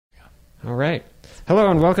All right.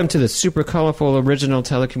 Hello and welcome to the super colorful original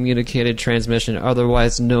telecommunicated transmission,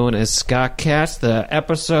 otherwise known as FEUDCast, the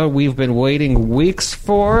episode we've been waiting weeks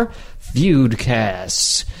for,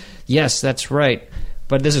 FEUDCast. Yes, that's right.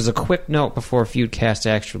 But this is a quick note before FEUDCast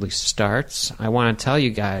actually starts. I want to tell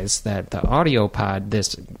you guys that the audio pod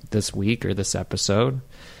this week, or this episode,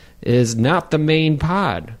 is not the main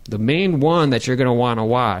pod. The main one that you're going to want to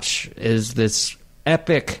watch is this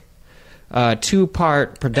epic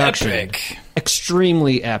two-part production. Epic.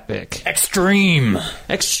 Extremely epic. Extreme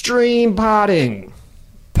potting.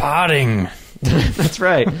 That's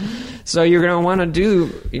right. So you're going to want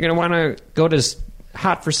to go to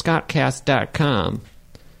hotforscottcast.com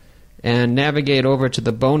and navigate over to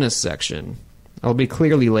the bonus section. It'll be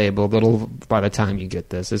clearly labeled by the time you get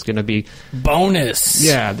this. It's going to be bonus.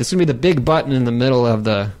 Yeah, this is going to be the big button in the middle of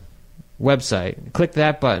the website. Click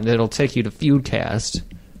that button. It'll take you to FEUDCast.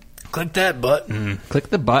 Click that button. Click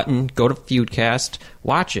the button. Go to FEUDCast.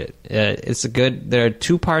 Watch it. They're a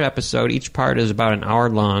two-part episode. Each part is about an hour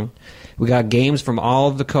long. We got games from all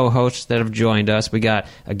of the co-hosts that have joined us. We got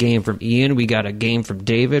a game from Ian. We got a game from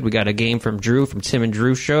David. We got a game from Drew from Tim and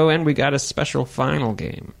Drew Show. And we got a special final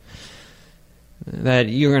game that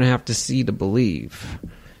you're going to have to see to believe.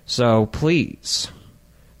 So please,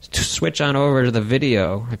 switch on over to the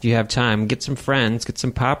video if you have time. Get some friends, get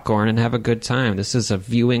some popcorn, and have a good time. This is a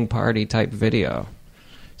viewing party type video.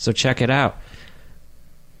 So check it out.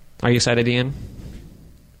 Are you excited, Ian?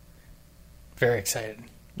 Very excited.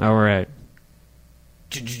 All right.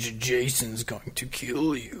 Jason's going to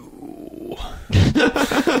kill you.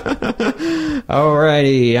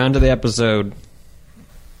 Alrighty, on to the episode.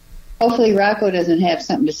 Hopefully Rocco doesn't have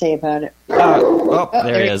something to say about it.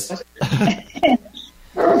 There he is.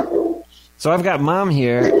 So I've got Mom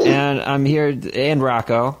here, and I'm here, and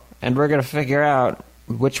Rocco, and we're going to figure out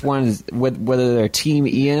which one is, whether they're Team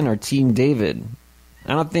Ian or Team David.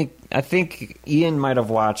 I think Ian might have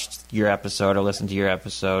watched your episode or listened to your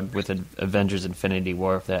episode with Avengers Infinity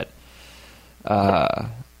War, if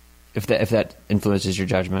that influences your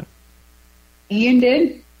judgment. Ian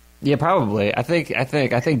did? Yeah, probably. I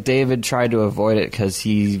think David tried to avoid it because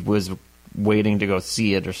he was waiting to go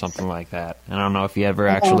see it or something like that. I don't know if he ever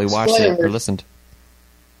actually watched it or listened.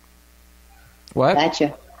 What?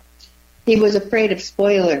 Gotcha. He was afraid of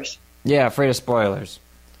spoilers. Yeah, afraid of spoilers.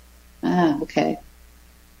 Ah, okay.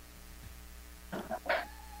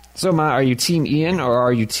 So, Ma, are you Team Ian or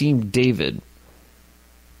are you Team David?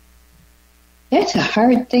 That's a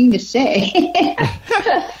hard thing to say.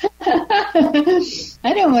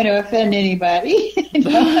 I don't want to offend anybody.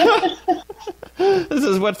 This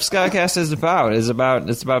is what FEUDCast is about.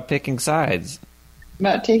 It's about picking sides.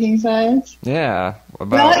 About taking sides? Yeah.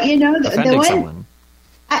 Well, offending the one, someone.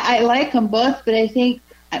 I like them both, but I think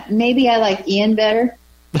maybe I like Ian better.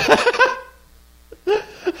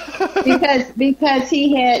 because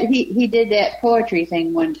he did that poetry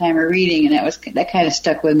thing one time, or reading, and that kind of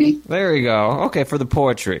stuck with me. There we go. Okay, for the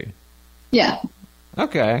poetry. Yeah.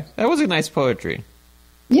 Okay, that was a nice poetry.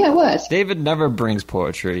 Yeah, it was. David never brings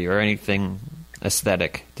poetry or anything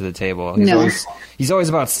aesthetic to the table. He's always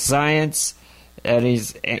about science and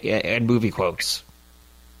movie quotes.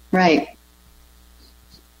 Right.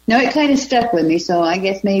 No, it kind of stuck with me, so I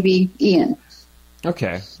guess maybe Ian.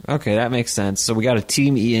 Okay, that makes sense. So we got a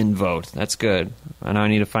Team Ian vote. That's good. I know I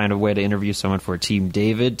need to find a way to interview someone for Team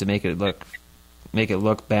David to make it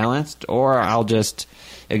look balanced, or I'll just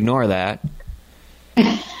ignore that.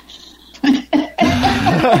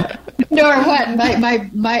 Nor what?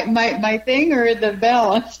 My thing, or the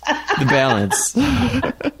balance? The balance.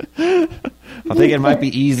 I think it might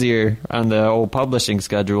be easier on the old publishing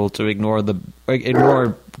schedule to ignore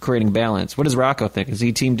creating balance. What does Rocco think? Is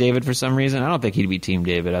he Team David for some reason? I don't think he'd be Team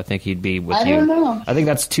David. I think he'd be with you. I don't know. I think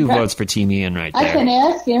that's two votes for Team Ian right there. I can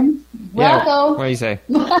ask him. Yeah, Rocco. what do you say?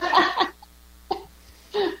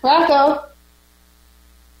 Rocco.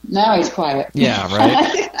 Now he's quiet. Yeah,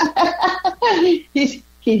 right.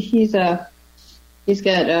 He's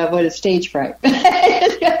got a stage fright.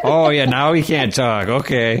 Oh yeah, now he can't talk.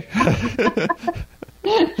 Okay.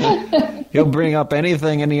 He'll bring up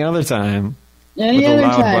anything any other time. Any other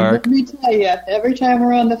time. Let me tell you, every time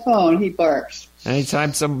we're on the phone, he barks.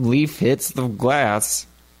 Anytime some leaf hits the glass.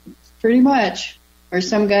 Pretty much. Or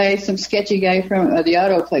some sketchy guy from the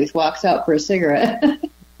auto place walks out for a cigarette.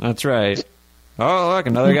 That's right. Oh, look,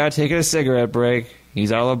 another guy taking a cigarette break.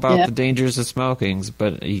 He's all about the dangers of smoking,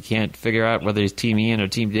 but he can't figure out whether he's Team Ian or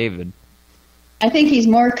Team David. I think he's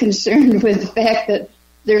more concerned with the fact that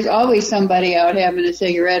there's always somebody out having a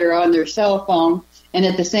cigarette or on their cell phone, and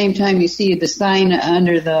at the same time you see the sign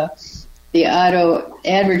under the auto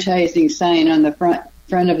advertising sign on the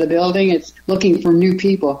front of the building. It's looking for new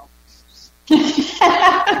people.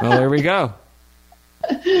 Well, there we go.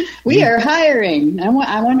 We are hiring.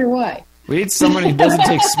 I wonder why. We need someone who doesn't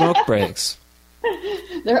take smoke breaks.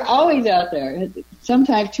 They're always out there.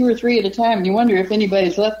 Sometimes 2 or 3 at a time, and you wonder if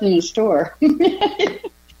anybody's left in the store. It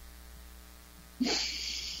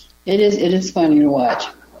is funny to watch.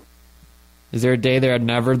 Is there a day they're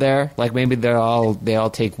never there? Like maybe they all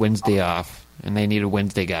take Wednesday off, and they need a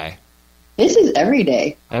Wednesday guy. This is every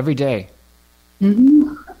day. Every day.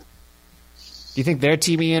 Mm-hmm. Do you think they're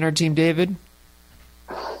Team Ian or Team David?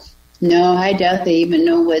 No, I doubt they even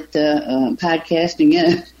know what podcasting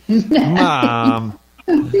is. Mom.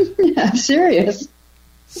 I'm serious.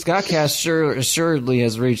 Scottcast assuredly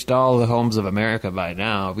has reached all the homes of America by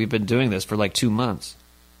now. We've been doing this for like 2 months.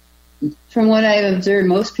 From what I've observed,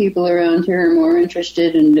 most people around here are more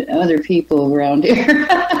interested in other people around here.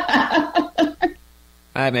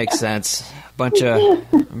 That makes sense. Bunch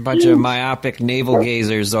of myopic navel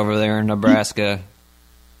gazers over there in Nebraska.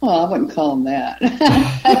 Well, I wouldn't call them that.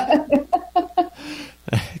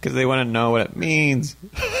 Because they want to know what it means.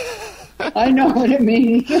 I know what it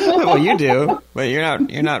means. Well, you do, but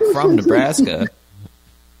you're not from Nebraska.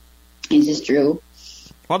 Is this true?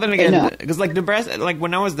 Well, then again, because like Nebraska, like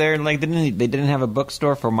when I was there, like they didn't have a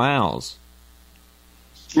bookstore for miles.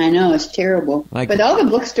 I know, it's terrible. But all the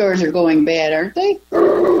bookstores are going bad, aren't they?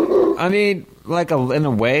 I mean, in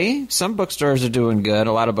a way, some bookstores are doing good.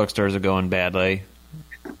 A lot of bookstores are going badly.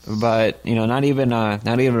 But not even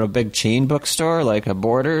a big chain bookstore like a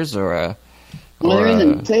Borders or a. Well, there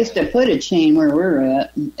isn't a place to put a chain where we're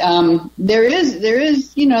at. There is.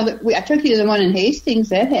 I took you to the one in Hastings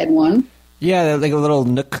that had one. Yeah, like a little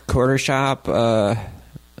nook quarter shop. Yeah,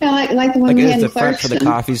 like the one we had in Clarkston. For the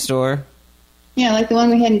coffee store. Yeah, like the one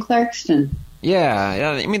we had in Clarkston.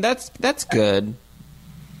 Yeah. I mean, that's good.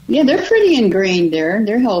 Yeah, they're pretty ingrained there.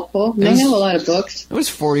 They're helpful. They have a lot of books. It was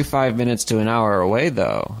 45 minutes to an hour away,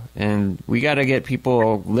 though, and we got to get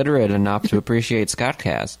people literate enough to appreciate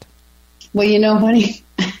Scottcast. Well, honey,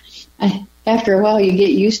 after a while you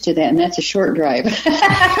get used to that, and that's a short drive.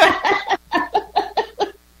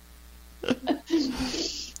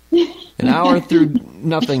 An hour through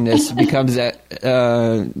nothingness becomes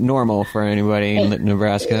normal for anybody in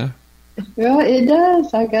Nebraska. Well, it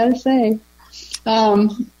does, I gotta say.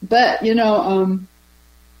 But,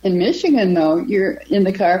 in Michigan, though, you're in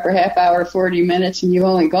the car for half hour, 40 minutes, and you've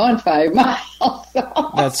only gone 5 miles.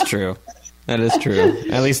 So. That's true. That is true.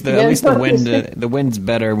 At least the wind's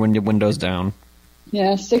better when your window's down.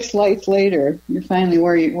 Yeah, 6 lights later, you're finally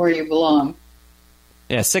where you belong.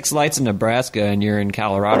 Yeah, 6 lights in Nebraska, and you're in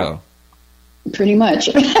Colorado. Pretty much.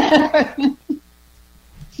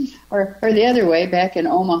 or the other way, back in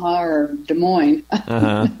Omaha or Des Moines.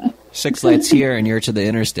 6 lights here, and you're to the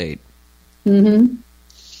interstate. Mm-hmm.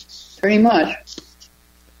 Pretty much.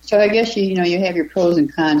 So I guess you have your pros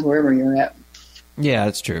and cons wherever you're at. Yeah,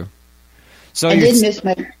 that's true. So I did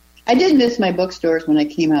miss my bookstores when I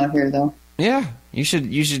came out here, though. Yeah, you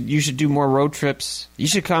should do more road trips. You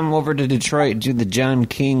should come over to Detroit and do the John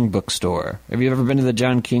King bookstore. Have you ever been to the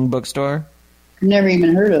John King bookstore? I've never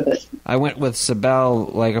even heard of it. I went with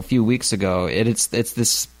Sibel like a few weeks ago. It's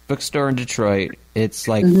this bookstore in Detroit. It's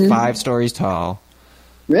like 5 stories tall.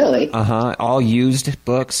 Really? All used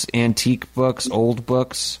books, antique books, old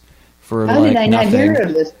books. For How did I not nothing. hear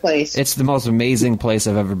of this place? It's the most amazing place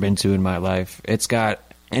I've ever been to in my life. It's got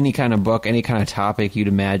any kind of book, any kind of topic you'd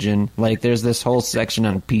imagine. Like, there's this whole section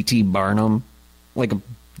on P.T. Barnum. Like,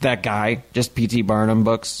 that guy. Just P.T. Barnum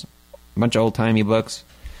books. A bunch of old-timey books.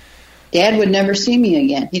 Dad would never see me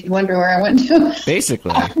again. He'd wonder where I went to.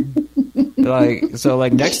 Basically. So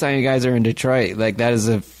next time you guys are in Detroit, that is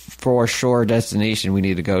a for sure destination we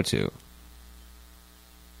need to go to.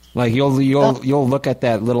 Like, you'll look at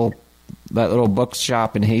that little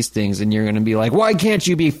bookshop in Hastings, and you're going to be like, why can't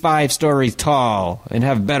you be 5 stories tall and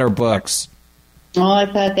have better books? Oh, I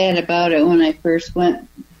thought that about it when I first went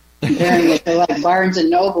there to like Barnes and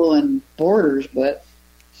Noble and Borders, but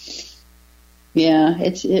yeah,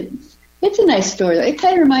 it's a nice store. It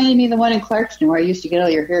kind of reminded me of the one in Clarkston where I used to get all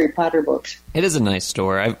your Harry Potter books. It is a nice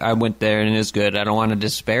store. I went there, and it is good. I don't want to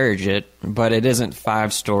disparage it, but it isn't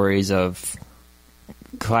 5 stories of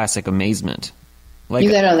classic amazement.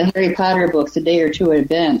 You got all the Harry Potter books a day or 2 in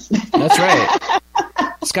advance. That's right.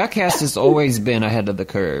 Scottcast has always been ahead of the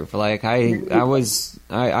curve. Like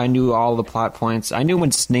I knew all the plot points. I knew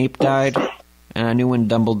when Snape died, and I knew when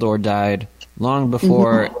Dumbledore died long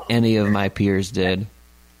before any of my peers did.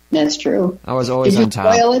 That's true. I was always on top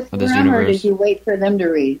of this universe. Or did you wait for them to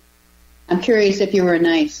read? I'm curious if you were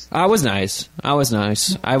nice. I was nice. I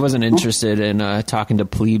wasn't interested in talking to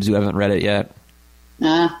plebes who haven't read it yet.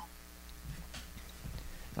 Ah.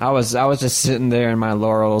 I was just sitting there in my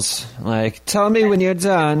laurels, like, tell me when you're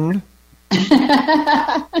done,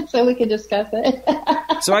 So we can discuss it.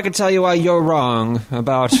 so I can tell you why you're wrong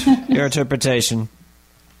about your interpretation.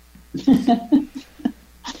 That's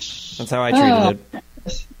how I treated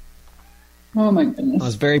it. Oh my I goodness.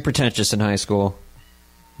 was very pretentious in high school.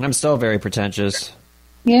 I'm still very pretentious.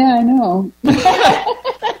 Yeah, I know.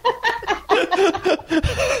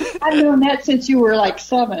 I've known that since you were like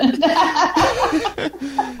 7.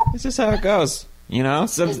 It's just how it goes, you know.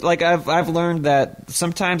 So, like I've learned that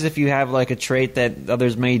sometimes if you have like a trait that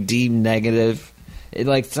others may deem negative,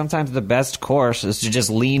 like sometimes the best course is to just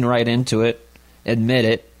lean right into it, admit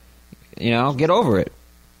it, you know, get over it.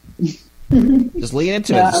 Just lean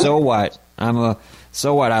into it. So what?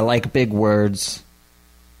 So what? I like big words,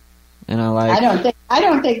 and I like. I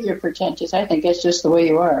don't think you're pretentious. I think it's just the way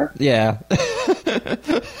you are. Yeah.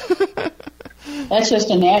 That's just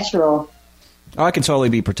a natural. Oh, I can totally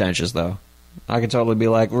be pretentious, though. I can totally be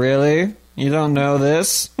like, really? You don't know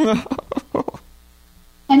this? I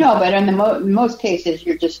know, but in most cases,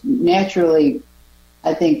 you're just naturally,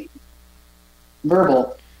 I think,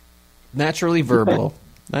 verbal. Naturally verbal.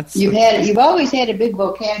 You've always had a big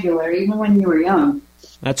vocabulary, even when you were young.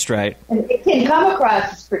 That's right. And it can come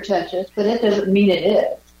across as pretentious, but it doesn't mean it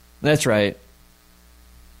is. That's right.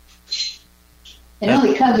 It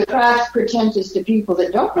only comes across pretentious to people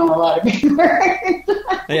that don't know a lot of big words.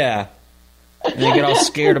 Yeah. And they get all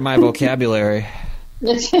scared of my vocabulary.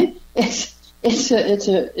 It's a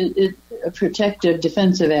protective,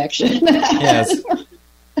 defensive action. Yes.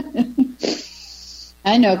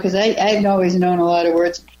 I know, because I've always known a lot of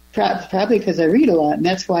words, probably because I read a lot, and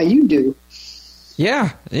that's why you do.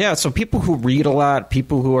 Yeah. So people who read a lot,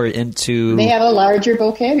 people who are into... They have a larger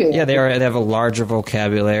vocabulary. Yeah, they have a larger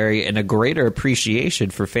vocabulary and a greater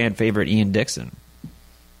appreciation for fan favorite Ian Dixon.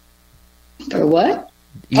 For what?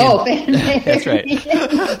 Ian. Fan favorite. That's right.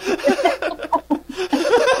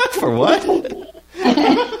 For what?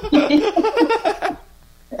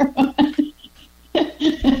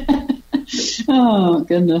 Oh,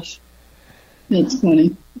 goodness. That's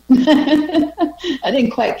funny. I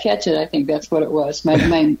didn't quite catch it. I think that's what it was. My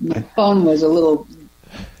phone was a little...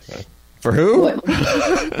 For who? What?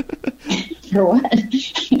 For what?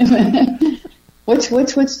 What's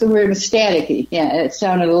the word? Staticky. Yeah, it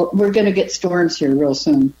sounded a little... We're going to get storms here real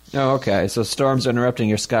soon. Oh, okay. So storms are interrupting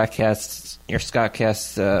your FEUDCast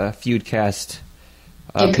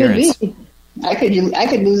appearance. It could be. I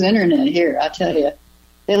could lose internet here, I'll tell you.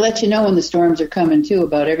 They let you know when the storms are coming, too,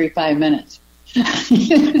 about every 5 minutes. That's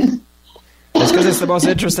because it's the most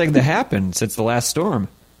interesting thing to happen since the last storm.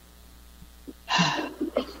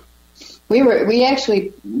 We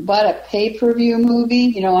actually bought a pay-per-view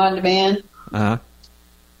movie, on demand. Uh-huh.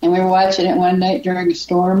 And we were watching it one night during a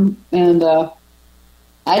storm, and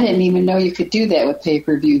I didn't even know you could do that with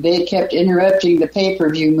pay-per-view. They kept interrupting the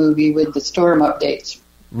pay-per-view movie with the storm updates.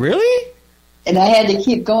 Really? And I had to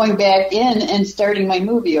keep going back in and starting my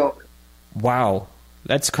movie over. Wow.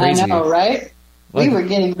 That's crazy. I know, right? We were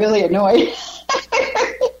getting really annoyed.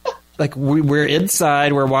 Like, we're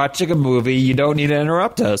inside, we're watching a movie, you don't need to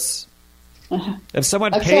interrupt us. If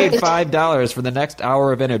someone paid $5 for the next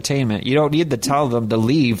hour of entertainment, you don't need to tell them to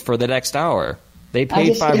leave for the next hour. They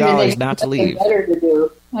paid $5 not to leave. Better to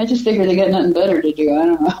do. I just figured they got nothing better to do. I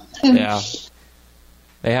don't know. Yeah.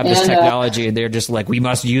 They have this technology, and they're just like, we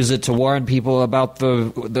must use it to warn people about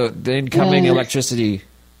the incoming electricity.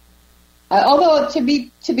 Although, to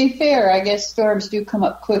be fair, I guess storms do come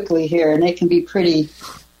up quickly here, and they can be pretty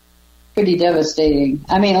devastating.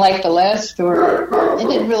 I mean, like the last storm, it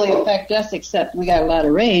didn't really affect us, except we got a lot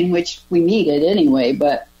of rain, which we needed anyway,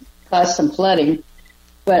 but caused some flooding.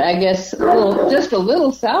 But I guess just a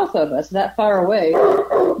little south of us, not far away,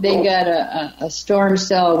 they got a storm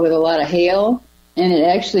cell with a lot of hail, and it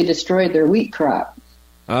actually destroyed their wheat crop.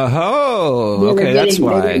 Oh, okay, that's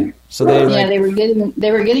why. So they were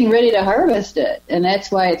getting ready to harvest it, and that's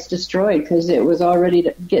why it's destroyed, because it was already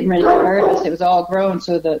getting ready to harvest. It was all grown,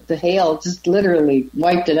 so the hail just literally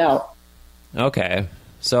wiped it out. Okay,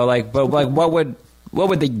 so what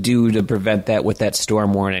would they do to prevent that with that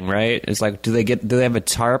storm warning? Right? It's like, do they have a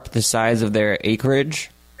tarp the size of their acreage?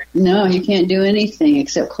 No, you can't do anything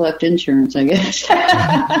except collect insurance, I guess.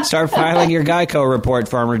 Start filing your Geico report,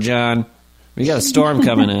 Farmer John. We got a storm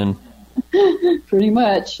coming in. Pretty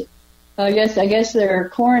much. I guess their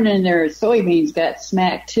corn and their soybeans got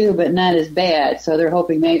smacked too, but not as bad. So they're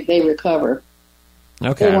hoping they recover.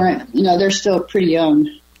 Okay. They weren't, they're still pretty young.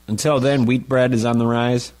 Until then, wheat bread is on the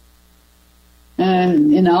rise.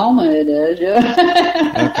 In Alma, it is.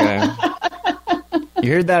 Yeah. Okay.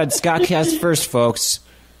 You heard that at Scottcast first, folks.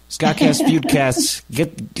 Scottcast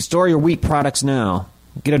FEUDCast. Store your wheat products now.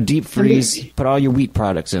 Get a deep freeze. Put all your wheat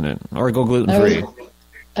products in it, or go gluten free.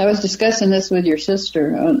 I was discussing this with your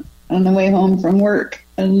sister on the way home from work,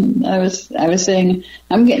 and I was saying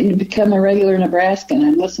I'm getting to become a regular Nebraskan.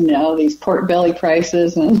 I'm listening to all these pork belly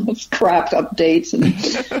prices and crop updates, and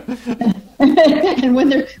and when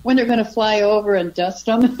they're going to fly over and dust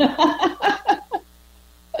them.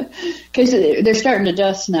 Because they're starting to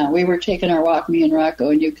dust now. We were taking our walk, me and Rocco,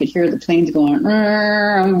 and you could hear the planes going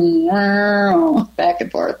back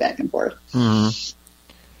and forth, back and forth. Mm-hmm.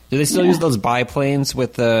 Do they still use those biplanes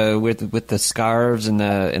with the scarves and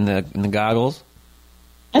the goggles?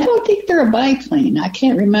 I don't think they're a biplane. I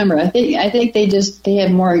can't remember. I think they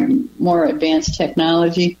have more advanced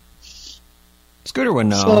technology. Scooter would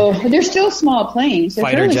know. So they're still small planes. They're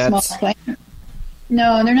Fighter fairly jets. small planes.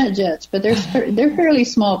 No, they're not jets, but they're fairly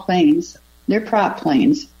small planes. They're prop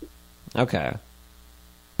planes. Okay.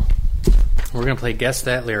 We're going to play Guess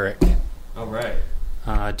That Lyric. All right.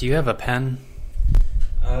 Do you have a pen?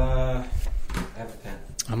 I have a pen.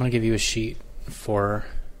 I'm going to give you a sheet for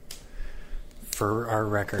our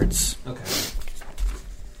records. Okay.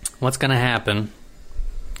 What's going to happen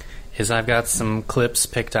is I've got some clips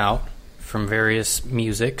picked out from various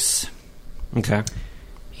musics. Okay.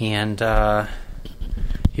 And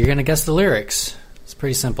you're going to guess the lyrics. It's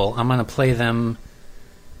pretty simple. I'm going to play them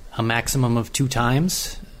a maximum of 2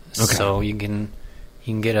 times. Okay. So you can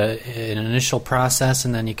get an initial process,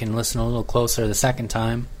 and then you can listen a little closer the second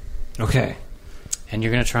time. Okay. And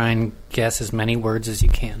you're going to try and guess as many words as you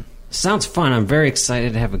can. Sounds fun. I'm very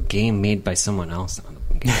excited to have a game made by someone else on the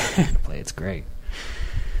game I'm going to play. It's great.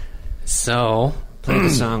 So, Play the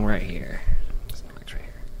song right here.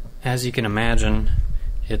 As you can imagine,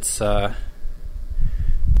 it's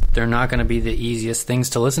they're not going to be the easiest things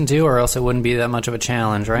to listen to, or else it wouldn't be that much of a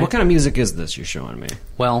challenge, right? What kind of music is this you're showing me?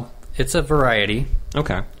 Well, it's a variety.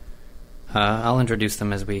 Okay. I'll introduce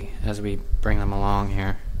them as we bring them along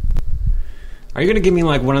here. Are you going to give me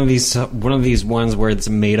like one of these ones where it's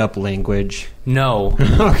a made up language? No.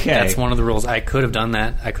 Okay. That's one of the rules. I could have done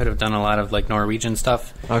that. I could have done a lot of like Norwegian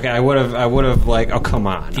stuff. Okay, I would have like, oh come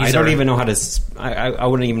on. I wouldn't even know how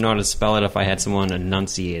to spell it if I had someone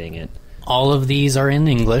enunciating it. All of these are in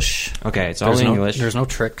English. Okay, it's all in English. There's no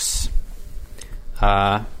tricks.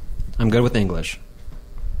 I'm good with English.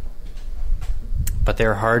 But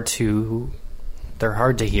they're hard to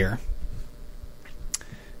hear.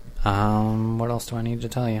 What else do I need to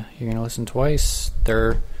tell you? You're going to listen twice.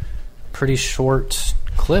 They're pretty short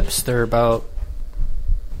clips. They're about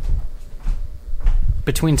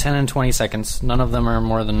between 10 and 20 seconds. None of them are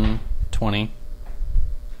more than 20.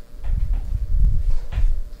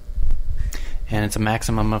 And it's a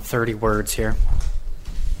maximum of 30 words here.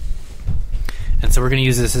 And so we're going to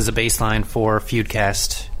use this as a baseline for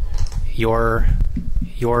FEUDCast. Your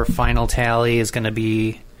final tally is going to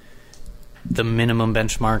be the minimum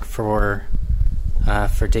benchmark for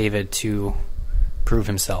David to prove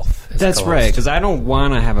himself as That's a co-host. right, because I don't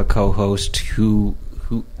want to have a co-host who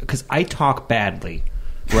because I talk badly,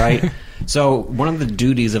 right? So one of the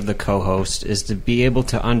duties of the co-host is to be able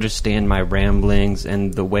to understand my ramblings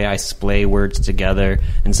and the way I splay words together,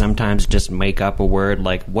 and sometimes just make up a word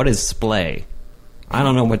like, what is splay? I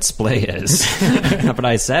don't know what splay is, but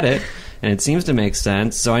I said it, and it seems to make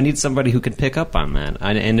sense, so I need somebody who can pick up on that.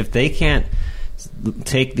 And if they can't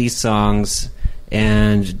take these songs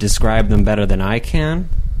and describe them better than I can,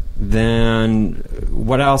 then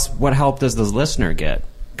what help does the listener get?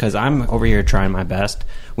 Because I'm over here trying my best.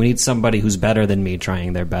 We need somebody who's better than me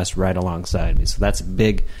trying their best right alongside me. So that's a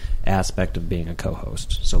big aspect of being a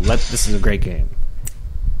co-host. So this is a great game.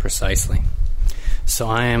 Precisely. So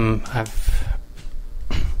I'm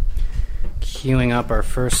queuing up our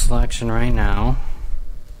first selection right now.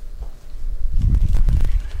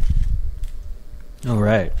 All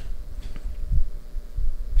right.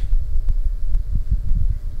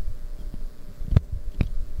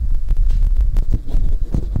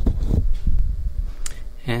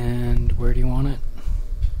 And where do you want it?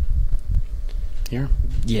 Here?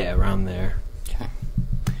 Yeah, around there. Okay.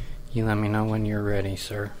 You let me know when you're ready,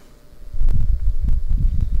 sir.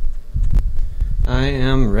 I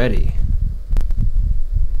am ready.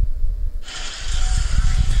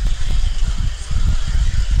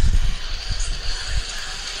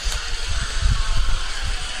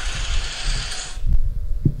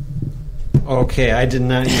 Okay, I did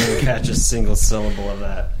not even catch a single syllable of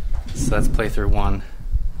that. So let's play through one.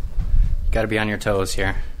 You gotta be on your toes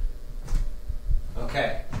here.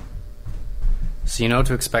 Okay. So you know what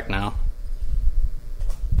to expect now.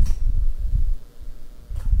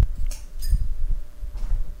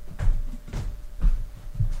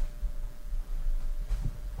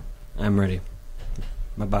 I'm ready.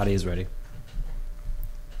 My body is ready.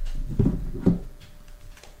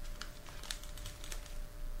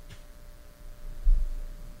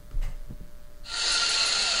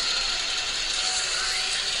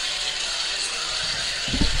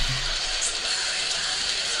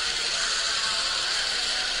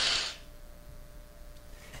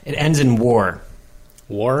 It ends in war.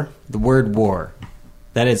 War? The word war.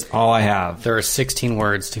 That is all I have. There are 16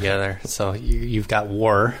 words together, so you've got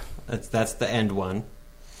war. That's the end one.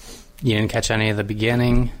 You didn't catch any of the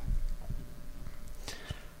beginning?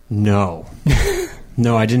 No.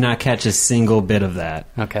 No, I did not catch a single bit of that.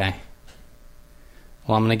 Okay.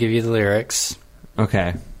 Well, I'm going to give you the lyrics.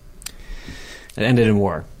 Okay. It ended in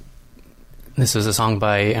war. This was a song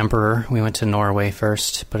by Emperor. We went to Norway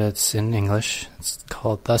first, but it's in English. It's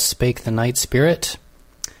called Thus Spake the Night Spirit.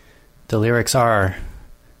 The lyrics are,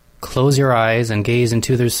 close your eyes and gaze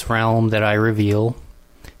into this realm that I reveal.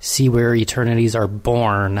 See where eternities are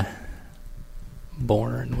born.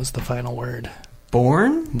 Born was the final word.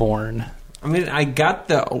 Born? Born. I mean, I got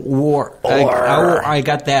the war. I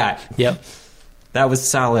got that. Yep. That was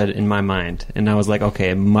solid in my mind. And I was like, okay,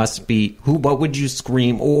 it must be... What would you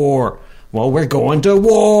scream? Or, well, we're going to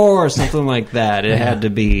war! Or something like that. It had to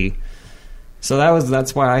be... So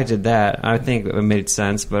that's why I did that. I think it made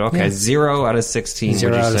sense. But okay, 0 out of 16,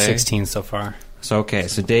 0 would you out of say? 16 so far. So, okay,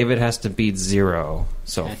 so David has to beat 0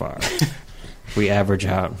 so far. We average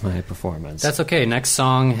out my performance. That's okay. Next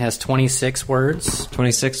song has 26 words.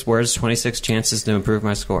 26 words, 26 chances to improve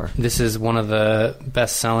my score. This is one of the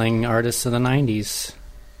best-selling artists of the 90s.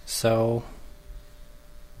 So,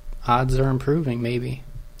 odds are improving, maybe.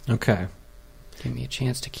 Okay. Give me a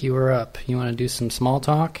chance to cue her up. You want to do some small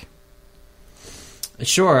talk?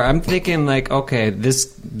 Sure. I'm thinking, like, okay,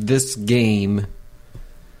 this game...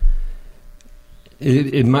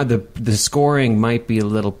 It might, the scoring might be a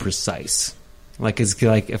little precise. Like, it's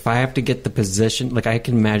like if I have to get the position, like I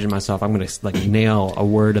can imagine myself, I'm going to like nail a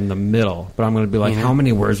word in the middle, but I'm going to be like, how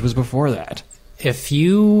many words was before that? If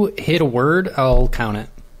you hit a word, I'll count it.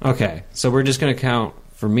 Okay, so we're just going to count.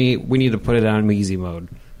 For me, we need to put it on easy mode.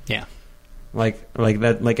 Yeah. Like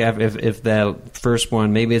that. Like if that first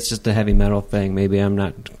one, maybe it's just a heavy metal thing. Maybe I'm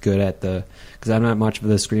not good at because I'm not much of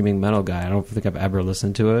the screaming metal guy. I don't think I've ever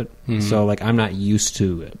listened to it. Mm-hmm. So like I'm not used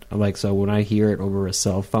to it. Like so when I hear it over a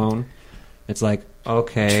cell phone, it's like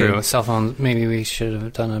okay. True. A cell phone. Maybe we should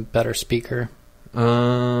have done a better speaker.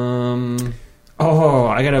 Oh,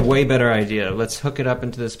 I got a way better idea. Let's hook it up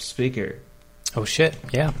into this speaker. Oh shit!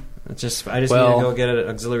 Yeah. I just need to go get an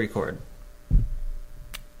auxiliary cord.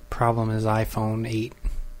 Problem is iPhone 8.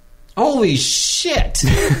 Holy shit!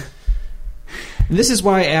 This is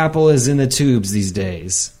why Apple is in the tubes these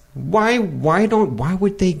days. Why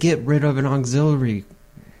would they get rid of an auxiliary?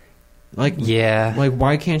 Like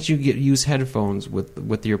why can't you use headphones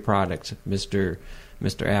with your product, Mr.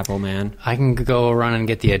 Apple man? I can go run and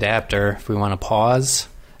get the adapter if we want to pause.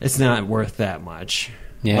 It's not worth that much.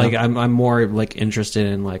 Yeah. Like I'm more like interested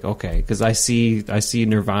in like okay, because I see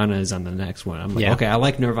Nirvana is on the next one. I'm like okay, I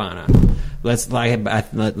like Nirvana. Let's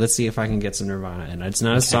see if I can get some Nirvana. And it's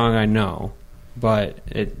not a song I know, but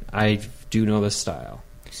I do know the style,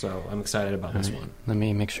 so I'm excited about this one. Let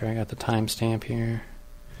me make sure I got the timestamp here.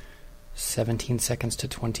 17 seconds to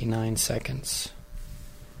 29 seconds.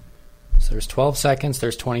 So there's 12 seconds.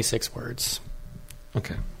 There's 26 words.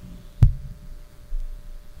 Okay.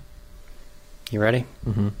 You ready?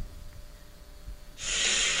 Mm-hmm.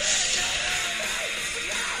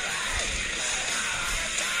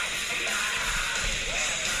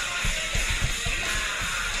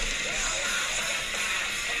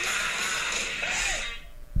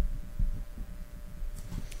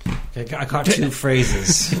 Okay, I caught 2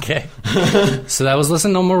 phrases. Okay. So that was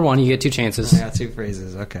listen number 1. You get 2 chances. I got 2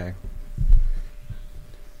 phrases. Okay.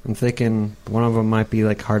 I'm thinking one of them might be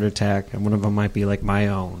like heart attack, and one of them might be like my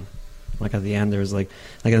own. Like at the end, there was like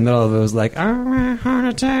in the middle of it was like heart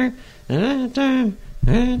attack, on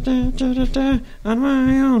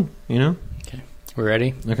my own. You know? Okay. We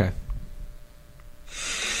ready? Okay.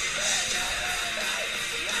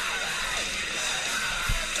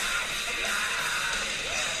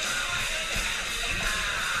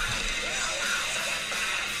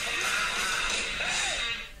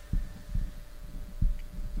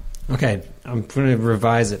 Okay, I'm going to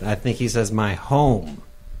revise it. I think he says my home.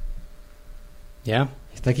 Yeah?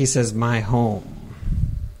 I think he says my home.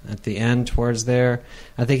 At the end, towards there,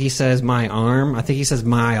 I think he says my arm. I think he says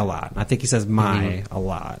my a lot. I think he says my a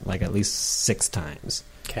lot, like at least 6 times.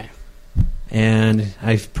 Okay. And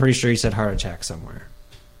I'm pretty sure he said heart attack somewhere.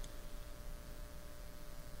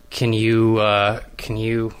 Can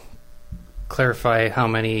you clarify how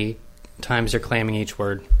many times you're claiming each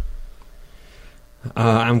word?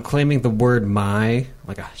 I'm claiming the word my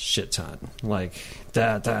like a shit ton. Like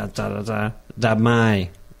da my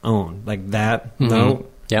own. Like that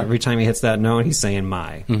note. Yep. Every time he hits that note, he's saying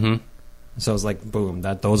my. Mm-hmm. So it's like boom.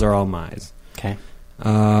 Those are all my's. Okay.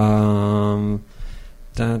 Like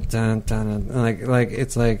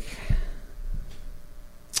it's like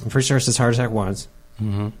I'm pretty sure it says heart attack once.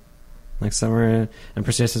 Mm-hmm. Like somewhere, I'm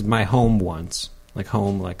pretty sure it says my home once. Like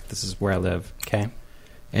home, like this is where I live. Okay.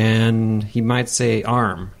 And he might say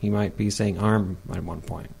arm. He might be saying arm at one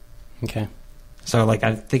point. Okay. So like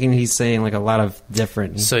I'm thinking he's saying like a lot of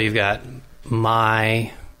different. So you've got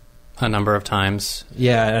my a number of times.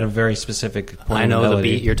 Yeah, at a very specific point. I know melody.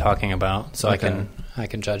 the beat you're talking about, so Okay. I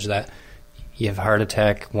can judge that. You have heart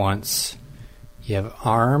attack once. You have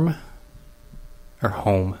arm or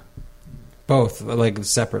home. Both, like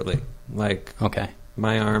separately. Like Okay.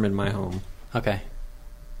 my arm and my home. Okay.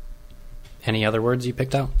 Any other words you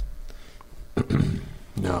picked out?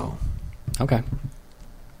 No. Okay.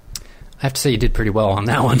 I have to say you did pretty well on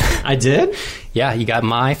that one. I did? Yeah, you got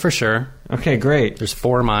my for sure. Okay, great. There's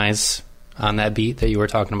 4 my's on that beat that you were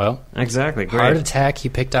talking about. Exactly, great. Heart attack you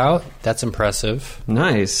picked out. That's impressive.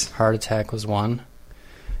 Nice. Heart attack was one.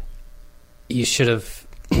 You should have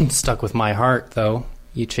stuck with my heart, though.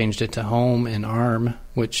 You changed it to home and arm,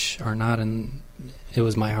 which are not in... It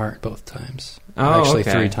was my heart both times. Oh, Actually,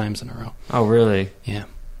 okay. 3 times in a row. Oh, really? Yeah.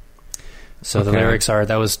 So the Okay. lyrics are,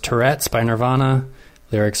 that was Tourette's by Nirvana.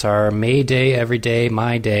 Lyrics are, May Day, every day,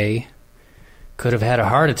 my day. Could have had a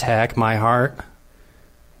heart attack, my heart.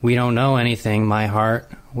 We don't know anything, my heart.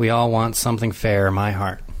 We all want something fair, my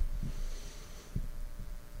heart.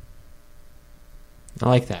 I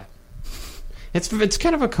like that. It's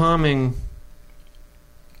kind of a calming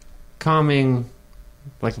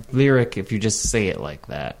like lyric if you just say it like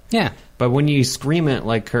that. Yeah. But when you scream it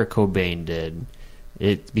like Kurt Cobain did,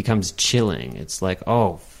 it becomes chilling. It's like,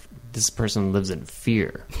 oh, this person lives in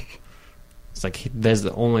fear. It's like there's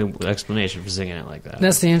the only explanation for singing it like that.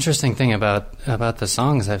 That's the interesting thing about the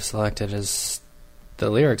songs I've selected is the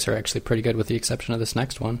lyrics are actually pretty good with the exception of this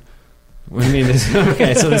next one. What do you mean?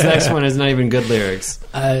 Okay, so this next one is not even good lyrics.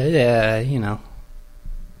 Yeah, you know.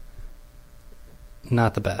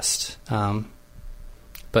 Not the best.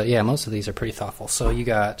 But yeah, most of these are pretty thoughtful. So you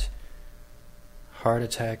got heart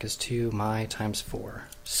attack is 2, my times 4.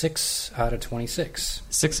 6 out of 26.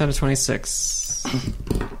 6 out of 26.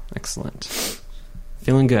 Excellent.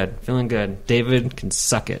 Feeling good. David can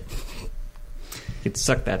suck it. He can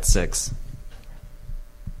suck that 6.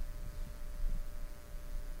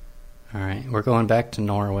 All right, we're going back to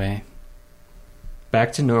Norway.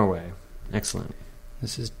 Back to Norway. Excellent.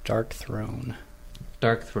 This is Dark Throne.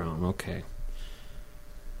 Dark Throne, okay.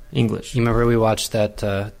 English. You remember we watched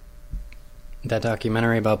that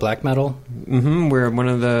documentary about black metal? Mm-hmm, where one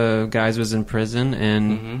of the guys was in prison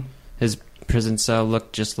and his prison cell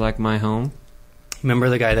looked just like my home. Remember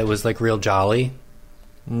the guy that was like real jolly?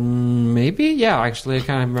 Maybe, yeah, actually I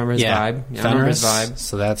kind of remember his vibe. Yeah, I remember his vibe.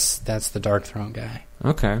 So that's the Dark Throne guy.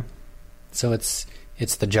 Okay. So it's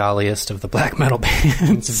the jolliest of the black metal bands.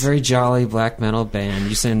 It's a very jolly black metal band.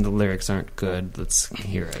 You're saying the lyrics aren't good. Let's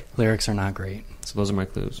hear it. Lyrics are not great. So those are my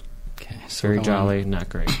clues. Okay, so Very we're going jolly, not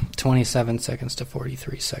great. 27 seconds to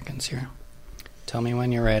 43 seconds here. Tell me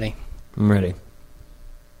when you're ready. I'm ready.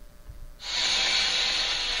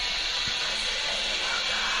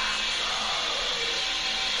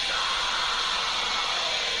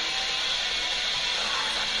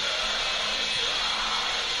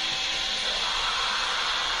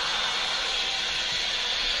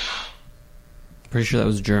 Pretty sure that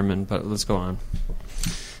was German, but let's go on.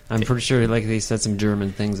 I'm pretty sure like they said some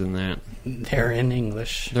German things in that. They're in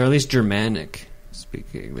English. They're at least Germanic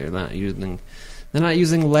speaking. They're not using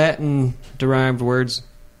Latin derived words.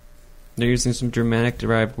 They're using some Germanic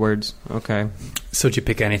derived words. Okay. So did you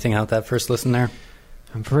pick anything out that first listen there?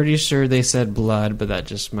 I'm pretty sure they said blood, but that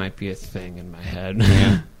just might be a thing in my head.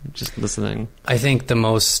 Yeah. Just listening. I think the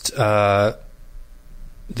most the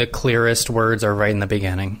clearest words are right in the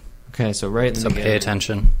beginning. Okay, so right in the So beginning. pay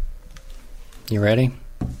attention. You ready?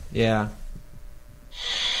 Yeah.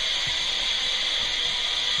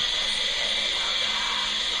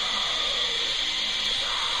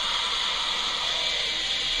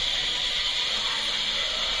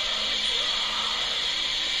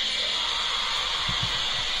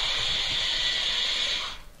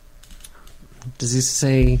 Does he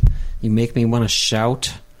say, "You make me want to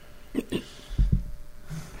shout"?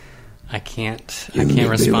 I can't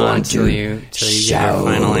respond till you get your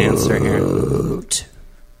final answer here.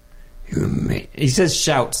 He says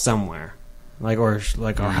shout somewhere, or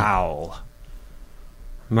howl.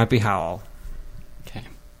 Might be Howl. Okay.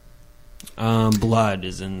 Blood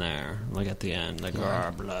is in there, like at the end, like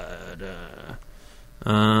blood.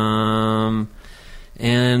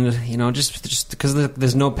 And just because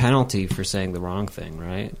there's no penalty for saying the wrong thing,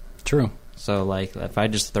 right? True. So like, if I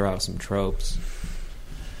just throw out some tropes,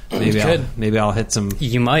 maybe I'll hit some.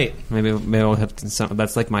 You might. Maybe I'll hit some.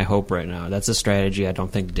 That's like my hope right now. That's a strategy I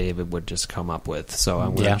don't think David would just come up with. So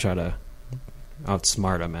I'm going to try to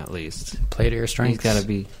outsmart him at least. Play to your strengths.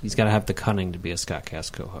 He's got to have the cunning to be a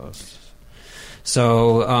ScottCast co-host.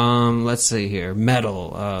 So let's see here. Metal,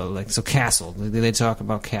 castle. They talk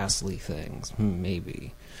about castle-y things.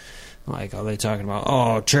 Maybe. Like, are they talking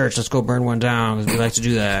about, church, let's go burn one down because we like to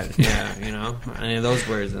do that. Yeah, any of those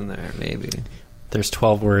words in there, maybe. There's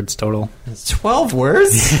 12 words total. It's 12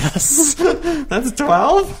 words? Yes. That's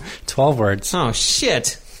 12? 12 words. Oh,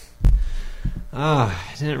 shit. I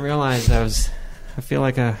didn't realize I feel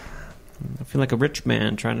like a rich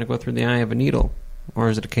man trying to go through the eye of a needle. Or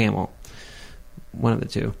is it a camel? One of the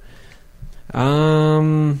two.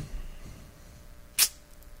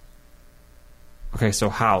 Okay, so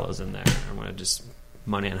Howl is in there. I'm going to just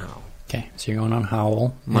money on Howl. Okay, so you're going on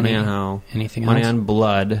Howl. Money on Howl. Anything money else? Money on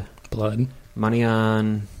Blood. Blood. Money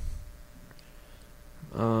on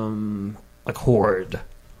like Horde.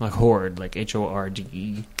 Like Horde, like Horde.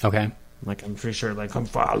 Okay. Like I'm pretty sure like come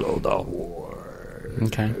follow the Horde.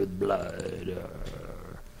 Okay. Blood.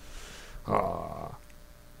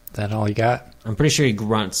 Is that all you got? I'm pretty sure he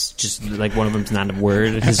grunts. Just like one of them's not a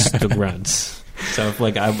word. It's just the grunts. So if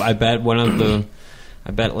like I bet one of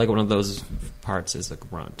those parts is a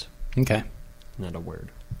grunt. Okay. Not a word.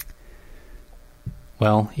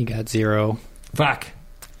 Well, he got 0. Fuck.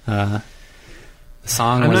 The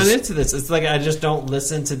song I'm was... not into this. It's like I just don't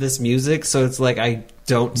listen to this music, so it's like I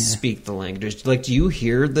don't speak the language. Like, do you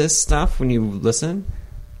hear this stuff when you listen?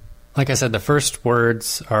 Like I said, the first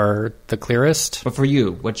words are the clearest. But for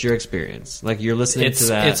you, what's your experience? Like, you're listening to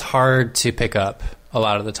that. It's hard to pick up a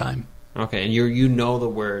lot of the time. Okay, and you know the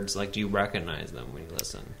words. Like, do you recognize them when you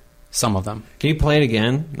listen? Some of them. Can you play it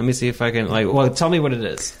again? Let me see if I can. Tell me what it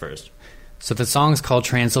is first. So the song's called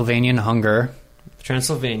Transylvanian Hunger.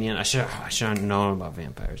 Transylvanian. I should have known about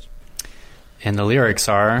vampires. And the lyrics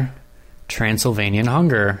are Transylvanian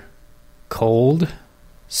hunger, cold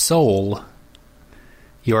soul.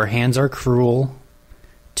 Your hands are cruel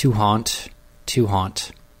to haunt, to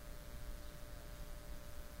haunt.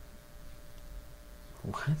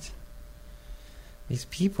 What? These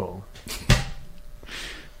people. Let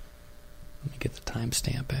me get the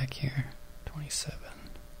timestamp back here. 27.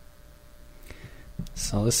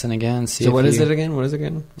 So listen again. See. So what is it again? What is it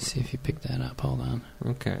again? See if you pick that up. Hold on.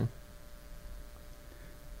 Okay.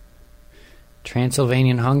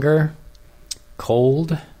 Transylvanian hunger,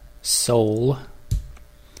 cold soul.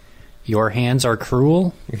 Your hands are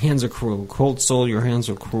cruel. Your hands are cruel. Cold soul, your hands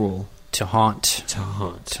are cruel. To haunt. To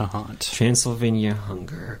haunt. To haunt. Transylvania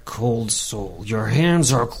hunger, cold soul, your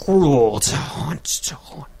hands are cruel. To haunt. To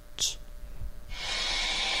haunt.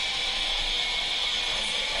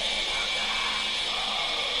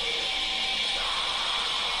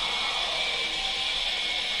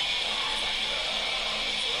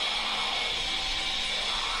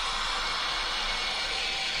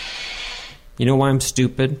 You know why I'm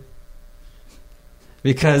stupid?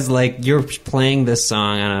 Because, like, you're playing this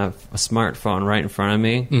song on a smartphone right in front of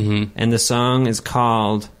me, and the song is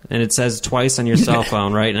called, and it says twice on your cell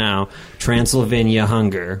phone right now, Transylvania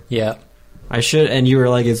Hunger. Yeah. And you were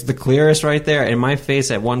like, it's the clearest right there. And my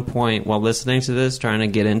face at one point, while listening to this, trying to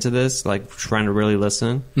get into this, like, trying to really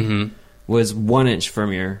listen, was 1 inch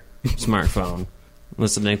from your smartphone,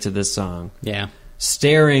 listening to this song. Yeah.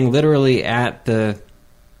 Staring literally at the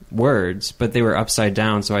words, but they were upside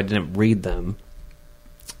down, so I didn't read them.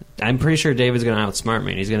 I'm pretty sure David's going to outsmart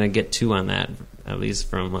me, and he's going to get 2 on that, at least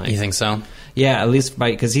from like. You think so? Yeah, at least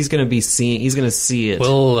because he's going to be seeing. He's going to see it.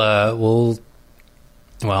 Well, I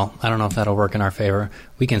don't know if that'll work in our favor.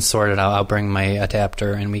 We can sort it out. I'll bring my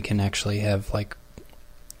adapter, and we can actually have like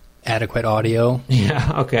adequate audio.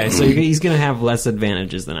 Yeah. Okay. So he's going to have less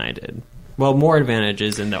advantages than I did. Well, more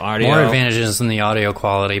advantages in the audio. More advantages in the audio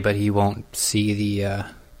quality, but he won't see the.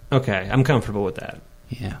 Okay, I'm comfortable with that.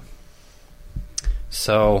 Yeah.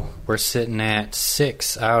 So we're sitting at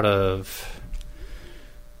 6 out of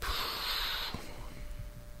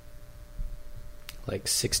like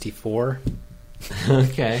 64.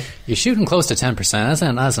 Okay. You're shooting close to 10%.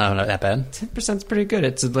 That's not that bad. 10% is pretty good.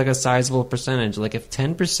 It's like a sizable percentage. Like if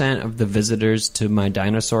 10% of the visitors to my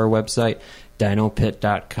dinosaur website,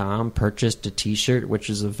 dinopit.com, purchased a t-shirt, which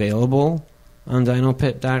is available on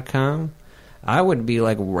dinopit.com, I would be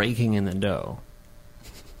like raking in the dough.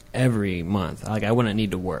 every month. Like, I wouldn't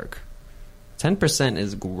need to work. 10%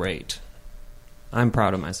 is great. I'm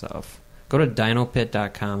proud of myself. Go to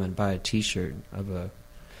dinopit.com and buy a T-shirt of a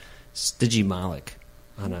Stygimoloch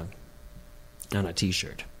on a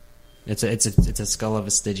T-shirt. It's a skull of a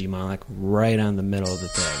Stygimoloch right on the middle of the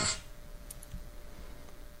thing.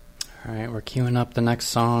 All right, we're queuing up the next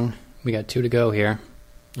song. We got 2 to go here.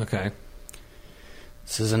 Okay.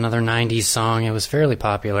 This is another 90s song. It was fairly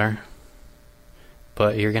popular.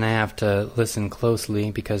 But you're going to have to listen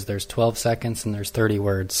closely because there's 12 seconds and there's 30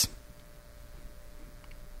 words.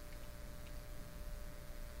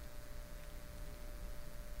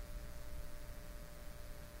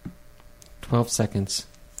 "12 seconds,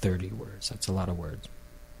 30 words." That's a lot of words.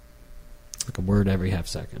 Like a word every half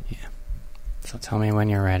second. Yeah. So tell me when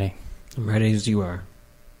you're ready. I'm ready as you are.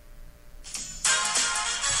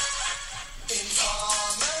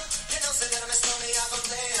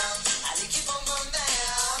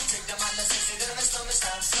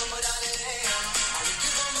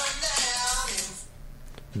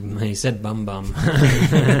 He said bum bum.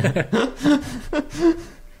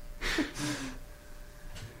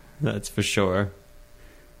 That's for sure.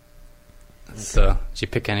 So, did you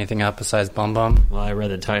pick anything up besides Bum Bum? Well, I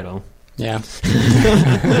read the title. Yeah.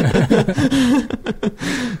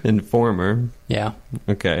 Informer. Yeah.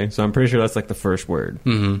 Okay, so I'm pretty sure that's like the first word.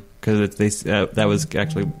 Mm-hmm. Because that was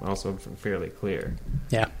actually also fairly clear.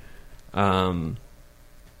 Yeah. I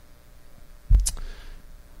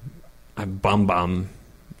bum bum.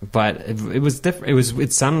 But it was different.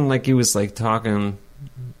 It sounded like he was like talking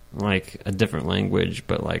like a different language,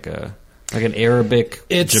 but like an Arabic,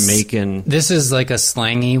 Jamaican. This is like a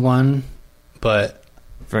slangy one, but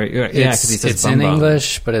very because he says it's bum in bum.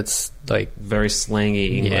 English, but it's like Very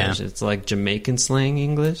slangy English. Yeah. It's like Jamaican slang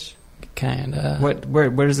English. kind of.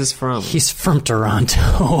 Where is this from? He's from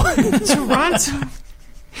Toronto. Toronto.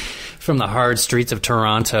 From the hard streets of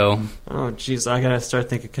Toronto. Oh, jeez, I gotta start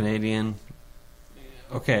thinking Canadian.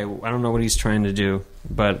 Okay, I don't know what he's trying to do,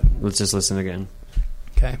 but let's just listen again.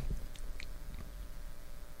 Okay.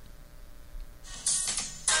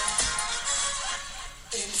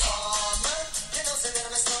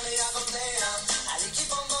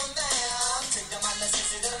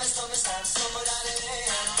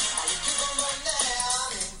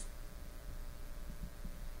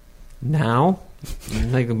 Now?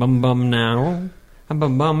 Like a bum bum now? A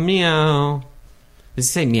bum bum meow. Does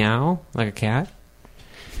he say meow? Like a cat?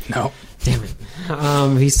 No. Damn it.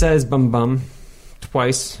 He says bum bum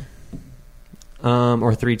twice.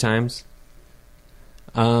 Or 3 times.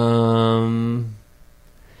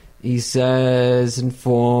 He says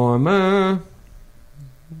informer.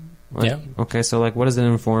 Like, Yeah. Okay, so like what does an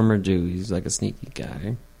informer do? He's like a sneaky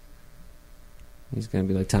guy. He's gonna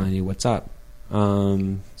be like telling you what's up.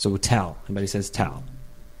 So tell. Everybody says tell.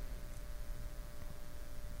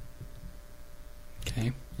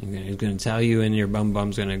 Okay. He's going to tell you, and your bum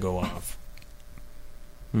bum's going to go off.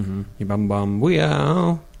 Mm-hmm. Your bum bum,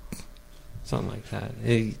 weow. Something like that.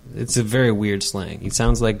 It's a very weird slang. It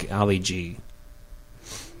sounds like Ali G.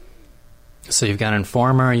 So you've got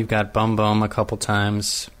informer, you've got bum bum a couple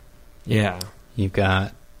times. Yeah. You've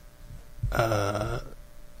got what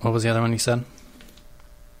was the other one you said?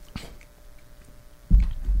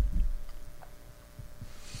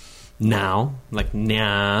 Now. Like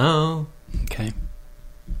now. Okay.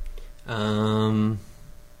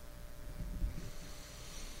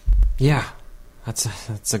 Yeah.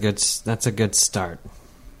 That's a good start.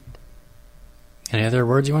 Any other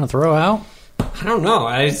words you want to throw out? I don't know.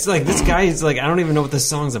 It's like this guy is like I don't even know what this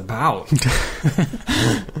song's about.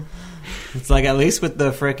 It's like at least with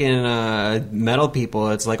the freaking metal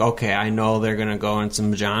people, it's like okay, I know they're gonna go in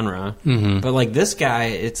some genre, but like this guy,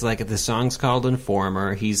 it's like the song's called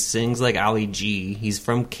Informer. He sings like Ali G. He's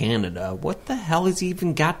from Canada. What the hell has he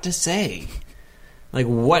even got to say? Like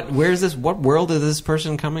what? Where's this? What world is this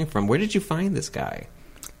person coming from? Where did you find this guy?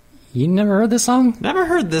 You never heard this song? Never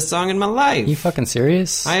heard this song in my life. You fucking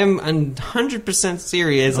serious? I am 100%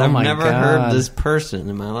 serious. Oh I've my never God. heard this person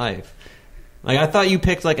in my life. Like, I thought you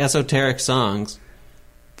picked, like, esoteric songs.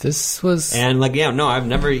 This was... And, like, yeah, no, I've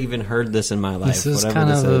never even heard this in my life. This is whatever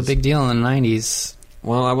kind this of a is. big deal in the 90s.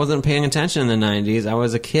 Well, I wasn't paying attention in the 90s. I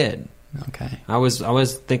was a kid. Okay. I was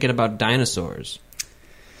thinking about dinosaurs.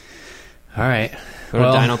 All right. Go to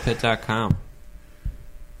dinopit.com.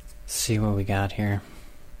 See what we got here.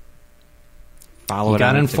 Follow You it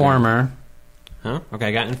got on Instagram. Informer. Huh? Okay,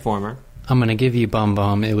 I got Informer. I'm going to give you Bum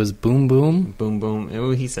Bum. It was Boom Boom. Boom Boom.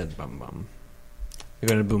 Oh, he said bum bum. You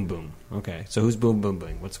got a Boom Boom. Okay, so who's Boom Boom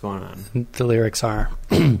Boom? What's going on? The lyrics are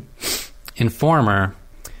Informer,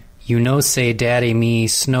 You know, say daddy me,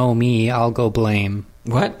 snow me, I'll go blame.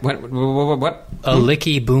 What? A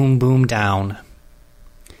licky boom boom down.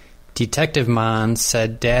 Detective Mon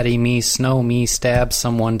said daddy me, snow me, stab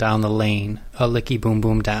someone down the lane. A licky boom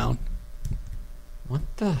boom down. What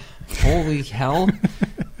the holy hell?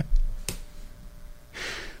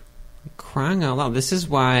 Crying out loud. This is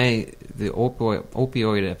why the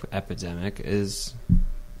opioid epidemic is...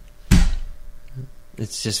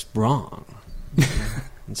 It's just wrong.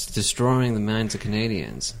 It's destroying the minds of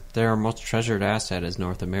Canadians. They're our most treasured asset as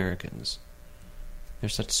North Americans. They're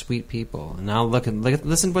such sweet people. And now listen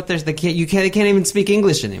to what they can't even speak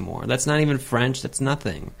English anymore. That's not even French. That's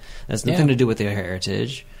nothing. That's nothing to do with their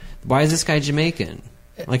heritage. Why is this guy Jamaican?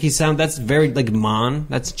 Like that's very like Mon.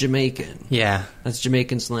 That's Jamaican. Yeah, that's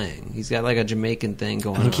Jamaican slang. He's got like a Jamaican thing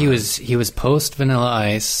going on. I think he was post Vanilla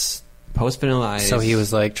Ice. Post Vanilla Ice. So he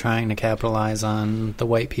was like trying to capitalize on the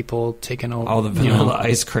white people taking over all the Vanilla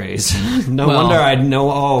Ice craze. No wonder I'd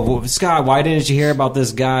know. Oh, well, Scott, why didn't you hear about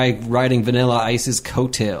this guy riding Vanilla Ice's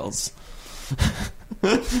coattails?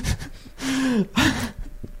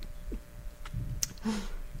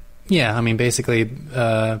 Yeah, I mean, basically,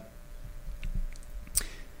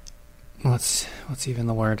 what's even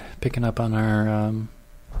the word? Picking up on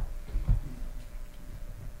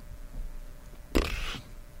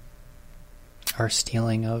our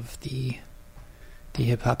stealing of the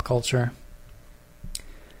hip hop culture.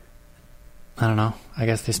 I don't know. I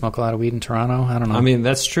guess they smoke a lot of weed in Toronto. I don't know. I mean,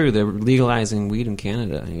 that's true. They're legalizing weed in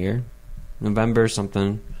Canada here. November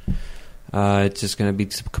something. It's just going to be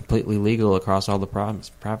completely legal across all the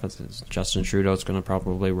provinces. Justin Trudeau's going to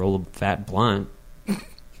probably roll a fat blunt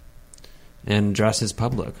and address his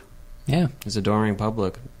public. Yeah. His adoring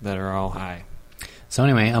public that are all high. So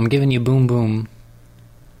anyway, I'm giving you Boom Boom.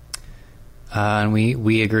 And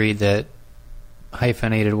we agreed that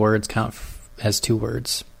hyphenated words count as two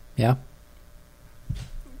words. Yeah?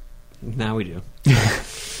 Now we do.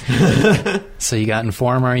 So you got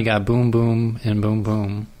Informer, you got Boom Boom, and Boom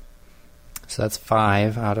Boom. So that's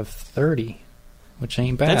 5 out of 30, which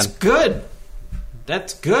ain't bad. That's good.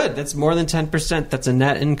 That's good. That's more than 10%. That's a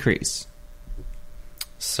net increase.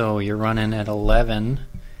 So you're running at 11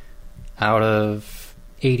 out of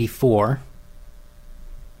 84.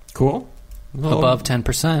 Cool. Well, above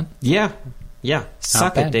 10%. Yeah. Yeah.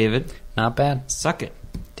 Suck it, David. Not bad. Suck it.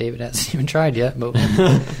 David hasn't even tried yet, but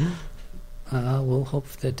we'll hope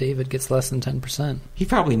that David gets less than 10%. He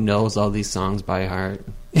probably knows all these songs by heart.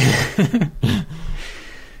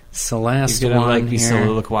 So last He's gonna one be here.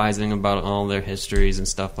 soliloquizing about all their histories and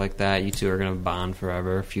stuff like that. You two are gonna bond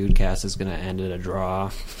forever. FEUDCast is gonna end at a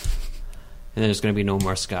draw, and there's gonna be no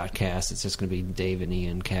more Scott cast. It's just gonna be Dave and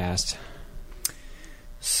Ian cast.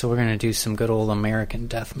 So we're gonna do some good old American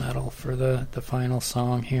death metal for the final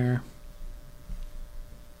song here.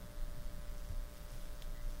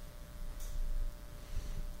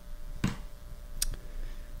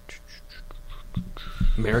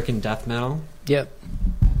 American death metal? Yep.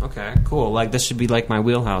 Okay, cool. Like, this should be like my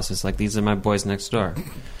wheelhouse. It's like, these are my boys next door.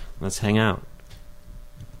 Let's hang out.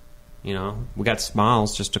 You know? We got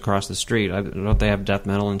Smalls just across the street. Don't they have death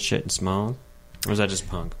metal and shit in Smalls? Or is that just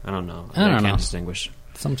punk? I don't know. I can't distinguish.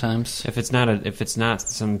 Sometimes. If it's not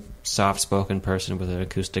some soft-spoken person with an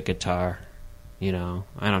acoustic guitar, you know,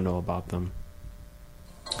 I don't know about them.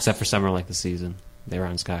 Except for Summer Like the Season. They were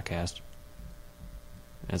on Scottcast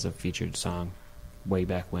as a featured song way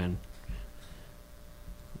back when.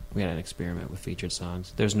 We had an experiment with featured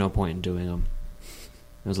songs. There's no point in doing them.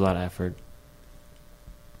 There was a lot of effort.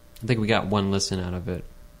 I think we got one listen out of it.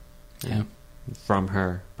 Yeah. From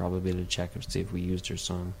her, probably to check and see if we used her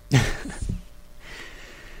song.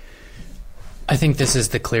 I think this is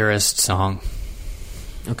the clearest song.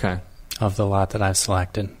 Okay. Of the lot that I've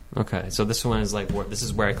selected. Okay, so this one is like, this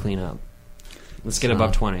is where I clean up. Let's get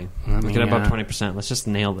above 20. Let's get above 20%. Let's just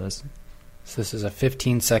nail this. So this is a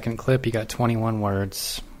 15-second clip. You got 21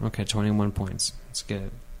 words. Okay, 21 points. Let's get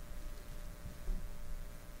it.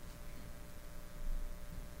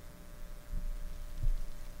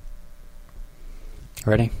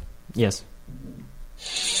 Ready? Yes.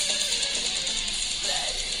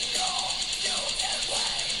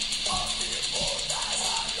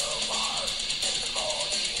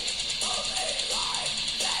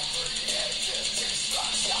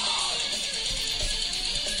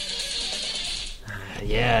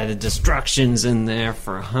 Yeah, the destruction's in there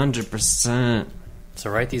for 100%. So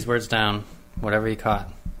write these words down, whatever you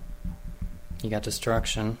caught. You got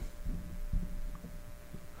destruction.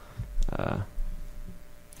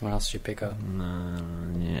 What else did you pick up?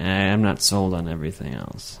 Yeah, I'm not sold on everything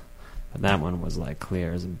else. But that one was like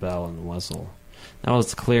clear as a bell and whistle. That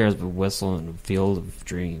was clear as a whistle in a field of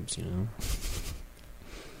dreams, you know?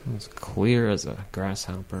 It was clear as a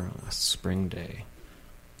grasshopper on a spring day.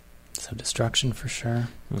 So destruction for sure.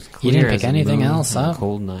 It was clear You didn't pick as a anything moon else on a up?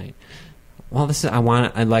 cold night. Well, this is,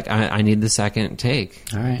 I need the second take.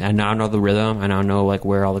 All right. I now know the rhythm. I now know, like,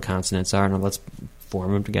 where all the consonants are. Now let's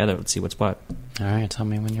form them together. Let's see what's what. All right, tell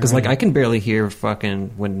me when you're Because, ready. like, I can barely hear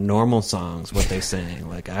fucking, when normal songs, what they sing.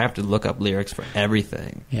 Like, I have to look up lyrics for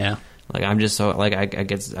everything. Yeah. Like, I'm just so, like, I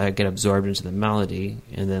get absorbed into the melody,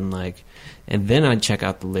 and then I check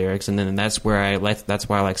out the lyrics, and then that's why I like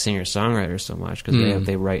singer-songwriters so much, because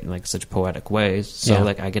they write in, like, such poetic ways. So, Yeah.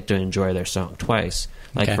 like, I get to enjoy their song twice.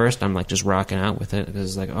 Like, Okay. first I'm, like, just rocking out with it, because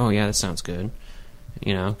it's like, oh, yeah, that sounds good,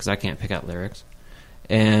 you know, because I can't pick out lyrics.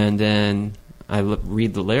 And then I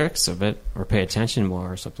read the lyrics of it, or pay attention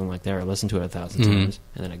more, or something like that, or listen to it 1,000 times,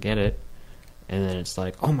 and then I get it. And then it's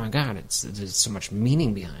like, oh my god, there's so much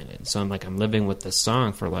meaning behind it. So I'm living with this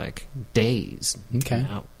song for like days, Okay.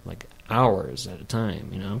 like hours at a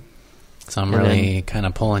time, you know. So I'm really kind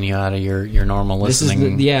of pulling you out of your normal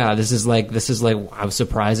listening. This is like I was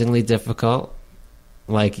surprisingly difficult.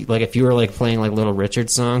 Like if you were like playing like Little Richard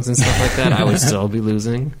songs and stuff like that, I would still be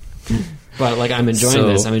losing. But like I'm enjoying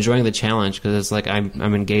this. I'm enjoying the challenge because it's like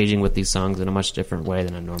I'm engaging with these songs in a much different way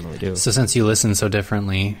than I normally do. So since you listen so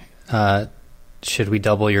differently, should we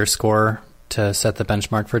double your score to set the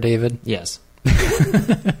benchmark for David? Yes.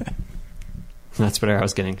 That's what I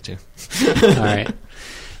was getting to. All right.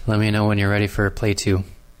 Let me know when you're ready for play 2.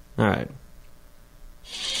 All right.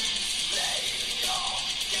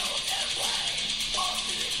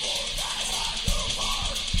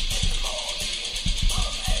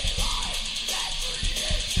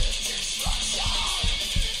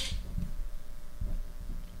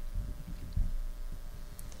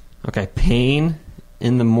 Okay, pain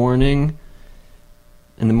in the morning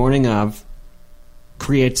of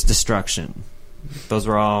creates destruction. Those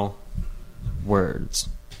are all words.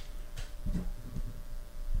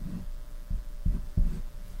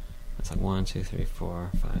 That's like 1, 2, 3,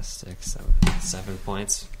 4, 5, 6, 7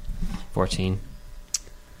 points. 14.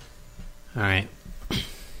 All right.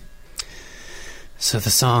 So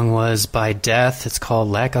the song was by Death. It's called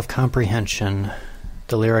Lack of Comprehension.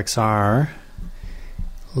 The lyrics are: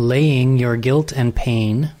 laying your guilt and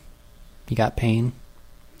pain, you got pain,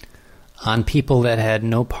 on people that had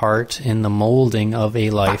no part in the molding of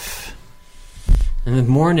a life. In the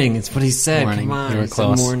morning, it's what he said. Morning. Come on, You were it's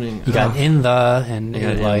close. the morning. You got in the and You got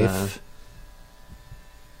a in life.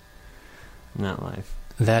 Not life.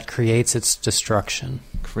 That creates its destruction.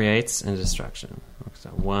 Creates and destruction. So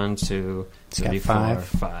 1, 2, It's got 3, 4, 5.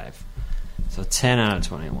 5. So 10 out of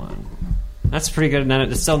 21. That's pretty good.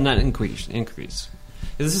 It's still net increase.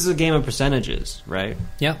 This is a game of percentages, right?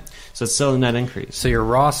 Yep. So it's still a net increase. So your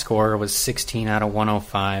raw score was 16 out of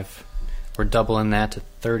 105. We're doubling that to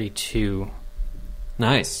 32.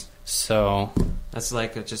 Nice. So That's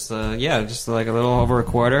like just like a little over a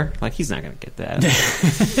quarter. Like he's not gonna get that.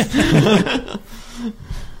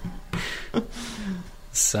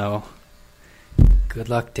 So good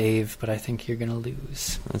luck, Dave, but I think you're gonna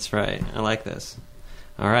lose. That's right. I like this.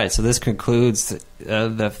 All right. So this concludes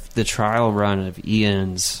the trial run of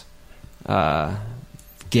Ian's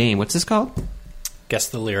game. What's this called? Guess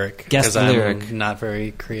the lyric. Guess the lyric. I'm not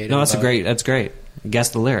very creative. No, that's great. That's great. Guess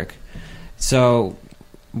the lyric. So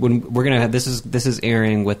when we're gonna have this is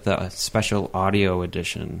airing with the special audio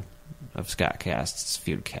edition of Scottcast's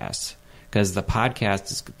FEUDCast, because the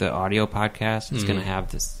audio podcast is gonna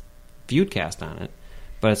have this FEUDCast on it,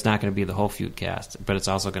 but it's not gonna be the whole FEUDCast. But it's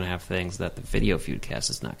also gonna have things that the video FEUDCast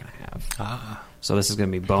is not gonna have. So this is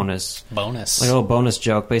gonna be bonus. Bonus. Like a little bonus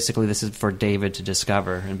joke. Basically, this is for David to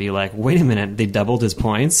discover and be like, wait a minute, they doubled his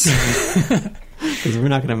points? Because we're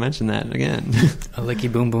not going to mention that again. A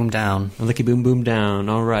licky boom boom down. A licky boom boom down.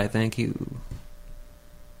 All right, thank you.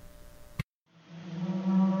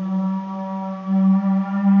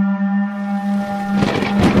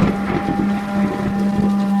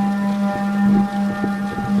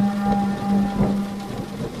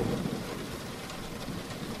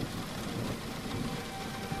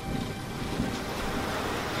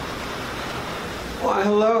 Why,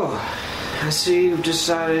 hello. I see you've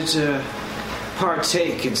decided to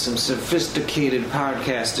partake in some sophisticated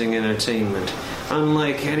podcasting entertainment,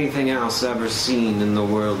 unlike anything else ever seen in the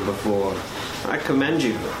world before. I commend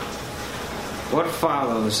you. What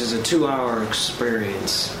follows is a 2-hour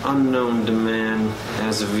experience, unknown to man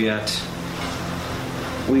as of yet.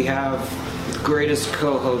 We have the greatest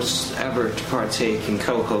co-hosts ever to partake in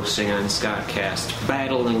co-hosting on Scottcast,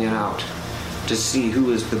 battling it out to see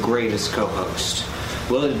who is the greatest co-host.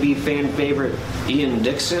 Will it be fan favorite Ian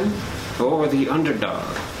Dixon? or the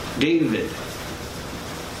underdog, David?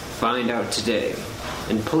 Find out today.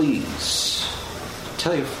 And please,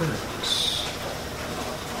 tell your friends.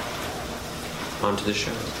 On to the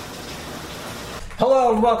show.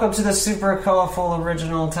 Hello and welcome to the super colorful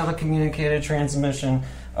original telecommunicated transmission,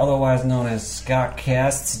 otherwise known as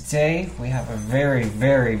FEUDCast. Today we have a very,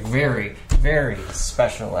 very, very, very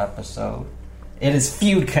special episode. It is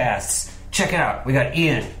FEUDCast. Check it out. We got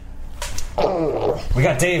Ian. We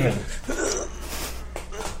got David.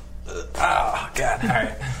 Oh, God. All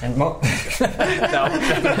right. And No,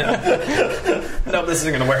 this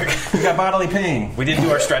isn't going to work. we got bodily pain. We didn't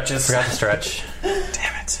do our stretches. Forgot to stretch.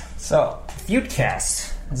 Damn it. So,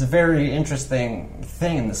 FEUDCast is a very interesting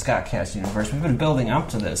thing in the Scottcast universe. We've been building up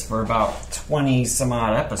to this for about 20 some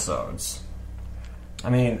odd episodes. I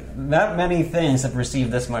mean, not many things have received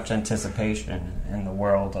this much anticipation in the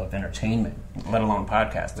world of entertainment, let alone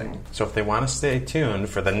podcasting. So if they want to stay tuned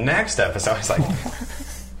for the next episode, it's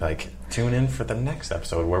like tune in for the next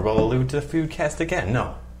episode where we'll allude to the FEUDCast again.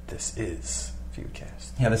 No, this is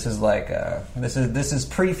FEUDCast. Yeah, this is like this is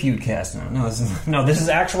pre-FEUDCast now. This is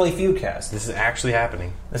actually FEUDCast. This is actually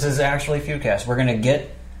happening. This is actually FEUDCast. We're gonna get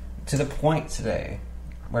to the point today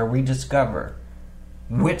where we discover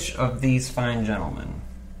which of these fine gentlemen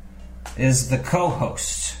is the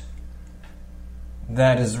co-host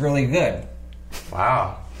that is really good.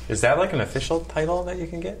 Wow. Is that like an official title that you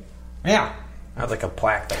can get? Yeah. I have like a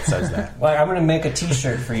plaque that says that. Well, I'm gonna make a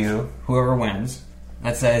T-shirt for you, whoever wins,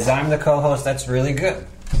 that says "I'm the co-host that's really good."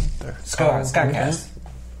 Scottcast.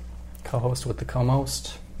 Co-host with the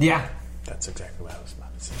co-most. Yeah. That's exactly what I was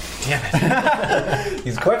about to say. Damn it.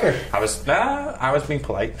 He's quicker. I was being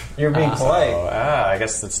polite. You're being polite. So, I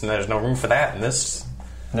guess there's no room for that in this.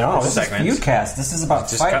 No, this segment. is FEUDCast. This is about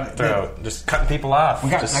Just just cutting people off.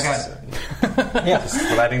 Yeah. Just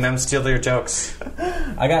letting them steal their jokes.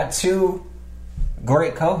 I got two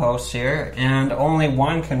great co-hosts here, and only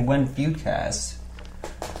one can win FEUDCast.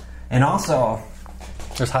 And also,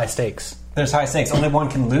 There's high stakes. there's high stakes. Only one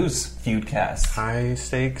can lose FEUDCast. High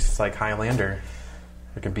stakes, like Highlander.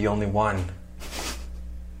 There could be only one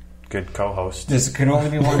good co-host. There could only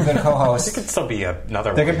be one good There co-host. could still be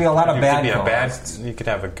another. There could be a lot of You bad could be co-hosts. You could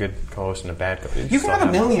have a good co-host and a bad co-host. You can have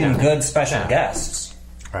a million good special Yeah. guests.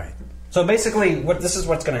 Right. So basically, this is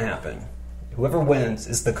what's going to happen. Whoever wins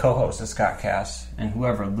is the co-host of Scottcast, and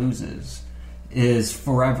whoever loses is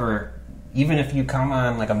forever, even if you come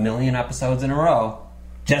on like a million episodes in a row,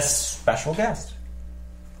 just special guest.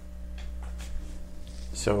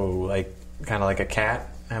 So, like, kind of like a cat,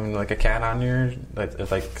 having like a cat on your,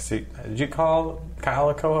 did you call Kyle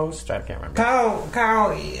a co-host? I can't remember.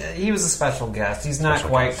 Kyle, he was a special guest. He's not Special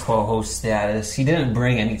quite guest. co-host status. He didn't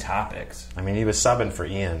bring any topics. I mean, he was subbing for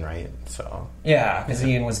Ian, right? So, Yeah, because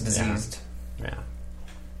Ian was diseased. yeah.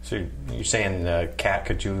 So you're saying the cat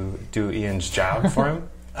could do Ian's job for him?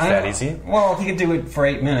 I That don't- easy? Well, he could do it for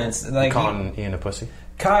 8 minutes. Like Calling Ian a pussy?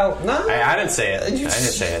 Kyle, no, I didn't say it. You I didn't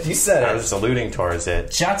say it. you said I it. was just alluding towards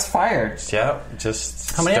it. Shots fired. Yep,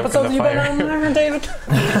 just How many stoking episodes the have you been fire. on there, David?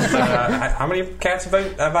 How many cats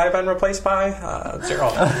have I been replaced by?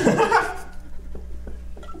 0.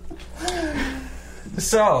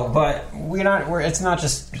 So, but it's not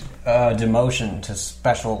just demotion to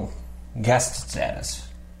special guest status,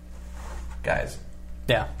 guys.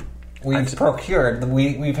 Yeah. We've procured.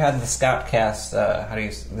 We've had the Scottcast.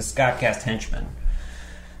 The Scottcast henchman.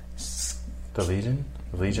 The Legion?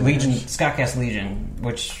 Legion, Scottcast Legion,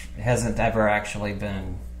 which hasn't ever actually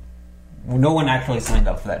been. No one actually signed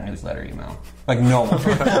up for that newsletter email. Like no one.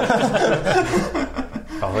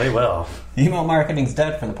 Oh, they will. Email marketing's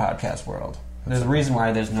dead for the podcast world. There's a reason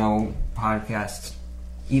why there's no podcast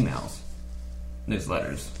emails,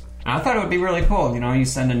 newsletters. And I thought it would be really cool. You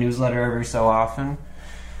send a newsletter every so often.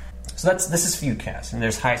 So this is FEUDCast, and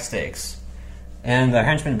there's high stakes. And the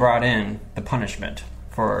henchman brought in the punishment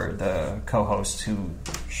for the co-host who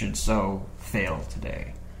should so fail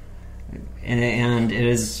today. And it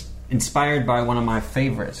is inspired by one of my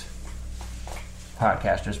favorite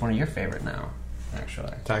podcasters, one of your favorite now,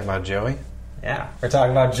 actually. Talking about Joey? Yeah, we're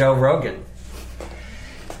talking about Joe Rogan.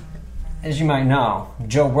 As you might know,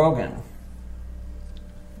 Joe Rogan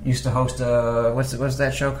used to host what's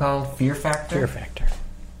that show called? Fear Factor? Fear Factor.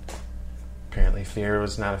 Apparently fear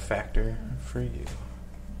was not a factor for you.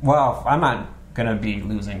 Well, I'm not gonna be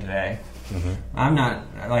losing today. Mm-hmm.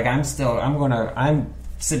 I'm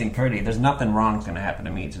sitting pretty. There's nothing wrong's gonna happen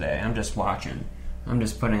to me today. I'm just watching. I'm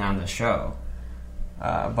just putting on the show.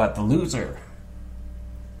 But the loser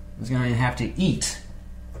is gonna have to eat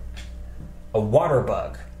a water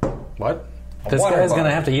bug. What? This guy's going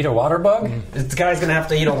to have to eat a water bug? This guy's going to have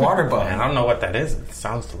to eat a water bug. I don't know what that is. It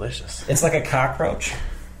sounds delicious. It's like a cockroach.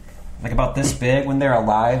 Like about this big. When they're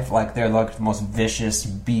alive, like they're like the most vicious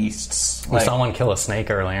beasts. We saw one kill a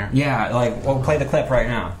snake earlier. Yeah, like, we'll play the clip right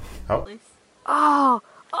now. Oh,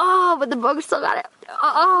 but the bug still got it.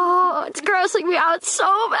 Oh, it's grossing me out so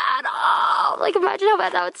bad. Oh, like imagine how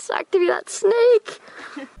bad that would suck to be that snake.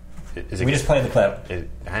 We just played the clip. It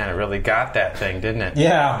really got that thing, didn't it?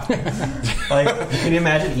 Yeah. Like, can you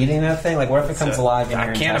imagine eating that thing? Like, what if it comes alive in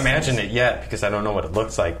your I can't imagine it yet because I don't know what it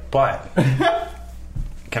looks like, but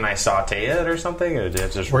can I saute it or something? Or is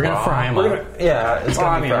it just We're going to fry him up. Yeah, it's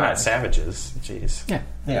going to be we're fried. not savages. Jeez.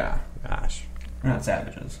 Yeah. Gosh. We're not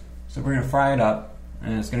savages. So we're going to fry it up,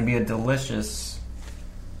 and it's going to be a delicious...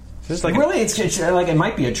 This is like it's like it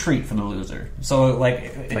might be a treat for the loser. So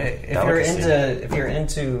like if you're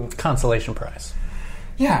into consolation prize.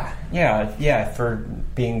 Yeah, for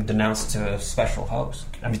being denounced to a special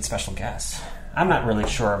guest. I'm not really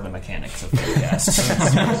sure of the mechanics of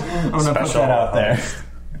FEUDCast. I'm going to put that out there.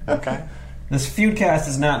 Okay. This FEUDCast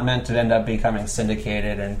is not meant to end up becoming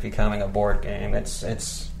syndicated and becoming a board game. It's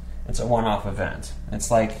a one-off event.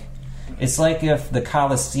 It's like if the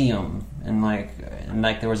Colosseum and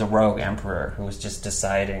there was a rogue emperor who was just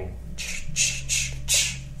deciding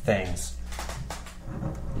things.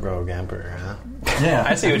 Rogue emperor, huh? Yeah,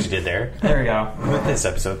 I see what you did there. There we go. With this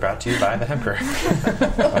episode brought to you by the Emperor,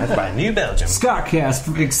 by New Belgium.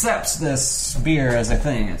 Scottcast accepts this beer as a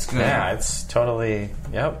thing. It's good. Yeah, it's totally.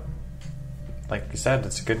 Yep. Like you said,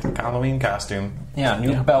 it's a good Halloween costume. Yeah,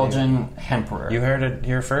 New Belgian Emperor. You heard it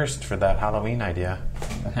here first for that Halloween idea.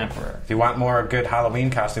 The Emperor. If you want more good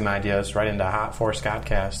Halloween costume ideas, write into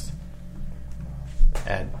Hot4Scottcast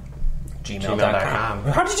at gmail.com.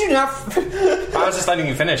 How did you not... I was just letting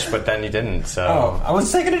you finish, but then you didn't, so... Oh, I was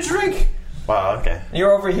taking a drink. Well, okay.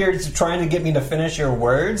 You're over here trying to get me to finish your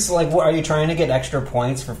words? Like, what, are you trying to get extra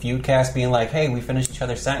points for FEUDCast being like, hey, we finished each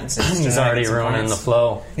other's sentences? He's already ruining the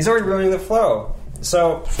flow. He's already ruining the flow.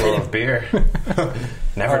 So... Flow of beer.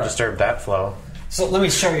 Never disturb that flow. So let me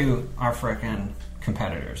show you our frickin'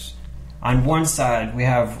 competitors. On one side, we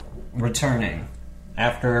have returning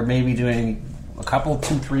after maybe doing a couple,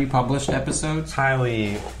 2-3 published episodes.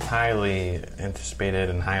 Highly anticipated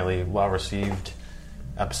and highly well-received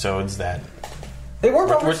episodes that They were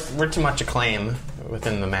were too much acclaim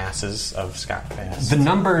within the masses of Scottcast. The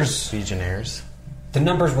numbers Legionnaires. The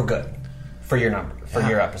numbers were good for your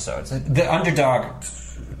your episodes. The underdog,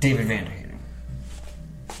 David Vanderheyden.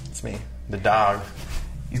 It's me. The dog.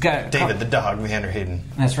 He's got David the dog Vanderheyden.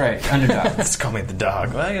 That's right, underdog. Let's call me the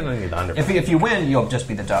dog. Well, I don't need the underdog. If you win, you'll just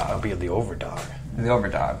be the dog. I'll be the overdog. The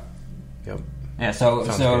overdog. Yep. Yeah.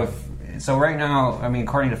 So right now, I mean,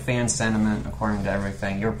 according to fan sentiment, according to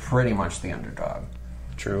everything, you're pretty much the underdog.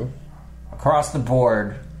 True. Across the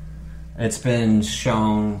board, it's been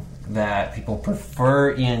shown that people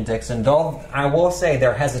prefer Ian Dixon. Though I will say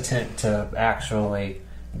they're hesitant to actually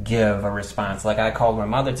give a response. Like I called my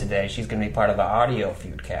mother today. She's going to be part of the audio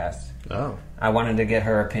FEUDCast. Oh. I wanted to get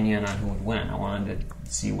her opinion on who would win. I wanted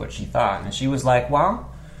to see what she thought. And she was like,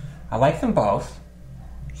 well, I like them both.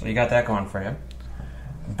 So you got that going for you.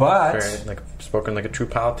 But... spoken like a true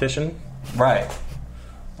politician. Right.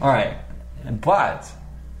 All right. But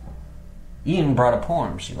Ian brought a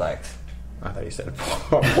poem she liked. I thought you said a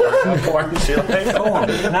porn she liked.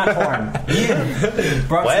 Poem, not porn. Ian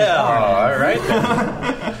brought well, some porn. All right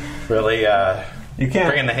then. Really you can't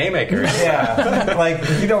bring in the haymakers. Yeah. Like,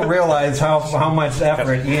 you don't realize how much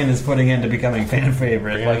effort Ian is putting into becoming fan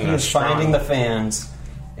favorite. Like, he is finding the fans,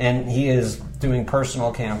 and he is doing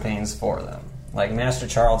personal campaigns for them. Like, Master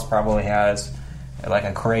Charles probably has like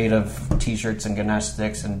a crate of t-shirts and Ganesh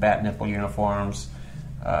sticks and bat nipple uniforms.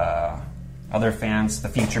 Other fans, the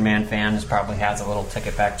Future Man fan, probably has a little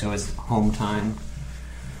ticket back to his home time.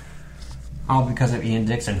 All because of Ian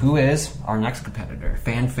Dixon, who is our next competitor.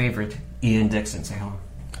 Fan favorite, Ian Dixon. Say hello.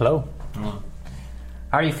 Hello. Hello.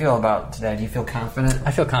 How do you feel about today? Do you feel confident?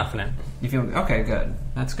 I feel confident. You feel... Okay, good.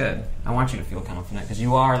 That's good. I want you to feel confident, because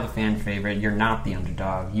you are the fan favorite. You're not the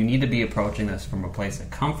underdog. You need to be approaching this from a place of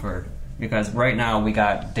comfort, because right now we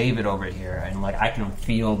got David over here, and like I can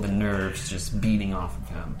feel the nerves just beating off of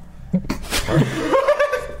him.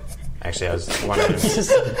 Actually, I was wondering.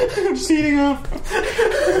 Just beating off.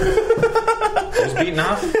 Just beating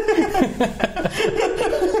off.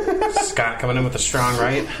 Scott coming in with a strong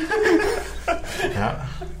right. Yeah.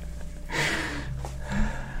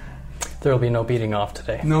 There will be no beating off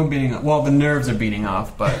today. No beating off. Well, the nerves are beating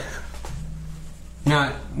off, but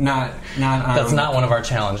not. That's not one of our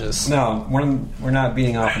challenges. No, we're not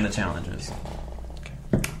beating off in the challenges.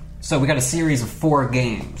 So we got a series of 4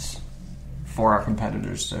 games for our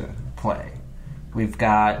competitors to play. We've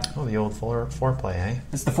got... Oh, the old foreplay, eh?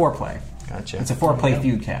 It's the foreplay. Gotcha. It's a foreplay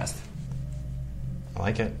FEUDCast. I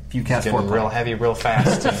like it. FEUDCast It's getting foreplay. real heavy, real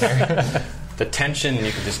fast in here. The tension,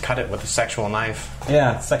 you can just cut it with a sexual knife.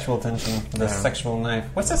 Yeah, sexual tension. The Yeah. sexual knife.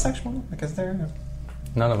 What's a sexual knife? Like, is there...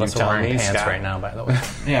 None of us are telling wearing me, pants Scott? right now, by the way.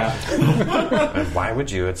 Yeah. And why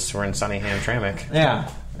would you? We're in sunny Hamtramck. Yeah.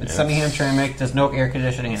 It's sunny Hamtramck. There's no air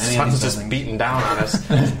conditioning in any of Sun's these just buildings. beating down on us,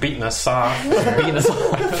 just beating us soft, beating us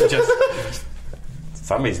off. Just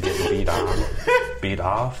somebody's getting beat on, beat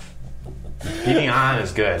off. Beating on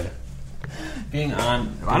is good. Being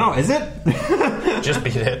on... I don't know. Is it? Just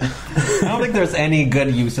beat it. I don't think there's any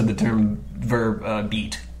good use of the term verb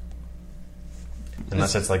beat.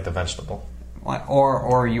 Unless it's like the vegetable.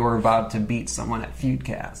 Or you're about to beat someone at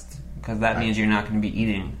FEUDCast. Because that means you're not going to be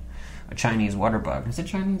eating a Chinese water bug. Is it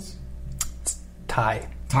Chinese? Thai.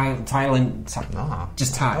 Thailand. No.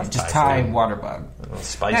 Just Thai. love Just Thai Thai food. water bug. A little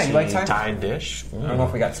spicy Yeah, you like Thai? Thai dish. I don't know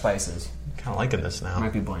if we got spices. Kind of liking this now.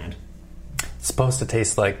 Might be bland. It's supposed to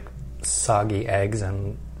taste like soggy eggs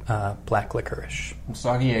and black licorice.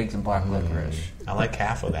 Soggy eggs and black licorice. I like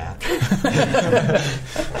half of that.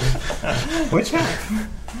 Which half?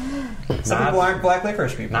 Some Not- people aren't black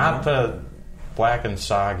licorice people. Not the black and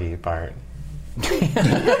soggy part.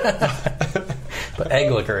 But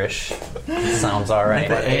egg licorice sounds all right.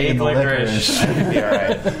 Egg and licorice. I think it'd be all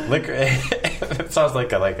right. It sounds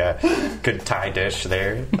like a good Thai dish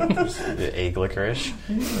there. The egg licorice.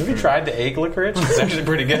 Have you tried the egg licorice? It's actually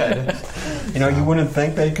pretty good. You know, you wouldn't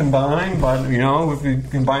think they combine, but, you know, if you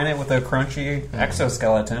combine it with a crunchy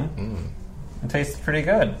exoskeleton, it tastes pretty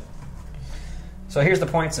good. So here's the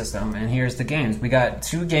point system, and here's the games. We got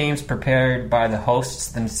 2 games prepared by the hosts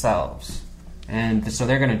themselves. And so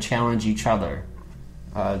they're going to challenge each other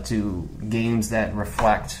to games that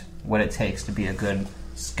reflect what it takes to be a good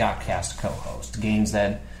Scottcast co-host. Games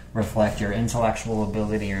that reflect your intellectual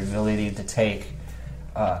ability, your ability to take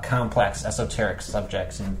complex, esoteric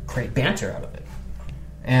subjects and create banter out of it.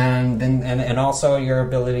 And also your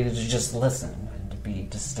ability to just listen and to be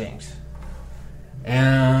distinct.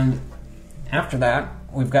 And after that,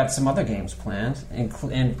 we've got some other games planned, and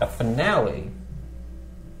a finale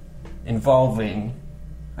involving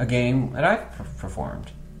a game that I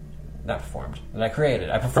that I created.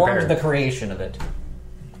 I performed Prepared. the creation of it.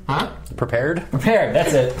 Huh? Prepared? Prepared,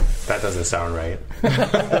 that's it. That doesn't sound right.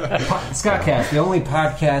 Scottcast, the only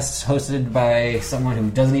podcast hosted by someone who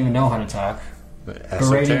doesn't even know how to talk, berating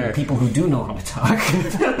Esoteric. people who do know how to talk.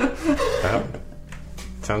 Well,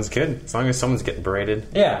 sounds good. As long as someone's getting berated.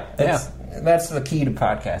 Yeah, that's the key to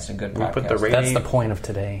podcasting. Good We podcast. put the That's the point of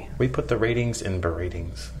today. We put the ratings in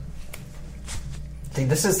beratings. See,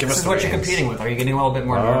 this is Give us the what you're ratings. competing with. Are you getting a little bit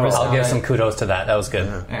more nervous? I'll now give that- some kudos to that. That was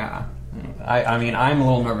good. Yeah, I mean, I'm a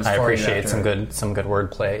little nervous. I for you appreciate after, some good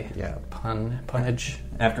wordplay. Yeah. Punnage.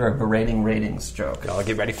 after a berating ratings joke. I'll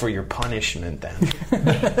get ready for your punishment then.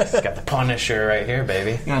 It's got the Punisher right here,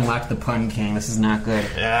 baby. You unlock the pun king. This is not good.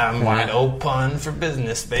 Yeah, I'm wide open for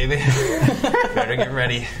business, baby. Better get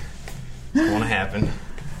ready. It's going to happen.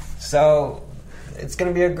 So it's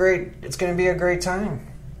gonna be a great time.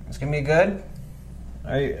 It's gonna be good.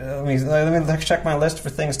 Let me check my list for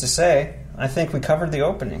things to say. I think we covered the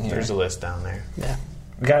opening here. There's a list down there. Yeah.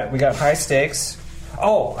 We got high stakes.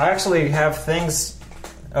 Oh, I actually have things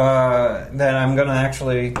that I'm going to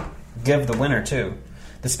actually give the winner to.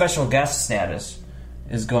 The special guest status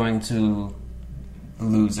is going to the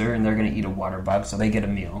loser, and they're going to eat a water bug, so they get a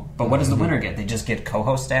meal. But what does the winner get? They just get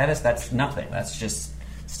co-host status? That's nothing. That's just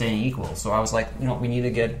staying equal. So I was like, we need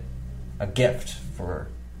to get a gift for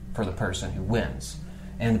the person who wins.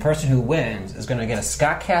 And the person who wins is going to get a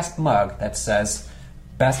Scottcast mug that says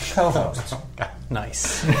best co-host.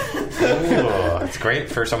 Nice. Ooh, it's great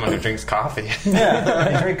for someone who drinks coffee. Yeah,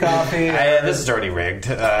 they drink coffee. This is already rigged.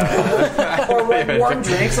 Or warm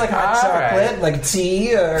drinks like hot All chocolate, right. like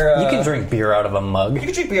tea, or You can drink beer out of a mug. You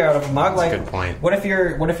can drink beer out of a mug. That's a Like, good point. What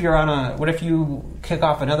if you kick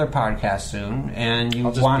off another podcast soon and you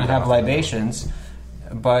I'll just want to beat have off libations,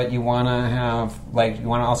 but you want to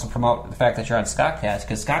also promote the fact that you're on Scottcast,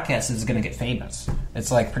 because Scottcast is going to get famous.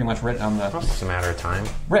 It's like pretty much written on the It's just a matter of time.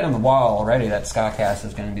 wall already that Scottcast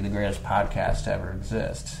is going to be the greatest podcast to ever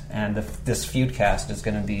exist, and this FEUDCast is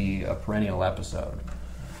going to be a perennial episode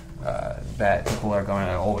that people are going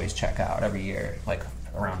to always check out every year, like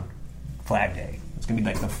around Flag Day. It's going to be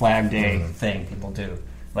like the Flag Day thing people do.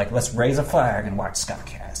 Like, let's raise a flag and watch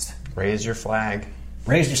Scottcast. Raise your flag.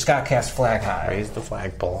 Raise your Scottcast flag high. Raise the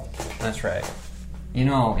flagpole. That's right.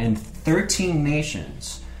 In 13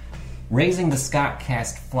 nations, raising the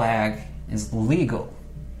Scottcast flag is legal.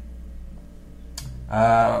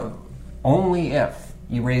 only if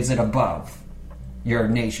you raise it above your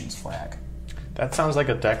nation's flag. That sounds like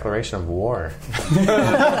a declaration of war. I'm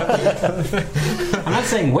not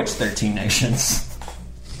saying which 13 nations.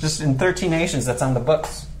 Just in 13 nations that's on the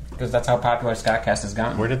books. Because that's how popular ScottCast has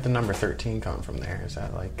gotten. Where did the number 13 come from there? Is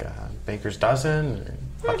that like Baker's dozen or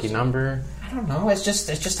lucky number? I don't know. It's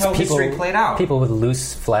just how history played out. People with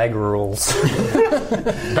loose flag rules.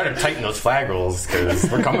 Better tighten those flag rules because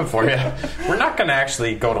we're coming for you. We're not going to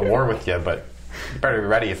actually go to war with you, but you better be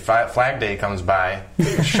ready. If Flag Day comes by,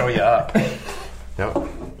 we'll show you up. Nope.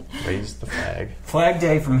 Raise the flag. Flag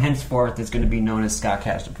Day from henceforth is going to be known as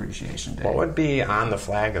ScottCast Appreciation Day. What would be on the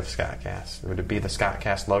flag of ScottCast? Would it be the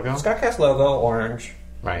ScottCast logo? ScottCast logo, orange.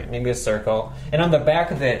 Right. Maybe a circle. And on the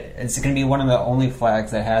back of it, it's going to be one of the only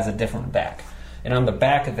flags that has a different back. And on the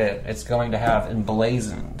back of it, it's going to have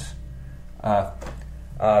emblazoned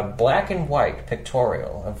black and white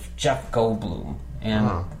pictorial of Jeff Goldblum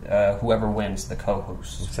and whoever wins the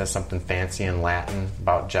co-host. It says something fancy in Latin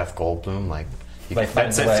about Jeff Goldblum, like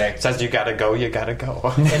says you gotta go. In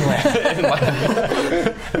Latin.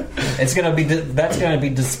 That's going to be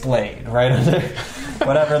displayed right under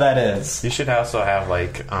whatever that is. You should also have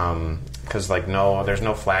because there's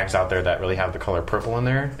no flags out there that really have the color purple in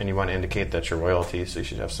there, and you want to indicate that you're royalty, so you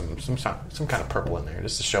should have some kind of purple in there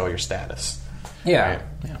just to show your status. Yeah. Right?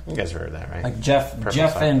 Yeah. You guys have heard that, right? Like Jeff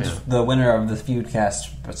and the winner of the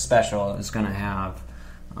FEUDCast special is going to have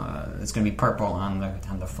it's going to be purple on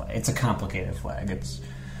the flag. It's a complicated flag. It's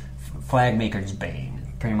flag maker's bane.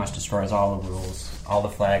 It pretty much destroys all the rules. All the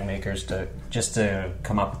flag makers to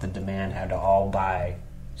come up with the demand had to all buy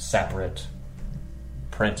separate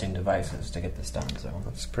printing devices to get this done. So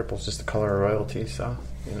purple's just the color of royalty. So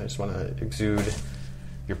you just want to exude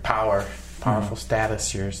your powerful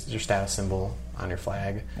status, your status symbol on your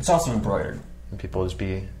flag. It's also embroidered. And people just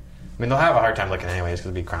be... they'll have a hard time looking anyways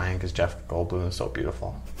because they'll be crying because Jeff Goldblum is so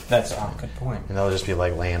beautiful. That's a good point. And they'll just be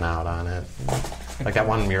laying out on it. Like that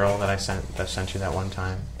one mural that I sent you that one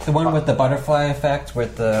time. The one with the butterfly effect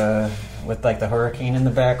with the hurricane in the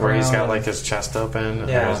background. Where he's got his chest open and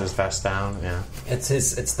there's his vest down. Yeah.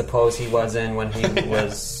 It's the pose he was in when he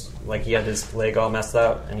was... he had his leg all messed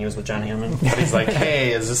up, and he was with John Hammond. He's like,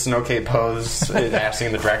 "Hey, is this an okay pose?"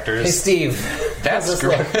 Asking the directors. Hey, Steve, that's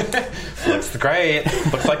great. Looks great.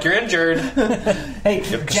 Looks like you're injured. Hey,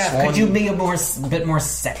 Jeff, could you be a bit more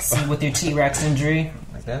sexy with your T-Rex injury?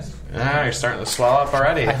 Like this? Yeah, you're starting to swell up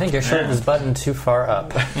already. I think your shirt is buttoned too far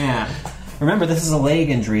up. Yeah. Remember, this is a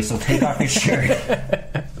leg injury, so take off your shirt.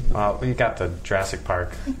 Well, we got the Jurassic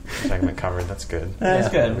Park segment covered. That's good. That's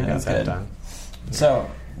good. We got that done. So...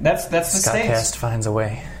 That's the state. ScottCast finds a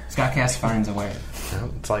way. ScottCast finds a way. Yeah,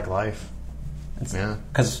 it's like life.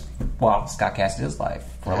 Because, ScottCast is life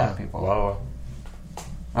for a lot of people. Whoa.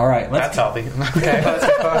 All right, that's healthy. Okay,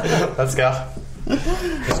 let's go.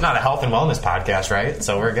 It's not a health and wellness podcast, right?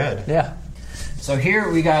 So we're good. Yeah. So here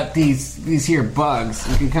we got these here bugs.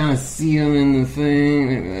 You can kind of see them in the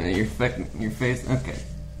thing. Your face. Okay.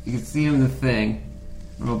 You can see them in the thing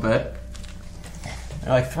a little bit.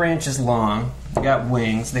 They're like 3 inches long. They got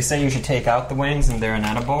wings. They say you should take out the wings and they're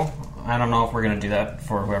inedible. I don't know if we're going to do that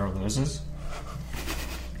for whoever loses.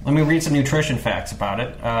 Let me read some nutrition facts about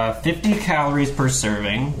it. 50 calories per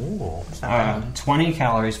serving. Ooh, 20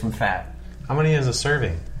 calories from fat. How many is a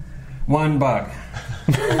serving? 1 bug.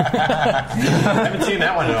 I haven't seen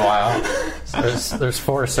that one in a while. There's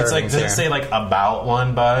 4 servings. It's does it say about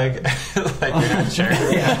 1 bug? You're not sure.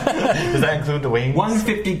 Yeah. Does that include the wings?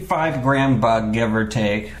 155 gram bug, give or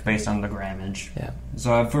take, based on the grammage. Yeah.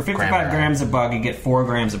 So for 55 grams of bug, you get 4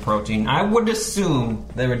 grams of protein. I would assume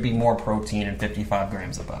there would be more protein in 55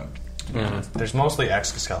 grams of bug. To be honest. There's mostly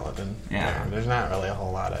exoskeleton. Yeah. There's not really a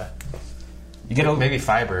whole lot of. You get maybe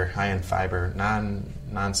fiber, high in fiber,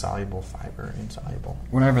 non-soluble fiber, insoluble.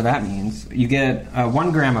 Whatever that means. You get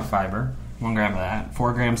 1 gram of fiber, 1 gram of that,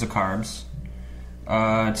 4 grams of carbs,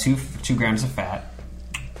 2 grams of fat,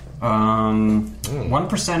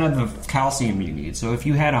 1% of the calcium you need. So if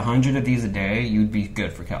you had 100 of these a day, you'd be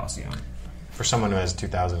good for calcium. For someone who has a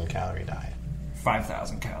 2,000 calorie diet.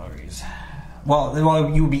 5,000 calories. Well,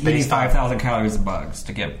 you would be eating 5,000 calories of bugs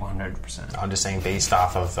to get 100%. I'm just saying based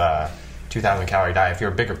off of 2,000 calorie diet. If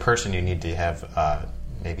you're a bigger person, you need to have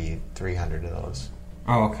maybe 300 of those.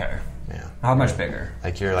 Oh, okay. Yeah. How much bigger?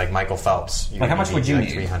 Like you're like Michael Phelps. How much would you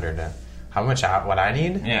need? 300. How much? What I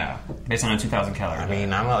need? Yeah, based on a 2,000 calorie diet. I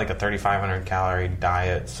mean, I'm at a 3,500 calorie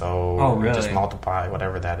diet, so really? Just multiply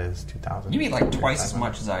whatever that is, 2,000. You eat twice as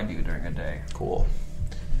much as I do during a day. Cool.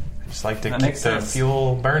 I just like to keep the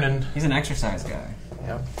fuel burning. He's an exercise guy.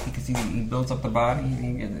 Yep. Because he builds up the body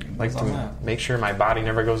and he Like builds all to that. make sure my body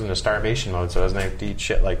never goes into starvation mode, so it doesn't have to eat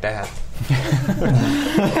shit like that.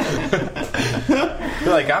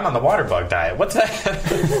 You're like, I'm on the water bug diet. What's that?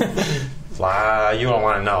 You don't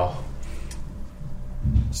want to know.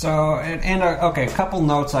 So, okay, a couple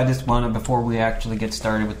notes I just wanted before we actually get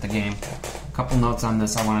started with the game. A couple notes on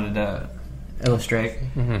this I wanted to illustrate.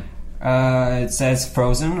 Mm-hmm. It says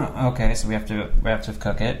frozen. Okay, so we have to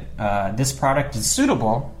cook it. This product is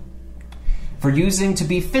suitable for using to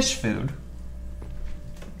be fish food.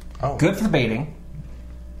 Oh. Good for baiting.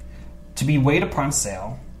 To be weighed upon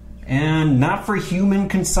sale. And not for human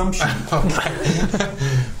consumption.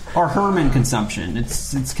 Or Herman consumption.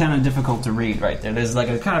 It's kind of difficult to read right there. There's like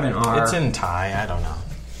a kind of an R. It's in Thai. I don't know.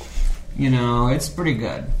 You know, it's pretty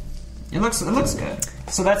good. It looks good.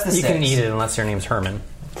 So that's the You can six. eat it unless your name's Herman.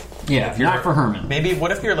 Yeah, not for Herman. Maybe,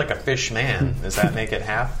 what if you're like a fish man? Does that make it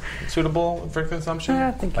half suitable for consumption? Yeah,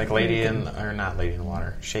 I think like not Lady in the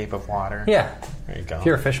Water, Shape of Water. Yeah. There you go. If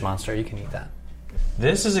you're a fish monster, you can eat that.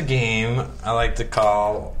 This is a game I like to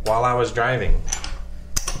call While I Was Driving.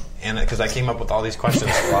 And because I came up with all these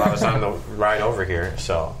questions while I was on the ride over here.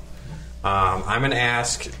 So I'm going to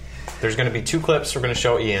ask, there's going to be 2 clips we're going to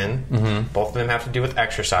show Ian. Mm-hmm. Both of them have to do with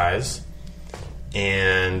exercise.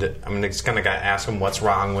 And I'm just going to ask him what's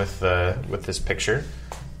wrong with this picture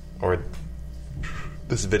or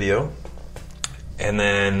this video. And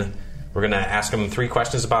then we're going to ask him 3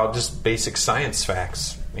 questions about just basic science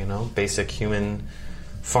facts, basic human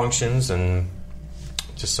functions and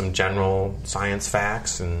just some general science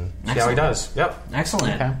facts and see how he does. Yep.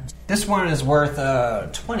 Excellent. Okay. This one is worth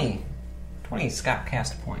 20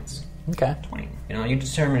 Scott-cast points. Okay. 20. You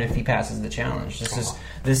determine if he passes the challenge.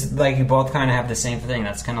 This like you both kind of have the same thing.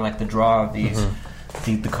 That's kind of like the draw of these,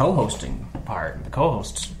 the co-hosting part, the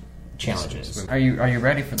co-host challenges. Are you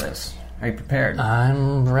ready for this? Are you prepared?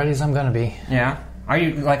 I'm ready as I'm going to be. Yeah. Are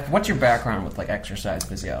you what's your background with exercise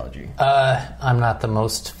physiology? I'm not the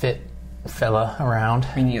most fit fella around,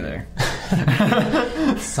 Me neither.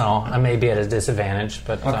 so I may be at a disadvantage.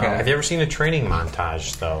 But Okay. Have you ever seen a training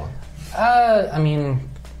montage, though? I mean,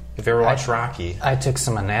 Have you ever watched Rocky? I took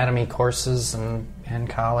some anatomy courses in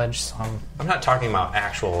college, so I'm not talking about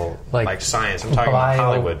actual Like science. I'm talking about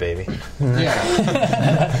Hollywood, baby.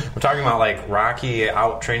 Yeah. I'm talking about Rocky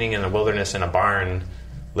out training in the wilderness in a barn,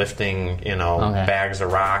 lifting bags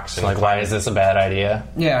of rocks. And why is this a bad idea?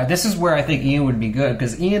 Yeah, this is where I think Ian would be good,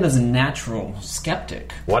 because Ian is a natural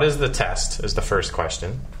skeptic. What is the test? Is the first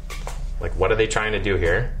question. What are they trying to do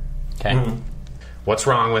here? Okay. Mm-hmm. What's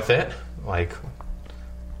wrong with it? Why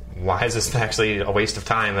is this actually a waste of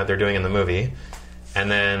time that they're doing in the movie? And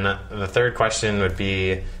then the third question would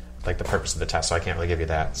be the purpose of the test. So I can't really give you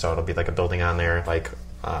that. So it'll be a building on there,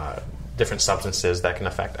 different substances that can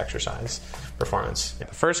affect exercise performance. The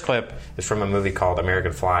first clip is from a movie called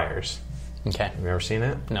American Flyers. Okay. Have you ever seen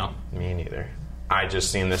it? No. Me neither. I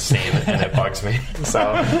just seen this scene and it bugs me.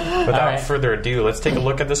 So without further ado, let's take a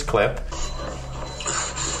look at this clip.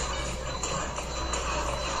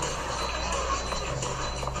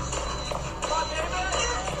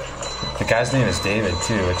 The guy's name is David,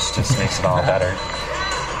 too, which just makes it all better.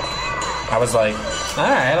 I was like,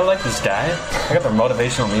 alright, I like this guy. I got their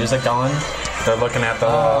motivational music going. They're looking at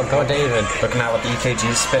go David. Looking at what the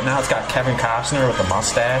EKG's spitting out. It's got Kevin Costner with the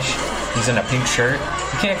mustache. He's in a pink shirt.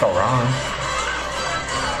 You can't go wrong.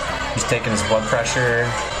 He's taking his blood pressure.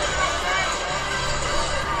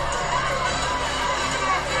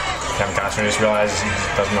 Kevin Costner just realizes he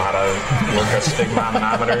doesn't know how to work a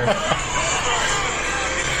sphygmomanometer.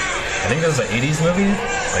 I think this is an 80s movie.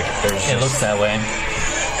 It looks that way.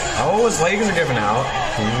 Oh, his legs are giving out.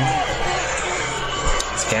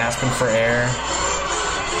 He's gasping for air.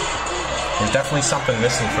 There's definitely something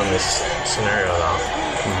missing from this scenario, though.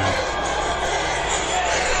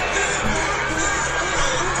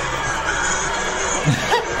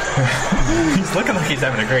 He's looking like he's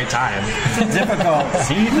having a great time. It's difficult.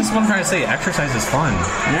 See, this is what I'm trying to say. Exercise is fun.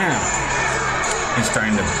 Yeah. He's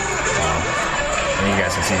trying to... you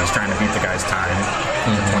guys can see he's trying to beat the guy's time.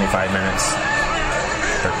 25 minutes.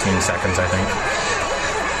 13 seconds, I think.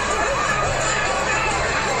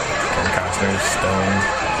 Kevin Costner's stoned.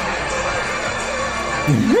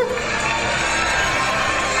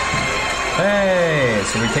 Hey,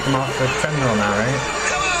 so we take him off the treadmill now, right?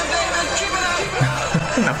 Come on, David, keep it up!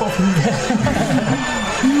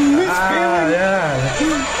 No.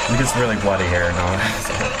 Yeah. It gets really bloody here. No.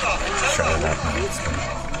 Shut it up. No, it's good.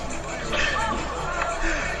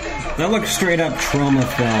 That looks straight up trauma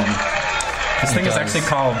film. This thing is actually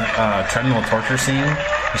called treadmill torture scene.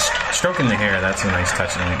 Stroking the hair, that's a nice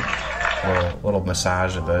touch. And a little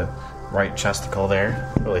massage of the right chesticle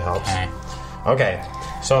there. Really helps. Okay,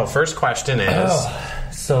 so first question is...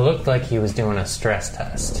 So it looked like he was doing a stress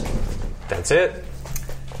test. That's it.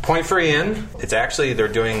 Point for Ian. It's actually, they're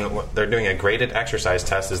doing a graded exercise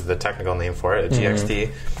test is the technical name for it, a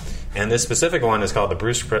GXT. And this specific one is called the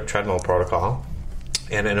Bruce Treadmill Protocol.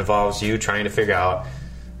 And it involves you trying to figure out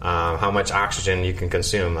how much oxygen you can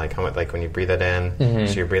consume, like how much, like when you breathe it in.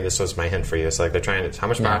 So you breathe this. So it's my hint for you. It's like they're trying to how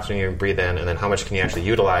much oxygen you breathe in, and then how much can you actually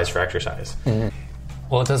utilize for exercise.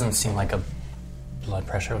 Well, it doesn't seem like a blood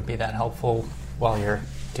pressure would be that helpful while you're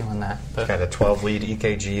doing that. But Got a 12-lead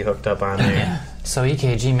EKG hooked up on there. yeah. So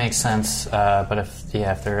EKG makes sense, but if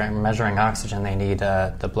they're measuring oxygen, they need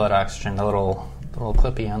the blood oxygen, the little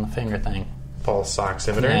clippy on the finger thing. Pulse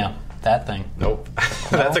oximeter. Yeah, that thing. Nope.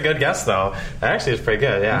 That's a good guess, though. That actually is pretty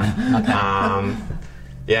good, yeah. Okay.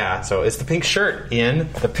 Yeah, so it's the pink shirt, Ian.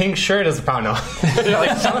 The pink shirt is the problem. No. You're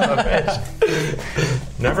like, son of a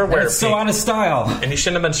bitch. Never wear It's pink. so out of style. And he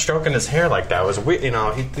shouldn't have been stroking his hair like that. It was weird,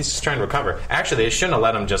 he's just trying to recover. Actually, they shouldn't have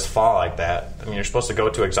let him just fall like that. I mean, you're supposed to go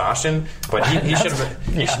to exhaustion, but he should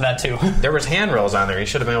have... Yeah, that too. There was handrails on there. He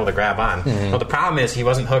should have been able to grab on. Well, the problem is he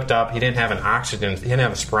wasn't hooked up. He didn't have an oxygen. He didn't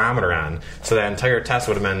have a spirometer on. So that entire test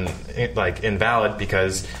would have been like invalid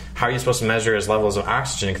because how are you supposed to measure his levels of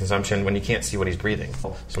oxygen consumption when you can't see what he's breathing?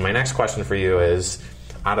 So my next question for you is,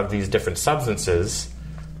 out of these different substances,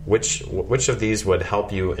 which of these would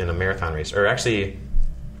help you in a marathon race? Or actually,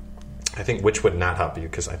 I think which would not help you,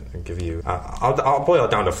 because I can give you... I'll boil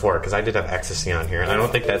it down to 4, because I did have ecstasy on here, and I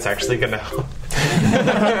don't think that's actually going to help.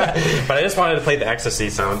 But I just wanted to play the ecstasy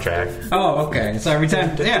soundtrack. Oh, okay. So every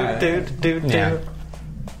time... Yeah. Yeah.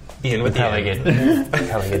 Ian with the Probably end. get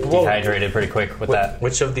dehydrated pretty quick with that.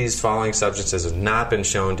 Which of these following substances has not been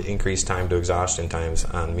shown to increase time to exhaustion times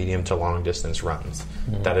on medium to long distance runs?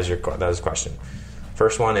 That is the question.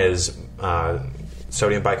 First one is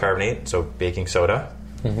sodium bicarbonate, so baking soda.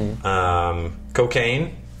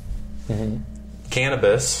 Cocaine,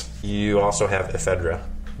 cannabis. You also have ephedra,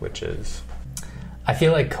 which is... I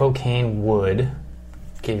feel like cocaine would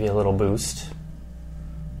give you a little boost.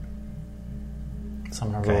 So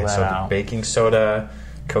I'm going to rule that out. Baking soda,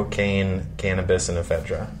 cocaine, cannabis, and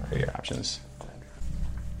ephedra are your options.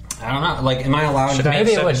 I don't know. Like, am I allowed to...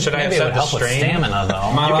 Maybe it would should I have help said the with strain? stamina, though.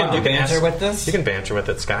 Am I allowed to you can banter ask- with this? You can banter with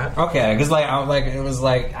it, Scott. Okay, because it was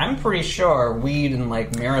like I'm pretty sure weed and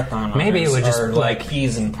like marathon Maybe it would just, are like-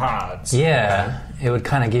 peas and pods. Yeah, it would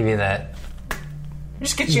kind of give you that.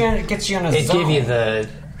 Just gets you in a It zone. give you the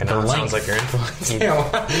I know it sounds length. like you're influenced.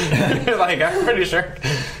 You're like, I'm pretty sure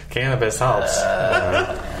cannabis helps.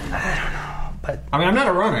 But I mean, I'm not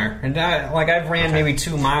a runner, and I've ran maybe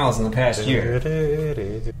 2 miles in the past year.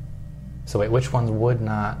 so wait, which ones would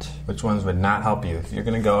not? Which ones would not help you? If you're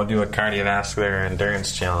going to go do a cardiovascular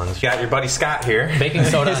endurance challenge, you got your buddy Scott here. Baking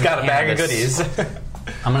soda. He's got a and bag of cannabis. goodies.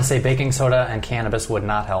 I'm going to say baking soda and cannabis would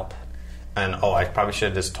not help. And I probably should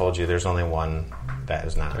have just told you there's only one that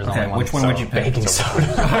is not. There's Okay, only one. which one would you pick? Baking soda.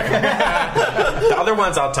 The other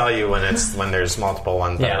ones I'll tell you when there's multiple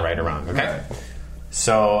ones that are right or wrong. Okay. Right.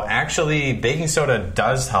 So actually, baking soda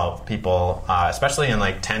does help people, especially in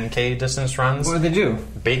like 10K distance runs. What do they do?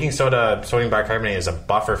 Baking soda, sodium bicarbonate, is a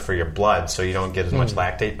buffer for your blood, so you don't get as much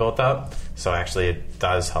lactate built up. So actually, it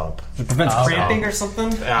does help. It prevents cramping or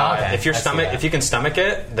something? Okay, If your I see stomach, that. if you can stomach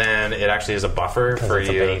it, then it actually is a buffer for it's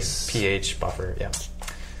a you. base. pH buffer, yeah.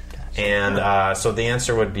 And so the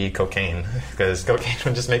answer would be cocaine, because cocaine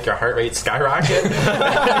would just make your heart rate skyrocket. You'd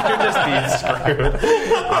just be screwed.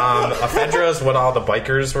 Ephedra is what all the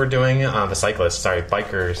bikers were doing. The cyclists, sorry,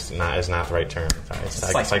 bikers is not the right term.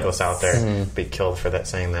 Sorry, cyclists out there be killed for that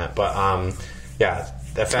saying that. But yeah.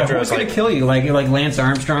 Ephedra Who's is going like to kill you? Like Lance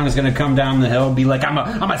Armstrong is going to come down the hill and be like, I'm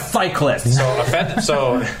a cyclist.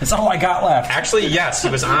 so That's all I got left. actually, yes, he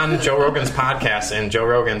was on Joe Rogan's podcast, and Joe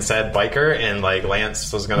Rogan said biker, and like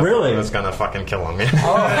Lance was gonna fucking kill him. And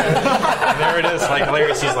there it is, like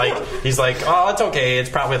hilarious. He's like, oh, it's okay. It's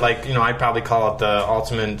probably like I'd probably call it the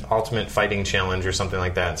ultimate fighting challenge or something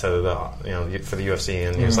like that instead of the for the UFC.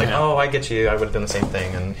 And he was like, oh, I get you. I would have done the same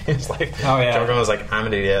thing. And he's like, Oh, yeah. Joe Rogan was like, I'm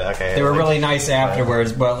an idiot. Okay, They were like, really nice afterwards,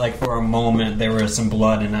 but like for a moment there was some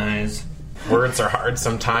blood in eyes. Words are hard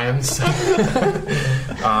sometimes. And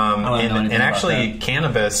actually,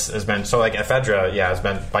 cannabis has been like ephedra. Yeah, has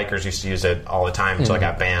been bikers used to use it all the time until it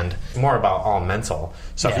got banned. More about all mental.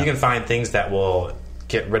 So if you can find things that will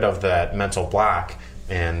get rid of that mental block,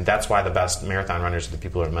 and that's why the best marathon runners are the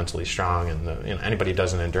people who are mentally strong, and anybody who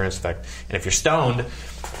does an endurance effect. And if you're stoned,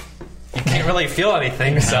 you can't really feel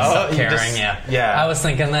anything, so Stop you caring, just- yeah. yeah. I was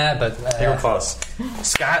thinking that, but You were close.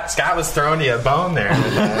 Scott was throwing you a bone there.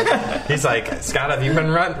 He's like, Scott, have you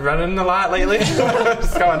been running a lot lately?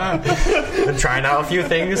 What's going on? Been trying out a few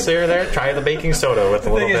things here or there. Try the baking soda with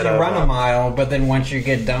a little bit of. You run a mile, but then once you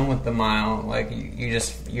get done with the mile, like you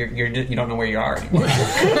don't know where you are anymore.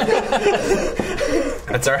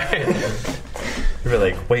 That's all right. You're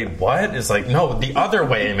like, wait, what? It's like, no, the other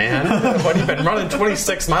way, man. What, you've been running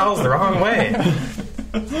 26 miles the wrong way.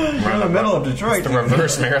 We're in the middle of Detroit. It's the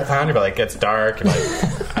reverse marathon. You're like, it's dark. You're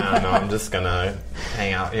like, I don't know. I'm just gonna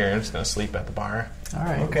hang out here. I'm just gonna sleep at the bar. all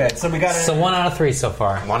right. Okay, so we got So 1 out of 3 so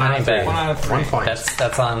far. 1 out of 3. 1 out of 3. 1 point.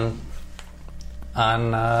 That's on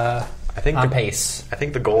I think on pace. I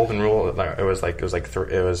think the golden rule. It was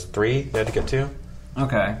 3. You had to get to,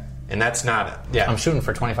 Okay. and that's not. Yeah, I'm shooting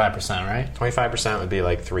for 25%, right? 25% would be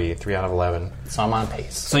like 3 out of 11. So I'm on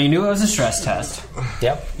pace. So you knew it was a stress test.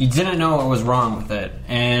 Yep. You didn't know what was wrong with it,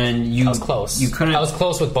 and you I was close. You couldn't. I was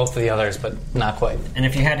close with both of the others, but not quite. And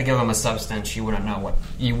if you had to give them a substance, you wouldn't know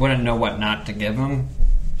what not to give them.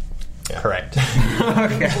 Correct.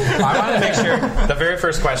 Okay. I want to make sure the very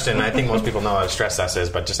first question. I think most people know what a stress test is,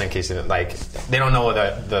 but just in case they don't know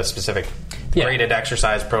what the specific Yeah. graded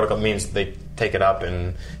exercise protocol means, they take it up,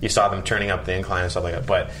 and you saw them turning up the incline and stuff like that.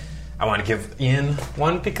 But I want to give Ian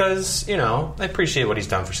one because I appreciate what he's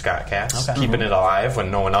done for Scott Cass, keeping it alive when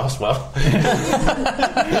no one else will.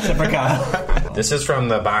 Except for Kyle. This is from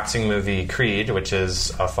the boxing movie Creed, which is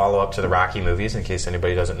a follow-up to the Rocky movies, in case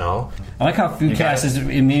anybody doesn't know. I like how FEUDCast is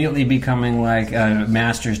immediately becoming like a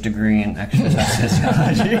master's degree in exercise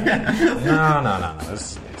physiology. No.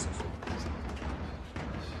 This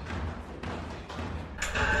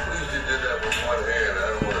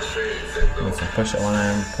With some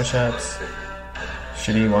one-arm push-ups.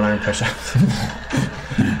 Shitty one-arm push-ups.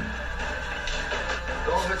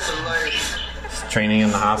 Training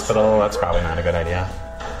in the hospital, that's probably not a good idea.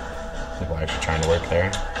 People are actually trying to work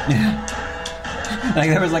there. Like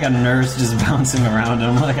there was like a nurse just bouncing around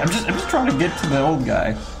him. Like I'm just trying to get to the old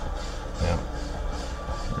guy. Yeah.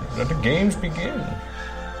 Let the games begin.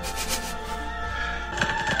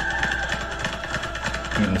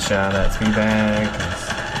 Getting the shot at Speedbag.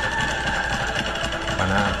 Why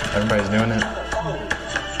not? Everybody's doing it.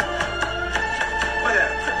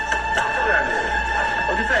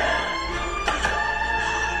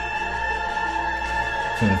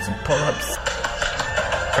 Doing some pull-ups.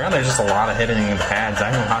 Apparently there's just a lot of hitting the pads.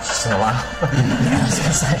 I haven't watched this in a while. I was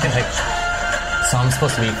gonna say, so I'm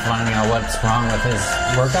supposed to be finding out what's wrong with his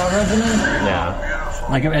workout regimen? Yeah.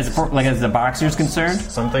 Like as the boxer's concerned.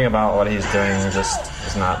 Something about what he's doing just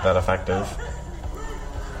is not that effective.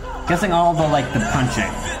 Guessing all the the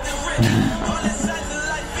punching.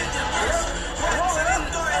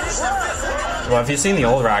 Well, if you've seen the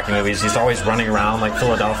old Rocky movies, he's always running around like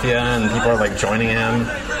Philadelphia, and people are joining him.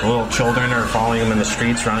 Little children are following him in the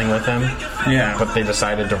streets, running with him. Yeah. But they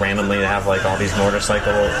decided to randomly have all these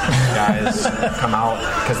motorcycle guys come out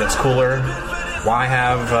because it's cooler. Why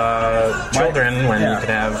have children when you could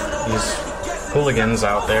have these hooligans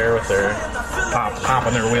out there with their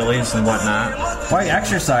popping their wheelies and whatnot? Why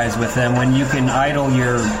exercise with them when you can idle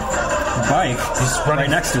your bike right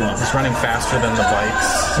next to him? He's running faster than the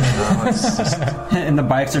bikes. It's just, And the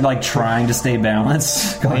bikes are trying to stay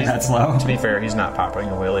balanced, going that slow. to be fair, he's not popping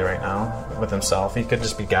a wheelie right now with himself. He could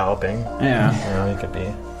just be galloping. Yeah. He could be.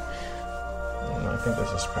 I think this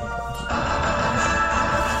is pretty close.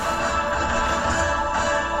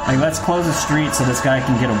 Let's close the street so this guy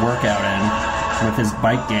can get a workout in with his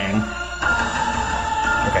bike gang.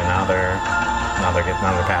 Okay, now they're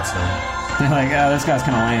passing him. They're like, oh, this guy's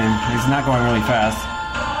kind of lame. He's not going really fast.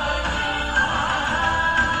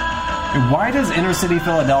 And why does inner city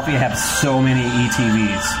Philadelphia have so many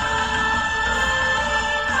ETVs?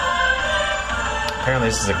 Apparently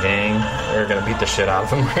this is a gang. They're going to beat the shit out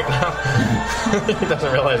of him right now. He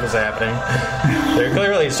doesn't realize what's happening. They're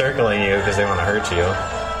clearly circling you because they want to hurt you.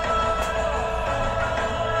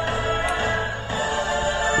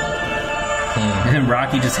 And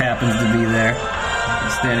Rocky just happens to be there,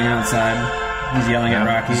 standing outside. He's yelling at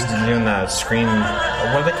Rocky. He's doing that scream.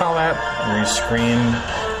 What do they call that? Where you scream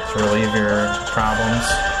to relieve your problems.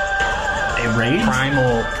 A rage?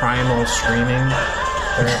 Primal screaming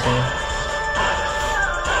therapy.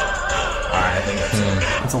 Alright, I think that's it.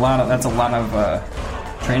 That's a lot of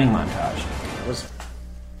training montage.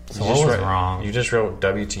 So what was wrong? You just wrote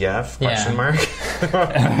WTF? Yeah. Question mark.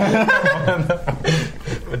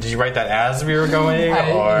 Did you write that as we were going,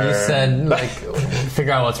 or You said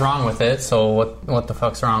figure out what's wrong with it. So what the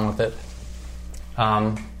fuck's wrong with it?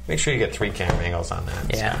 Make sure you get 3 camera angles on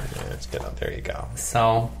that. Yeah. It's good. There you go.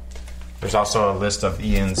 So There's also a list of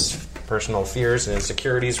Ian's personal fears and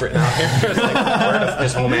insecurities written out here. It's like where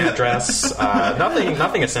his home address.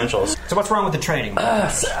 Nothing essential. So what's wrong with the training?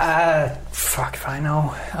 Fuck if I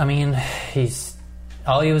know. I mean,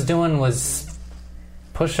 all he was doing was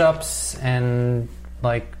push-ups and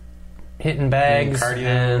like hitting bags cardio.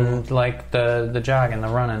 and like the jogging, the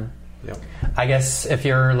running. Yep. I guess if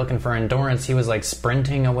you're looking for endurance, he was like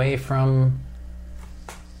sprinting away from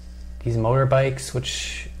these motorbikes,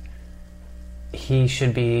 which he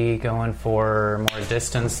should be going for more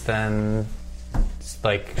distance than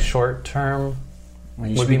like short term.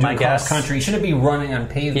 Would be my guess. Country, you shouldn't be running on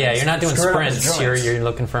pavement. Yeah, you're not doing Screw up sprints. his joints. You're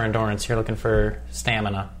looking for endurance. You're looking for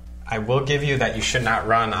stamina. I will give you that you should not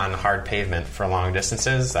run on hard pavement for long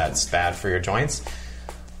distances. That's bad for your joints.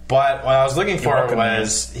 But what I was looking for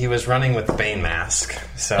was he was running with the Bane mask.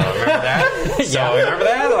 So remember that? Remember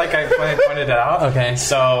that? Like I pointed it out. Okay.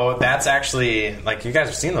 So that's actually like you guys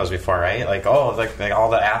have seen those before, right? Like like all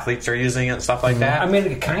the athletes are using it and stuff like that. I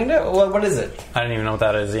mean, kind of. What is it? I don't even know what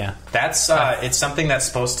that is. Yeah. That's it's something that's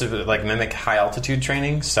supposed to like mimic high altitude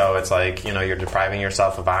training. So it's like you're depriving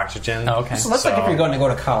yourself of oxygen. Oh, okay. So that's like if you're going to go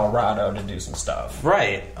to Colorado to do some stuff,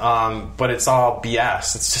 right? But it's all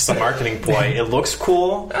BS. It's just a marketing ploy. It looks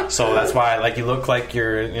cool, so that's why like you look like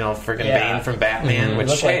you're freaking Bane from Batman.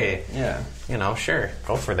 Which hey, sure,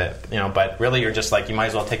 go for that. But really you're just like you might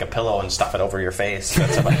as well take a pillow and stuff it over your face.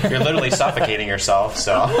 You're literally suffocating yourself.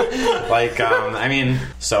 So like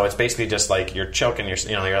so it's basically just like you're choking.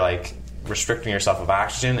 You're like restricting yourself of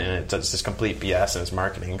oxygen, and it's just complete BS and it's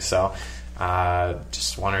marketing. So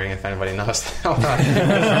just wondering if anybody knows that. For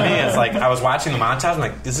me, it's like I was watching the montage. I'm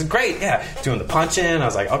like, this is great. Yeah, doing the punching. I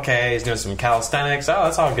was like, okay, he's doing some calisthenics. Oh,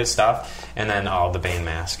 that's all good stuff. And then the Bane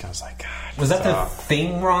mask. I was like, God. Was that the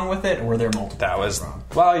thing wrong with it, or were there multiple? That was wrong?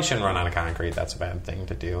 Well, you shouldn't run on a concrete. That's a bad thing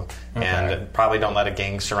to do. Okay. And probably don't let a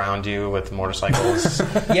gang surround you with motorcycles.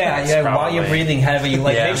 While you're breathing heavy,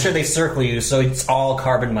 make sure they circle you so it's all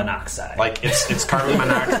carbon monoxide. Like it's carbon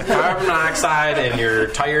monoxide, and you're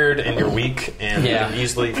tired and you're weak, and it can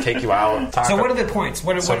easily take you out. So what are the points?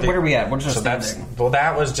 What are we at? What's the standing?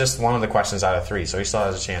 That was just one of the questions out of 3, so he still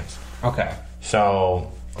has a chance. Okay.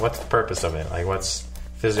 So what's the purpose of it? Like what's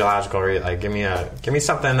physiological? Like give me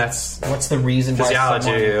something that's what's the reason?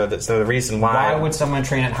 Physiology. That's the reason why. Why would someone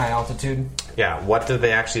train at high altitude? Yeah. What do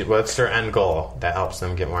they actually? What's their end goal that helps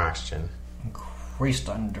them get more oxygen? Increased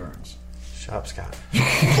endurance. Shut up, Scott.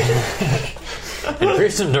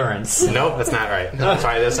 Increased endurance. Nope, that's not right.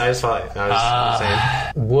 Try this. I just felt like I was saying.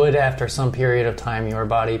 Would after some period of time your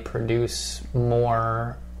body produce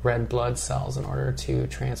more red blood cells in order to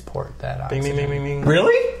transport that oxygen? Bing, bing, bing, bing.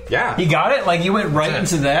 Really? Yeah. You got it? Like you went right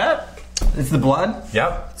into that? It's the blood?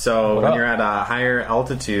 Yep. So when you're at a higher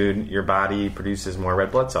altitude, your body produces more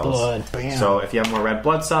red blood cells. Bam. So if you have more red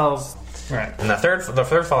blood cells, right. And the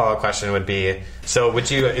third follow-up question would be: so would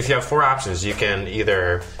you, if you have 4 options, you can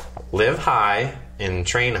either live high and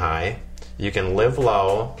train high, you can live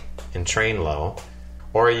low and train low,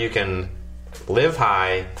 or you can live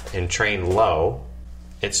high and train low.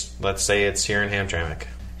 Let's say it's here in Hamtramck,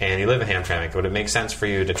 and you live in Hamtramck. Would it make sense for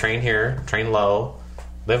you to train here, train low,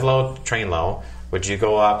 live low, train low? Would you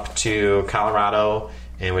go up to Colorado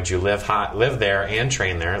and would you live there and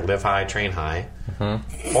train there, live high, train high?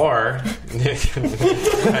 Mm-hmm. Or,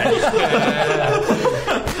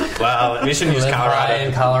 well, we shouldn't use live Colorado. High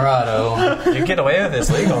in Colorado. You can get away with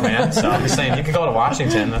this legal, man. So I'm just saying, you can go to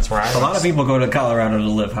Washington. That's where I went. A lot of people go to Colorado to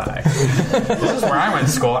live high. This is where I went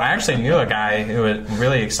to school. I actually knew a guy who was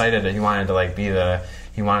really excited that he wanted to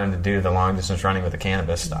he wanted to do the long distance running with the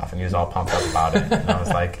cannabis stuff, and he was all pumped up about it. And I was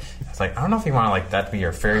like, I don't know if you want that to be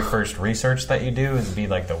your very first research that you do, is to be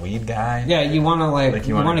like the weed guy. Yeah, you want to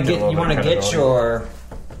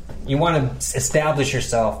establish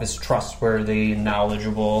yourself as trustworthy,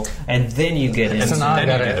 knowledgeable, and then you get into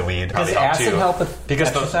then you do the weed. Does acid help with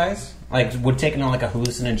exercise? Like, would taking on like a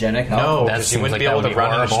hallucinogenic help? No, because you wouldn't be able to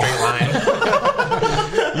run in a straight line.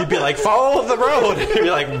 You'd be like, follow the road. You'd be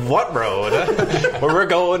like, what road? Where we're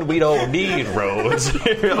going, we don't need roads.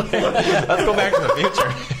 You're like, let's go back to the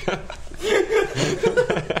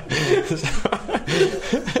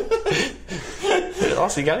future.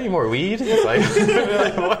 Also, you got any more weed? It's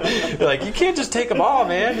like, you can't just take them all,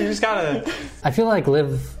 man. You just gotta. I feel like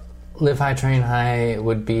live high, train high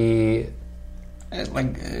would be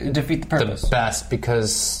defeat the purpose. The best,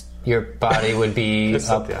 because your body would be it's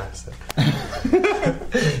up. The opposite.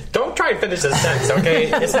 Don't try and finish a sentence,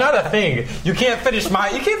 okay? It's not a thing. You can't finish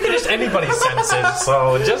anybody's sentences.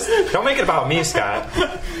 So just don't make it about me, Scott.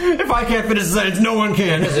 If I can't finish a sentence, no one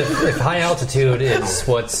can. Because if high altitude is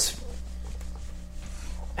what's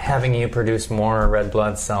having you produce more red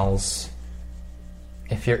blood cells,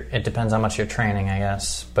 it depends how much you're training, I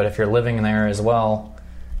guess. But if you're living there as well,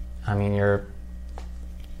 I mean, you're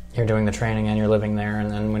doing the training and you're living there,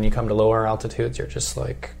 and then when you come to lower altitudes, you're just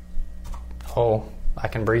like, oh, I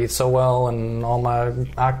can breathe so well, and all my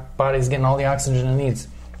body's getting all the oxygen it needs.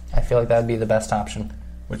 I feel like that'd be the best option.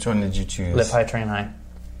 Which one did you choose? Live high, train high.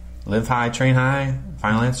 Live high, train high?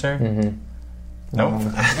 Final answer? Mm-hmm. Nope.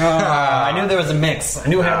 I knew there was a mix. I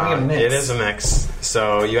knew it had to be a mix. It is a mix.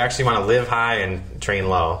 So you actually want to live high and train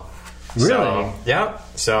low. Really? So, yep.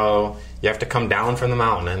 So you have to come down from the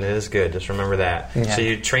mountain, and it is good. Just remember that. Yeah. So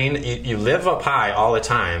you live up high all the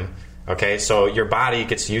time. Okay, so your body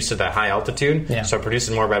gets used to that high altitude, so it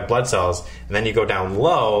produces more red blood cells, and then you go down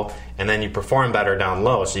low, and then you perform better down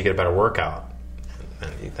low, so you get a better workout.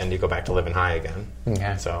 And then you go back to living high again.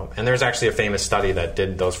 Okay. So, and there's actually a famous study that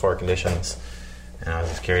did those 4 conditions. And I was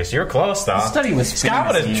just curious. You're close, though. The study was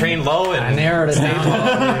Scott would have trained low and I narrowed it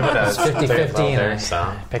down. It's 50-50, and so.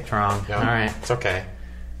 I picked wrong. Yeah. All right. It's okay.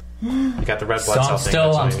 You got the red So blood cell I'm thing.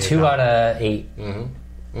 still That's on what you need 2 now. out of 8.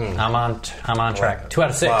 Mm-hmm. I'm on track. 2 out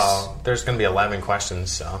of 6. Well, there's going to be 11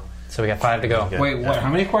 questions, so. So we got 5 to go. Yeah. Wait, what? How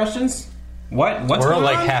many questions? What's We're going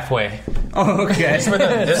like on? halfway. Oh, okay.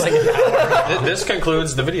 This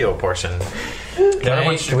concludes the video portion.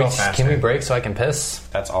 Can we break so I can piss?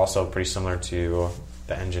 That's also pretty similar to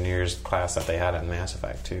the engineers class that they had in Mass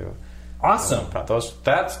Effect, too. Awesome.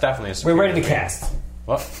 That's definitely a We're ready to superior cast.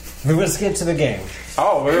 What? Let's get to the game.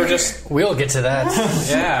 Oh, we were just... We'll get to that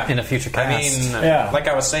Yeah. in a future cast. I mean, Yeah. like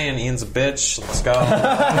I was saying, Ian's a bitch. Let's go.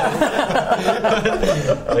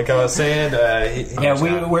 Like I was saying,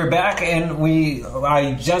 We're back, and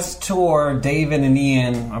I just tore David and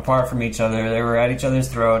Ian apart from each other. They were at each other's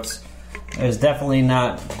throats. There's definitely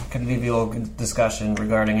not convivial discussion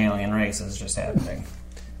regarding alien races just happening.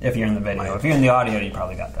 If you're in the video. If you're in the audio, you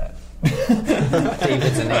probably got that.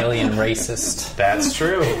 David's an alien racist. That's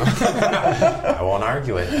true. I won't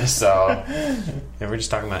argue it. So, we're just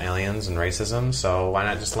talking about aliens and racism, so why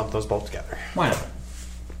not just lump those both together? Why not?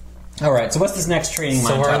 All right, so what's this next training montage?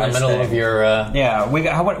 So we're in the middle thing? of your... we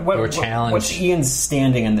got your challenge. What's Ian's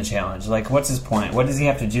standing in the challenge? Like, what's his point? What does he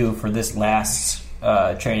have to do for this last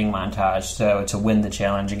training montage to win the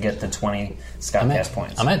challenge and get the 20 Scoutcast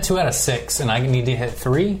points? I'm at 2 out of 6, and I need to hit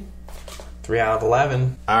 3. 3 out of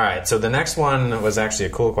 11. All right, so the next one was actually a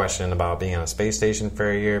cool question about being on a space station for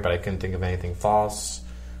a year, but I couldn't think of anything false.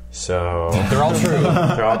 So They're all true.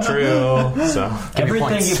 They're all true. So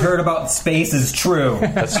Everything you've heard about space is true.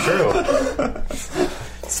 that's true.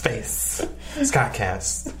 Space.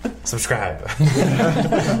 Scottcast. Subscribe.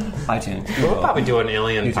 iTunes. We'll probably do an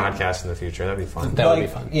alien podcast in the future. That'd be fun. That would be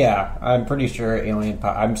fun. Yeah, I'm pretty sure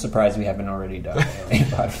I'm surprised we haven't already done an alien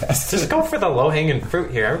podcast. Just go for the low-hanging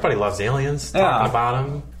fruit here. Everybody loves aliens. Talking about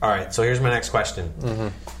them. All right, so here's my next question. Mm-hmm.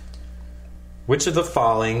 Which of the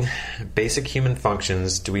following basic human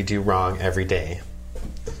functions do we do wrong every day?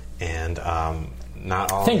 And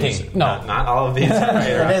not all Thinking. of these. No. Not all of these. Are right.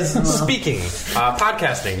 It is. Speaking.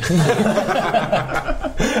 Podcasting.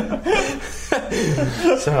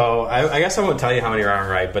 So I guess I won't tell you how many are wrong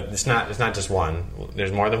and right, but it's not just one.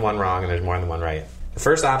 There's more than one wrong and there's more than one right. The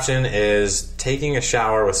first option is taking a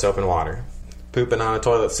shower with soap and water. Pooping on a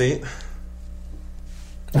toilet seat.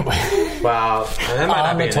 Well, that might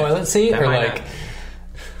not On be the toilet seat, that or might like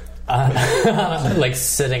like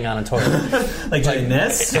sitting on a toilet? Like doing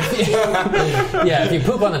this? Yeah, if you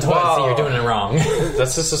poop on the toilet seat, you're doing it wrong.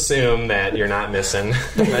 Let's just assume that you're not missing,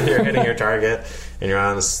 that you're hitting your target, and you're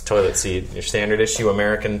on this toilet seat. Your standard issue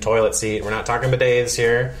American toilet seat. We're not talking bidets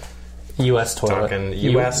here. U.S. toilet. Talking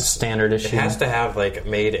U.S. standard issue. It has to have like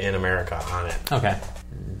 "Made in America" on it. Okay.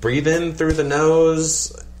 Breathe in through the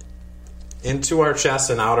nose, into our chest,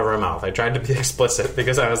 and out of our mouth. I tried to be explicit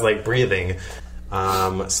because I was like breathing.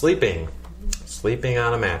 Sleeping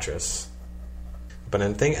on a mattress. But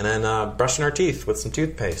and then brushing our teeth with some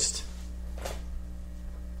toothpaste.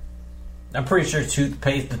 I'm pretty sure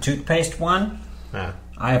the toothpaste one. Yeah.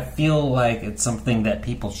 I feel like it's something that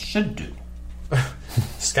people should do.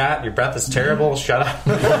 Scott, your breath is terrible. Shut up.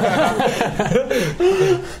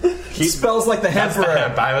 He smells like the That's the Emperor.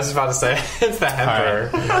 hemp. I was about to say it's the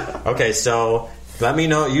Emperor. Okay, so let me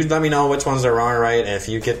know. You let me know which ones are wrong or right, and if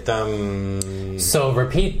you get them. So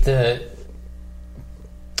repeat the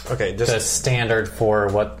just standard for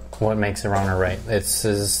what makes it wrong or right.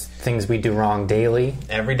 It's things we do wrong daily.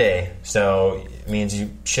 Every day. So it means you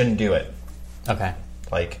shouldn't do it. Okay.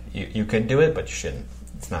 Like, you could do it, but you shouldn't.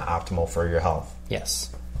 It's not optimal for your health.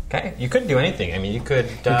 Yes. Okay? You could do anything. I mean, you could,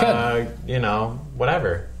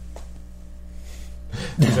 whatever.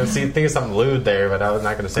 So, see, think of something lewd there, but I was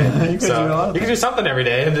not going to say it. You could do something every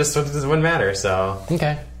day, and it just wouldn't matter. So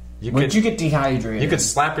Okay. Would you get dehydrated? You could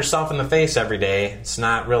slap yourself in the face every day. It's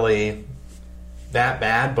not really that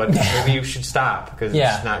bad, but maybe you should stop because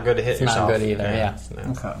it's not good to hit yourself. Not good either. Yeah.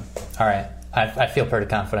 No. Okay. All right. I feel pretty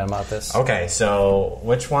confident about this. Okay, so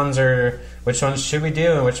which ones should we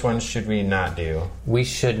do and which ones should we not do? We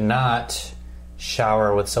should not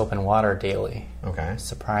shower with soap and water daily. Okay.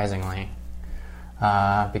 Surprisingly,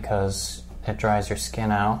 because it dries your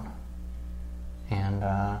skin out and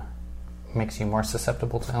makes you more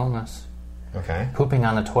susceptible to illness. Okay. Pooping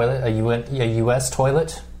on a toilet, a U.S.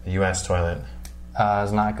 toilet, A U.S. toilet.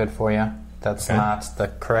 is not good for you. That's not the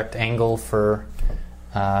correct angle for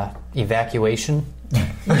evacuation.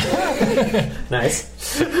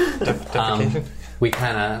 Nice. We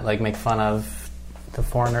kind of like make fun of the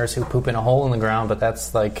foreigners who poop in a hole in the ground, but that's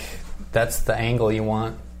the angle you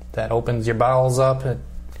want. That opens your bowels up, it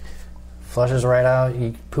flushes right out.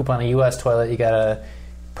 You poop on a U.S. toilet, you gotta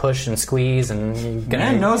push and squeeze, and you're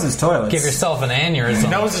gonna Man knows his toilets. give yourself an aneurysm. He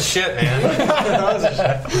knows his shit, man.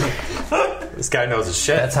 This guy knows his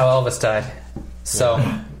shit. That's how Elvis died. So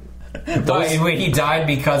Wait, he died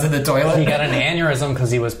because of the toilet? he got an aneurysm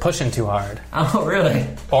because he was pushing too hard, Oh, really?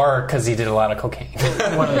 or because he did a lot of cocaine,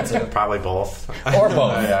 One of the two. Probably both. or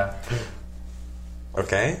both. Yeah.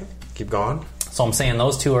 Okay, keep going. So I'm saying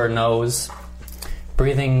those two are nose,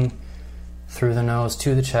 breathing through the nose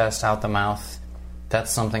to the chest, out the mouth. That's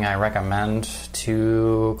something I recommend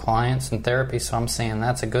to clients in therapy, so I'm saying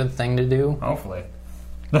that's a good thing to do. Hopefully.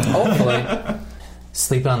 Hopefully.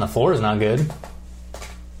 Sleeping on the floor is not good.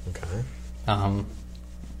 Okay.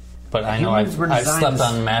 But I know Humans were I've designed slept to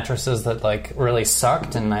on mattresses that like really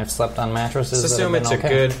sucked, and I've slept on mattresses Let's that have assume been it's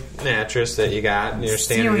okay. a good mattress that you got in your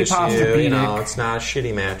standard Sealy issue. Posturepedic. You know, it's not a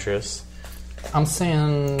shitty mattress. I'm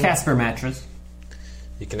saying Casper mattress.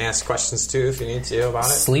 You can ask questions too if you need to about it.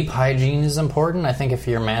 sleep hygiene is important. I think if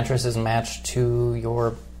your mattress is matched to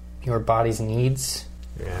your body's needs,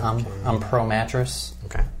 Yeah, okay. I'm pro mattress.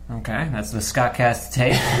 Okay. Okay, that's the Scottcast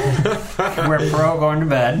take. We're pro going to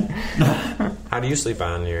bed. How do you sleep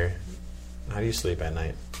at night? How do you sleep at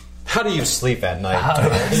night?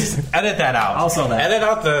 Edit that out. Also that. Edit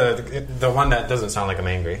out the one that doesn't sound like I'm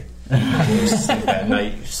angry. How do you sleep at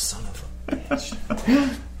night, you son of a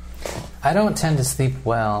bitch? I don't tend to sleep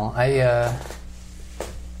well. I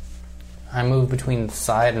move between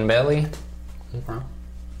side and belly.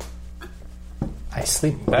 I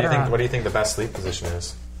sleep better. What do you think the best sleep position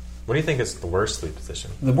is? What do you think is the worst sleep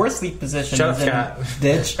position? The worst sleep position Shut is up, in Scott.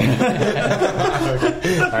 ditch.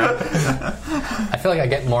 I feel like I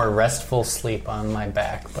get more restful sleep on my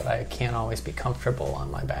back, but I can't always be comfortable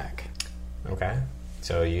on my back. Okay.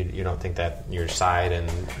 So you don't think that your side and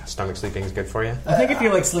stomach sleeping is good for you? I think if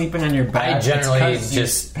you like sleeping on your back, I it's generally 'cause you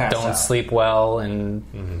just pass don't out. sleep well, and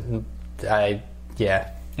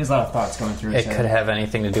There's a lot of thoughts going through his it head. could have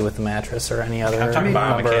anything to do with the mattress or any other I'm talking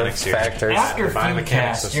number of biomechanics here. factors. After Biomechanics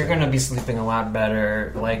FEUDCast, of you're sleep. going to be sleeping a lot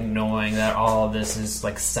better, like knowing that all of this is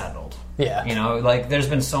like settled. Yeah. You know, like there's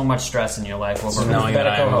been so much stress in your life over who's knowing better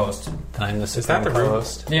that I'm- co-host. I'm the that supreme the root?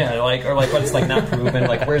 co-host. Yeah, like or like what's like not proven.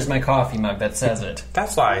 Like where's my coffee mug that says it?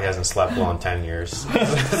 That's why he hasn't slept well in 10 years.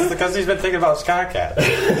 It's because he's been thinking about Scottcat.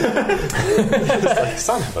 It's like,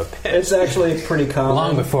 son of a bitch. It's actually pretty common.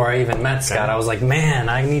 Long before I even met Scott, I was like, man,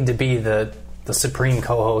 I need to be the supreme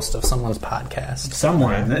co-host of someone's podcast.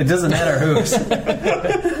 Someone. It doesn't matter who's.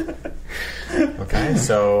 Okay,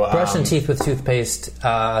 so... Brushing teeth with toothpaste.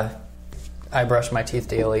 I brush my teeth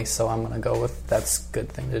daily, so I'm going to go with that's a good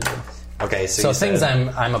thing to do. Okay, So you things said,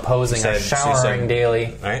 I'm opposing are showering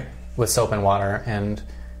daily Right? with soap and water and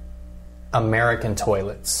American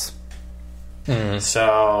toilets.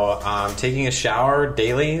 So, taking a shower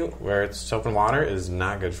daily where it's soap and water is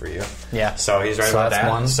not good for you. Yeah. So he's right So about that's that.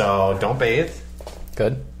 one. So don't bathe.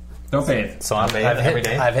 Good. Don't bathe. So bathe I've every hit,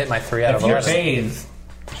 day? I've hit my 3 out If of you 11. bathe,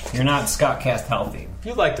 you're not Scottcast healthy. If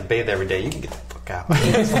you like to bathe every day, you can get the fuck out.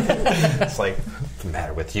 It's like, what's the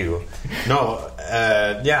matter with you? No,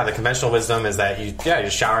 the conventional wisdom is that you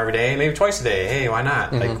shower every day, maybe twice a day. Hey, why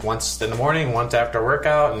not? Like once in the morning, once after a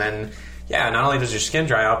workout, and then not only does your skin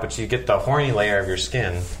dry out, but you get the horny layer of your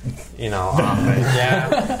skin,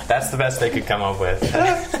 that's the best they could come up with.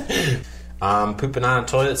 Pooping on a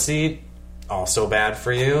toilet seat, also bad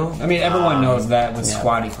for you. I mean, everyone knows that with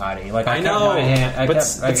squatty potty. Like I know,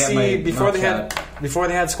 before mouth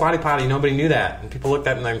they had Squatty Potty, nobody knew that, and people looked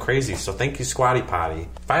at them crazy. So thank you, Squatty Potty.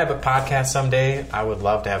 If I have a podcast someday, I would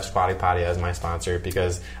love to have Squatty Potty as my sponsor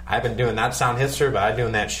because I've been doing that sound hipster, but I've been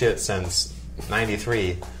doing that shit since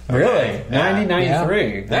 '93. Really? Yeah.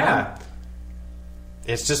 1993. Yeah.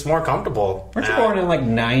 it's just more comfortable. Weren't you born in like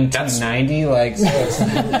 1990? Like, so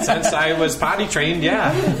Since I was potty trained,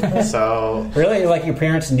 yeah. So really, like your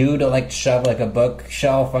parents knew to like shove like a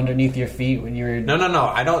bookshelf underneath your feet when you were. no.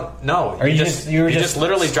 I don't know. Or you just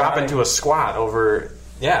literally drop squatting? into a squat over.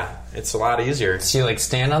 Yeah, it's a lot easier. So you like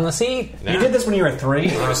stand on the seat? Yeah. You did this when you were 3.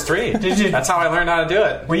 When I was 3. Did you? That's how I learned how to do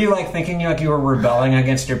it. Were you like thinking you were rebelling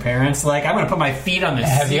against your parents? Like, I'm going to put my feet on this.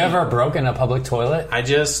 Have you ever broken a public toilet? I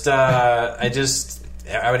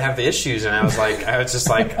would have the issues, and I was just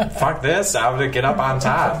like, fuck this. I would get up on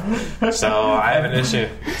top. So I have an issue.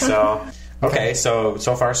 So okay, so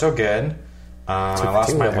far so good. I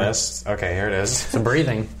lost my list. Okay, here it is. Some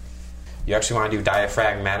breathing. You actually want to do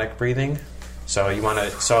diaphragmatic breathing. So you want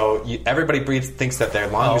to. Everybody thinks that their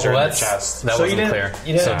lungs are in their chest. That wasn't clear.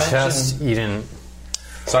 You didn't so mention- chest, you didn't.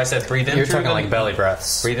 So I said breathe in. You're through talking like belly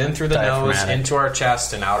breaths. Breathe in through the nose, Diaphragmatic. into our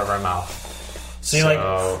chest, and out of our mouth. So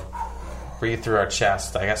you breathe through our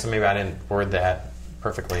chest. I guess maybe I didn't word that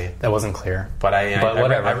perfectly, That wasn't clear. but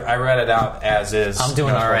whatever. I read it out as is. I'm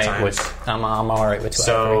doing all right. times. I'm all right with.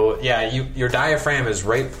 So yeah, your diaphragm is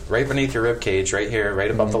right beneath your rib cage, right here, right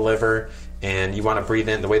above the liver, and you want to breathe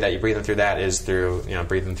in. The way that you breathe in through that is through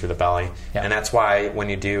breathing through the belly, Yeah. and that's why when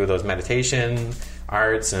you do those meditation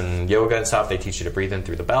arts and yoga and stuff, they teach you to breathe in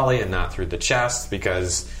through the belly and not through the chest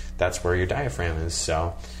because that's where your diaphragm is.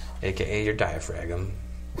 So, AKA your diaphragm.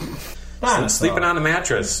 Sleeping on a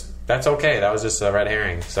mattress. That's okay. That was just a red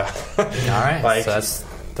herring. So, all right. Like, so that's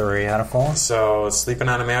 3 out of 4. so sleeping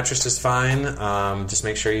on a mattress is fine. Just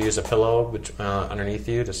make sure you use a pillow underneath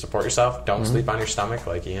you to support yourself. Don't sleep on your stomach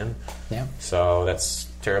like Ian. Yeah. So that's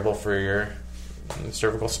terrible for your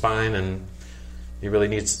cervical spine, and you really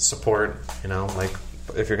need support. Like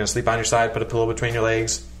if you're going to sleep on your side, put a pillow between your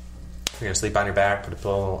legs. If you're going to sleep on your back, put a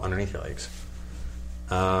pillow underneath your legs.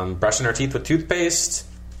 Brushing our teeth with toothpaste.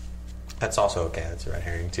 That's also okay. That's a red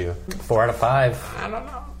herring too. 4 out of 5. I don't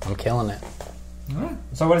know. I'm killing it.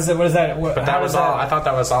 So what is it? What is that? But that was all. I thought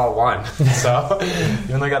that was all 1. So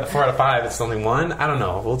you only got the 4 out of 5. It's only 1. I don't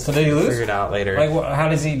know. We'll So did he lose? figure it out later. Like, how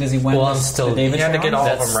does he win? Well, I'm this, still- the David You had to get all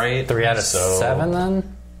challenge? of them right. 3 out of So 7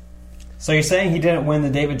 then? So you're saying he didn't win the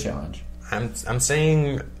David challenge? I'm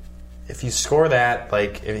saying if you score that,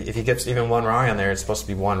 like if he gets even 1 wrong on there, it's supposed to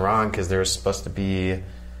be 1 wrong because there's supposed to be.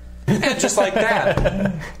 And just like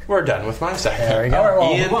that, we're done with my segment. There we go. All right,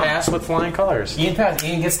 well, Ian hold on. passed with flying colors. Ian passed.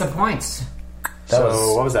 Ian gets the points.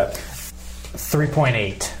 So what was that?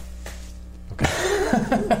 3.8.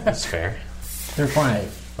 That's fair. 3.8.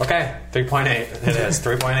 Okay, 3.8. It is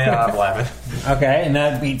 3.8 out of 11. Okay, and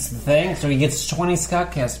that beats the thing. So he gets 20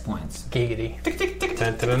 Scottcast points. Giggity.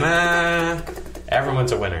 Dun-dun-dun-dun.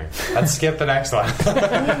 Everyone's a winner. Let's skip the next one.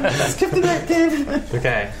 Skip the next game.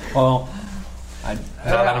 Okay. Well,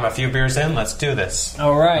 Now that I'm a few beers in, let's do this.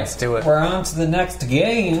 all right. Let's do it. We're on to the next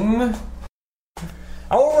game.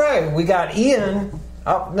 All right, we got Ian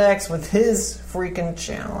up next with his freaking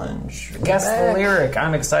challenge. Guess the lyric.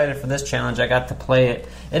 I'm excited for this challenge. I got to play it.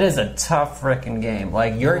 It is a tough freaking game.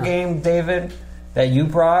 Like your game, David, that you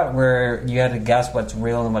brought, where you had to guess what's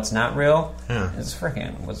real and what's not real. Yeah. It's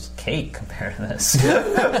freaking was cake compared to this.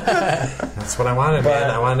 That's what I wanted, man.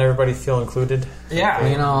 I wanted everybody to feel included. Yeah,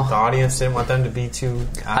 You know, The audience didn't want them to be too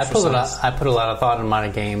I put a lot of thought in my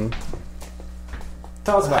game.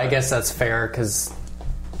 Tell us about I guess that's fair because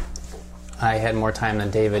I had more time than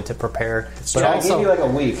David to prepare. But I also, gave you like a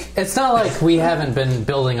week. it's not like we haven't been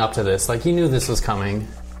building up to this. Like, you knew this was coming.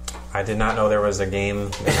 I did not know there was a game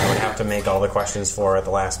that I would have to make all the questions for at the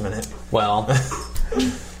last minute. Well,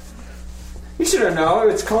 You should have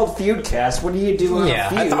known. It's called FEUDCast. What do you do on Yeah, a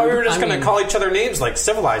feud? I thought we were just I going to mean- call each other names like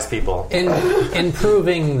civilized people. in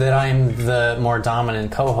proving that I'm the more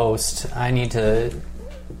dominant co-host, I need to,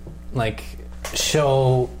 like,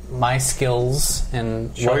 show my skills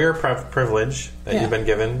and Show your privilege that Yeah. you've been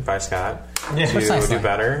given by Scott to Precisely. do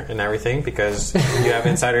better and everything because you have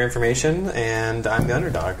insider information and I'm the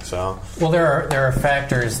underdog. So Well, there are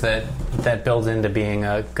factors that build into being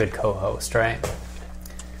a good co-host, right?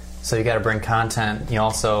 So you got to bring content. You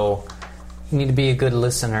also need to be a good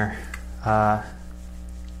listener. so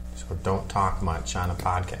don't talk much on a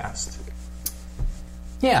podcast.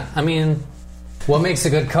 Yeah, I mean, what makes a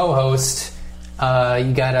good co-host?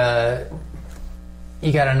 You gotta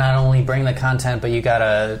not only bring the content, but you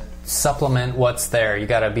gotta supplement what's there. You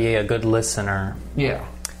gotta be a good listener. Yeah.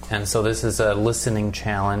 And so this is a listening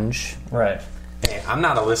challenge. Right. Hey, I'm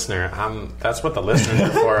not a listener. That's what the listeners are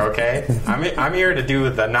for, okay? I'm here to do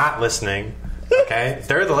the not listening, okay?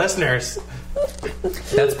 They're the listeners.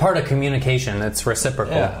 That's part of communication. It's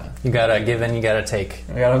reciprocal. Yeah. You gotta give and you gotta take.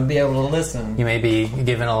 We gotta be able to listen. You may be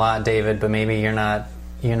giving a lot, David, but maybe you're not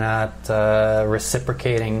you're not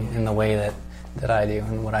reciprocating in the way that I do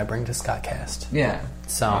and what I bring to ScottCast. Yeah.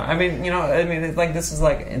 So I mean, it's like this is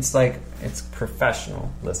like it's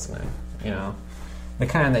professional listening. The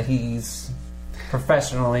kind that he's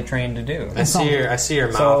professionally trained to do. I see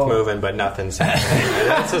your mouth moving, but nothing's happening.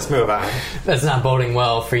 Let's just move on. That's not boding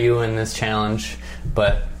well for you in this challenge,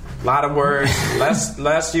 but a lot of words,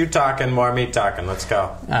 less you talking, more me talking. Let's go.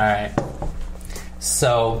 All right.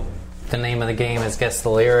 So the name of the game is Guess the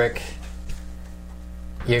Lyric.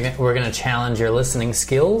 We're going to challenge your listening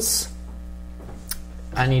skills.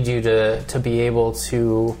 I need you to be able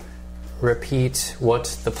to repeat what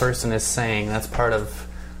the person is saying. That's part of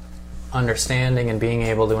understanding and being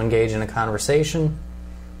able to engage in a conversation.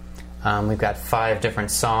 We've got 5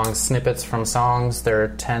 different songs, snippets from songs. They're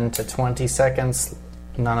 10 to 20 seconds.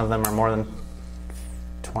 None of them are more than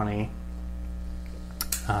 20.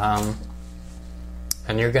 And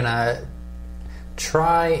you're going to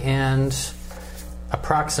try and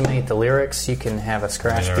approximate the lyrics. You can have a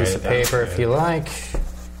scratch piece of paper if you like.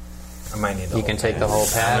 I might need the You can take the whole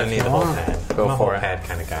pad. I'm going to need the whole pad. Go I'm a for whole it. pad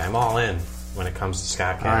kind of guy. I'm all in when it comes to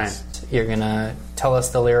ScottCast. All right. You're going to tell us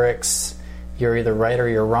the lyrics. You're either right or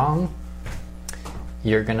you're wrong.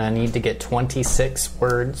 You're going to need to get 26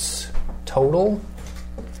 words total.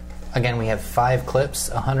 Again, we have 5 clips,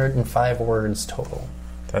 105 words total.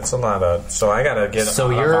 That's a lot of... So I got to get... So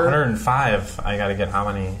you're... 105. I got to get how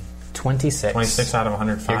many? 26. 26 out of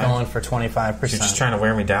 105. You're going for 25%. You're just trying to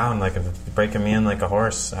wear me down, like breaking me in like a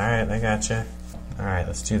horse. All right, I got you. All right,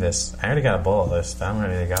 let's do this. I already got a bullet list. I'm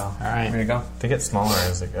ready to go. All right. There you go. They get smaller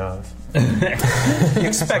as it goes. You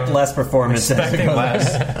expect less performance. Expecting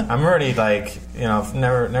less. I'm already like,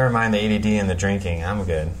 never mind the ADD and the drinking. I'm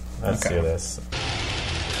good. Let's do this.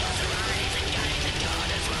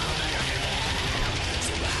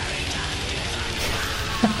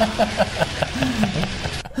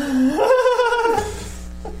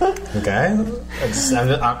 Okay.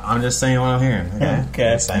 I'm just saying what I'm hearing. Okay.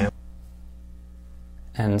 Okay.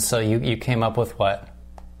 And so you came up with what?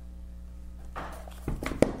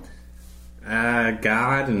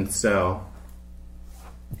 God and so.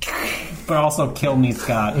 But also kill me,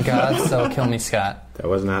 Scott. God, so kill me, Scott. That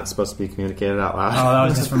was not supposed to be communicated out loud. Oh, that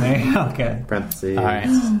was just for me? Okay. Parentheses. All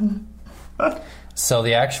right. So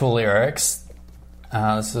the actual lyrics,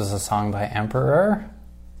 this is a song by Emperor.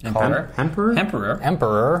 Emperor?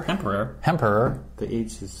 The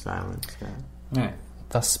H is silent, Scott. Right.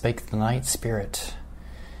 Thus spake the night spirit.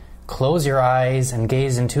 Close your eyes and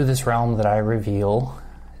gaze into this realm that I reveal.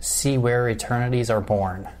 See where eternities are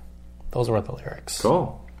born. Those were the lyrics.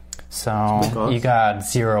 Cool. So you got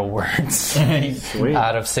 0 words Sweet.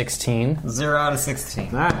 out of 16. 0 out of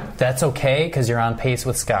 16. That's okay because you're on pace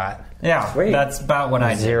with Scott. Yeah, Sweet. that's about what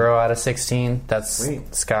I did. 0 out of 16. That's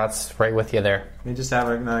Sweet. Scott's right with you there. Let me just have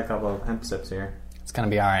another couple of hemp sips here. It's going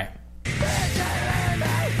to be all right.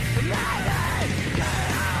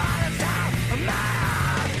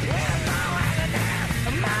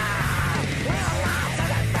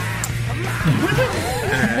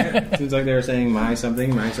 Alright. Seems like they were saying my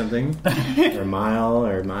something, or mile,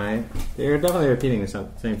 or my. They're definitely repeating the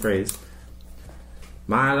same phrase.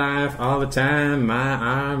 My life all the time, my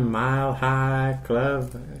arm, mile high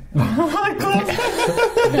club.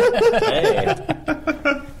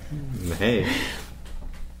 Hey.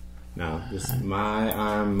 No, just my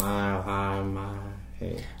arm, mile high, my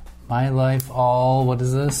hey. My life all, what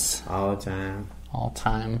is this? All the time. All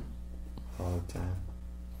time. All the time.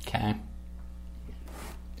 Okay.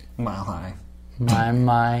 Mile high.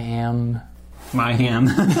 My am. My ham.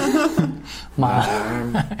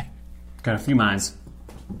 My. Got a few mines.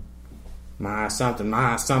 My something.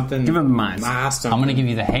 Give him mines. My something. I'm going to give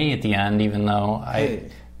you the hey at the end, even though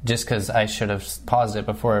Hey. just because I should have paused it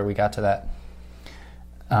before we got to that.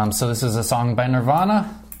 So this is a song by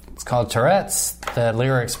Nirvana. It's called Tourette's. The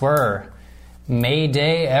lyrics were, May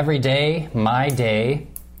Day, every day, my day.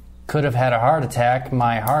 Could have had a heart attack,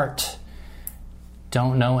 my heart.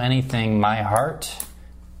 Don't know anything, my heart.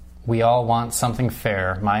 We all want something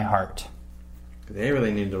fair, my heart. They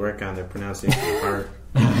really need to work on their pronunciation of heart.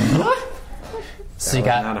 So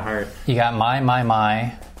not a heart. you got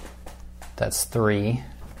my. That's 3.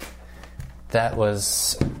 That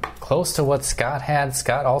was close to what Scott had.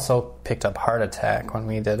 Scott also picked up heart attack when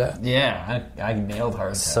we did it. Yeah, I nailed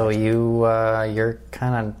heart attack. So you're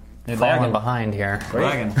kind of falling lagging. behind here.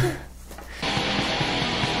 Dragon.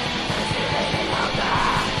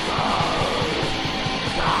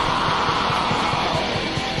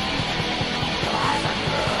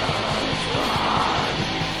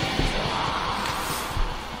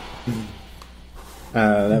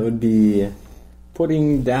 That would be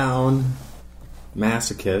putting down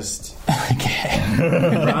masochist.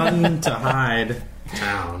 Okay. Run to hide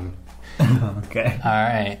town. Okay. All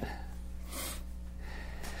right.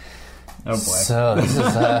 Oh boy. So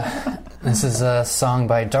this is a song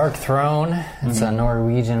by Dark Throne. It's a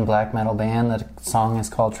Norwegian black metal band. The song is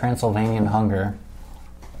called Transylvanian Hunger.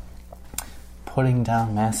 Putting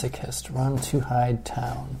down masochist, run to hide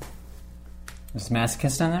town. Is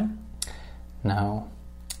Masochist in there? No.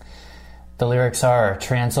 The lyrics are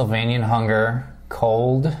Transylvanian hunger,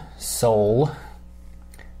 cold soul,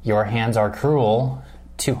 your hands are cruel,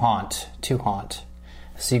 to haunt.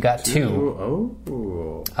 So you got two.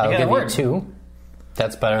 Oh. I'll You got a give you word. 2.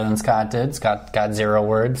 That's better than Scott did. Scott got 0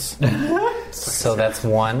 words. So that's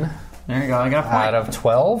 1 There you go. I got a point. out of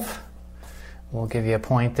 12. We'll give you a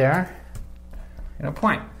point there. I got a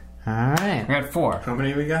point. All right. I got 4. How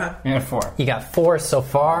many we got? I got 4. You got 4 so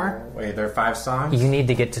far. Wait, there are 5 songs? You need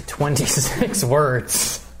to get to 26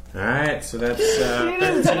 words. Alright, so that's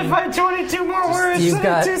 13. Find 22 more words. You've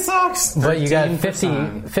got 2 songs. But you got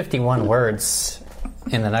 13%. 51 words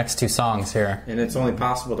in the next 2 songs here. And it's only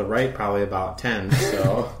possible to write probably about 10,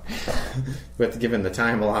 so we have to give him the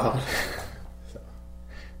time allowed.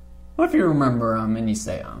 What if you remember and you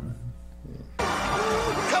say Come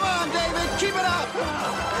on, David, keep it up.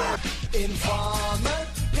 Informer,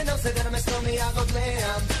 you know, say that I'm a stormy, I go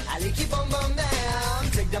glam. I keep on bum down.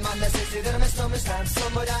 Take the man that says that I'm a stormy, stamp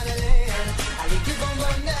somewhere down the lane. I keep on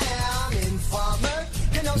bum down. Informer,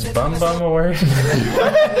 you know, say that I'm a Bum a word?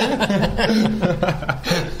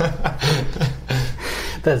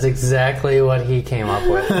 That's exactly what he came up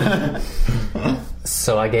with.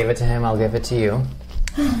 So I gave it to him, I'll give it to you.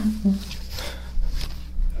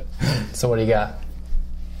 So what do you got?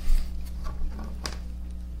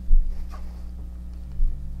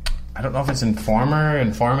 I don't know if it's informer,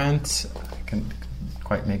 informant. I can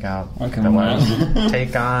quite make out Okay, the well. word.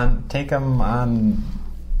 Take them on.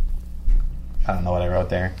 I don't know what I wrote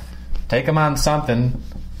there. Take them on something.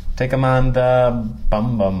 Take them on the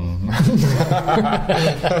bum.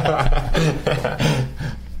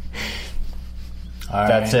 All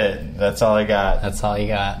That's right. it. That's all I got. That's all you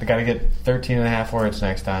got. I gotta get 13 and a half words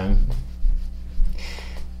next time.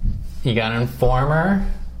 You got Informer.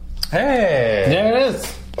 Hey! There it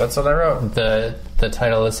is. That's what I wrote. The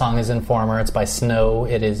title of the song is Informer. It's by Snow.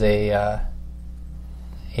 It is a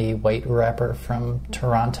white rapper from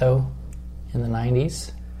Toronto in the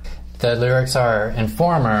 90s. The lyrics are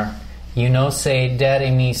Informer, you know say daddy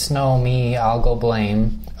me, snow me, I'll go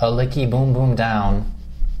blame. A licky boom boom down.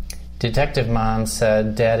 Detective mom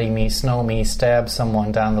said daddy me, snow me, stab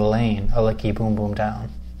someone down the lane. A licky boom boom down.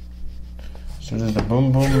 So does the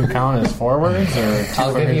boom boom count as 4 words or 2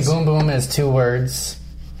 I'll words? give you boom boom as 2 words.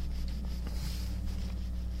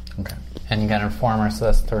 Okay. And you got Informer, so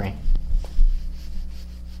that's 3.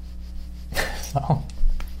 So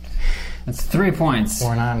It's 3 points.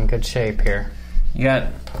 we're not in good shape here. You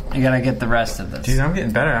gotta get the rest of this. Geez, I'm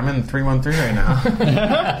getting better. I'm in 3-1-3 right now.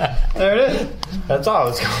 There it is. That's all I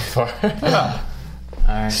was going for. All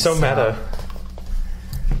right, So meta.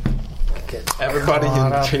 get Everybody in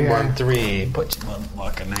caught up here. 3-1-3. Put your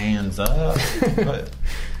motherfucking hands up.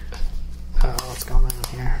 What's going on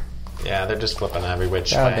here? Yeah, they're just flipping every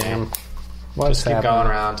which God way. damn. What's Just keep happening? going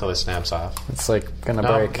around until it snaps off. It's like gonna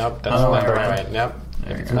Nope, break. nope, that's Oh, left, right. right. Yep.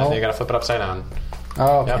 There you You go. gotta flip it upside down.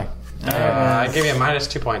 Oh, okay. Yep. I give you a minus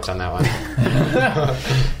 2 points on that one.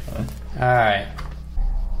 All right.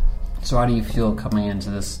 So how do you feel coming into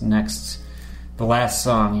this the last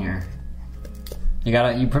song here?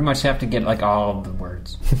 You pretty much have to get like all of the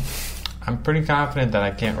words. I'm pretty confident that I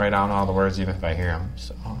can't write down all the words even if I hear them.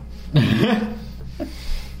 So,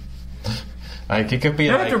 like it could be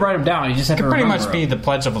You don't like have to write them down. You just have it to could pretty remember much be them. the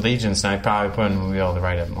Pledge of Allegiance, and I probably wouldn't be able to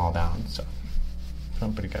write them all down. So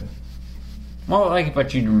I'm pretty good. Well,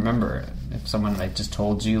 but you'd remember it. If someone like just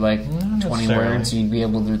told you like 20 necessarily. words, you'd be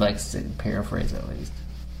able to like paraphrase at least.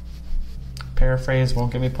 Paraphrase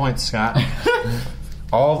won't give me points, Scott.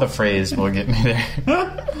 All the phrase will get me there.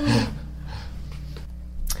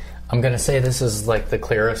 I'm gonna say this is like the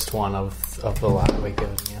clearest one of the lot we've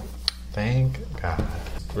given you. Thank God.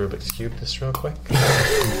 Rubik's Cube this real quick.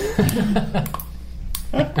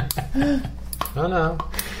 No.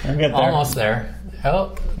 I'll get there. Almost there.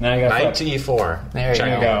 Oh, Now you got Knight to E4. there you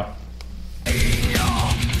Check go.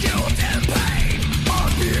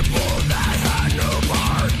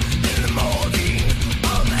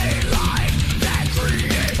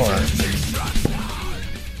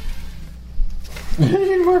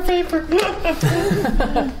 More paper.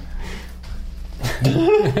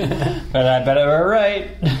 But I bet I were right.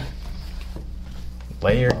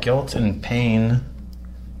 Lay your guilt and pain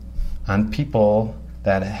on people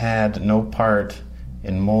that had no part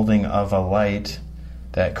in molding of a light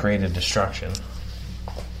that created destruction.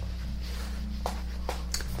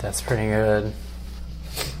 That's pretty good.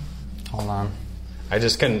 Hold on. I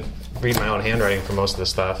just couldn't read my own handwriting for most of this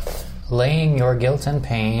stuff. Laying your guilt and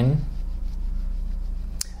pain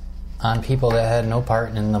on people that had no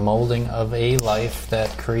part in the molding of a life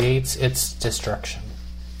that creates its destruction.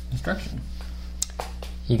 Destruction.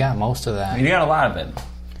 You got most of that. You got a lot of it.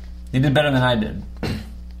 You did better than I did.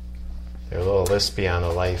 They're a little lispy on the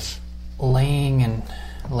life. Laying and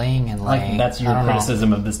laying. That's your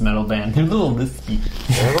criticism of this metal band. They're a little lispy.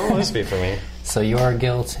 They're a little lispy for me. So your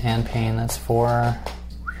guilt and pain, that's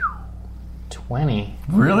 420.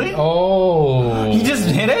 Really? Oh. You just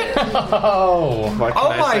hit it? Oh.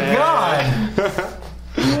 Oh my god!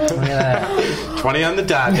 Look at that. 20 on the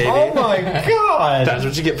dot, baby. Oh my god! That's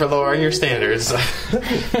what you get for lowering your standards.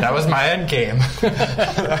 That was my end game.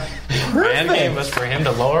 My end game was for him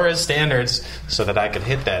to lower his standards so that I could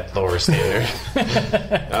hit that lower standard.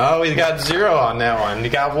 Oh, he got 0 on that one. He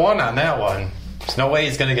got 1 on that one. There's no way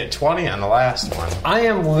he's going to get 20 on the last one. I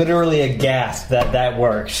am literally aghast that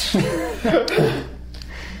works.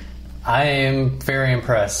 I am very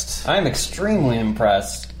impressed. I'm extremely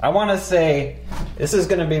impressed. I want to say this is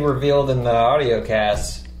going to be revealed in the audio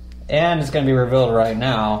cast, and it's going to be revealed right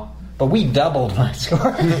now, but we doubled my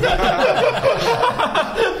score.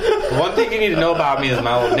 One thing you need to know about me is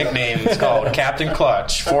my little nickname. It's called Captain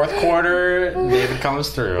Clutch. 4th quarter, David comes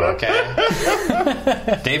through, okay?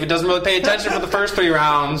 David doesn't really pay attention for the first 3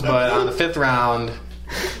 rounds, but on the 5th round,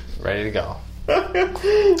 ready to go.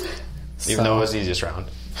 Even though it was the easiest round.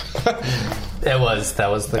 That was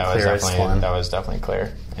the clearest one. That was definitely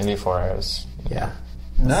clear. And before I was... Yeah.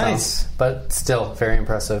 Nice. So, but still, very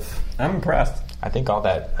impressive. I'm impressed. I think all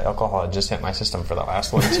that alcohol had just hit my system for the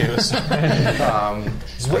last one too. So, it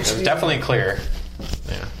was definitely clear.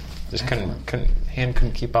 Yeah, just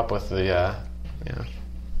couldn't keep up with the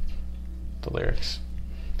the lyrics,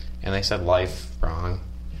 and they said life wrong.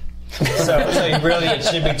 So really it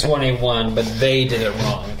should be 21, but they did it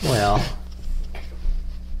wrong. Well,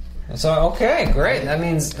 so okay, great. That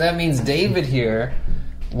means David here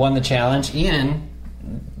won the challenge. Ian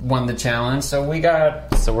won the challenge, so we're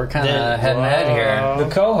kind of head and head here. The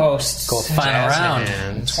co-hosts go final round.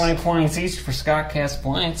 Hands. 20 points each for ScottCast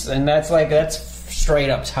points, and that's straight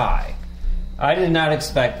up tie. I did not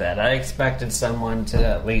expect that. I expected someone to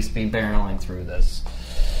at least be barreling through this,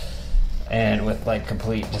 and with like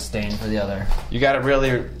complete disdain for the other. You got a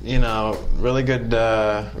really really good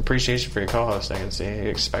appreciation for your co-host. I can see you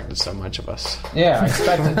expected so much of us. Yeah, I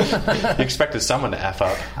expected. You expected someone to F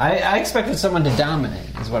up. I expected someone to dominate.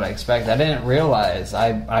 Is what I expected. I didn't realize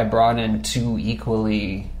I brought in 2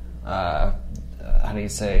 equally,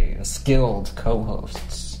 skilled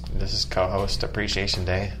co-hosts. This is co-host appreciation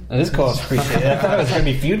day. It is co-host appreciation. I thought it was going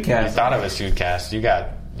to be FEUDCast. You thought it was FEUDCast. You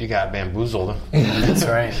got bamboozled. That's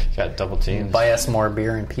right. You got double teamed. Buy us more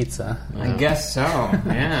beer and pizza. I guess so.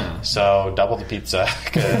 Yeah. So double the pizza.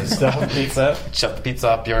 Double the pizza. Shut the pizza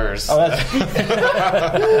up yours. Oh, that's.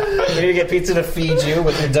 We need to get pizza to feed you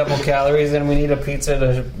with your double calories, and we need a pizza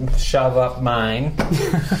to shove up mine.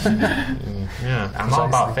 Yeah, I'm all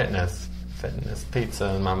about fitness. Fitness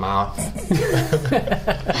pizza in my mouth.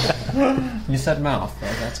 You said mouth.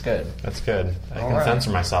 Oh, that's good. That's good. I can right. censor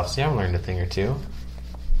myself. See, I've learned a thing or two.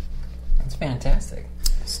 That's fantastic.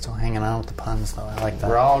 Still hanging out with the puns, though. I like that.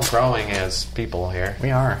 We're all growing as people here. We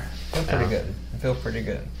are. I feel pretty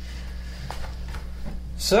good.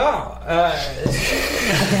 So,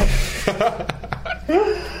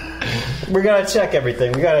 we gotta check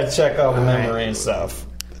everything. We gotta check all the memory and stuff.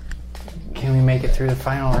 Can we make it through the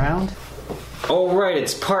final round? All right,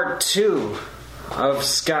 it's part 2 of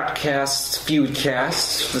ScottCast's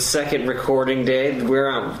FEUDCast, the second recording day.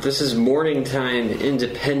 This is morning time,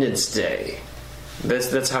 Independence Day.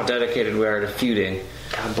 That's how dedicated we are to feuding.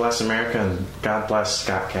 God bless America and God bless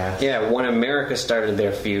ScottCast. Yeah, when America started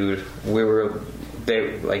their feud,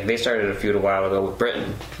 they started a feud a while ago with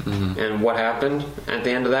Britain. Mm-hmm. And what happened at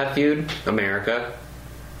the end of that feud? America.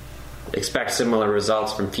 Expect similar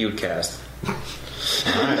results from FEUDCast.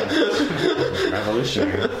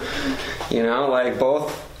 Revolutionary.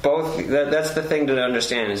 That's the thing to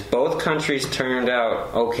understand is both countries turned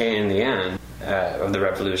out okay in the end of the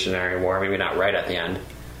Revolutionary War. Maybe not right at the end,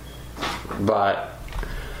 but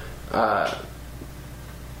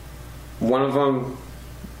one of them,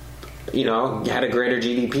 had a greater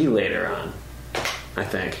GDP later on. I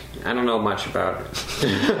think. I don't know much about it.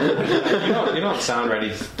 You don't sound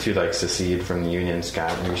ready to secede from the Union,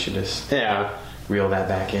 Scott. You should just reel that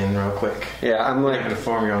back in real quick. Yeah, I'm You're not going to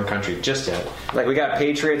form your own country just yet. We got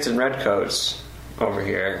patriots and redcoats over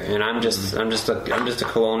here, and I'm just a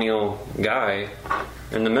colonial guy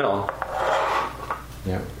in the middle.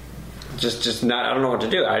 Yeah. Just not. I don't know what to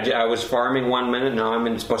do. I was farming 1 minute. Now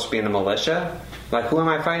I'm supposed to be in the militia. Like, who am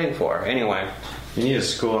I fighting for anyway? You need a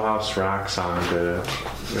Schoolhouse Rock song to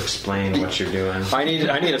explain what you're doing. I need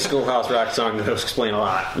a Schoolhouse Rock song to explain a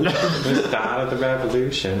lot. The Start of the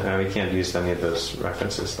Revolution. We can't use any of those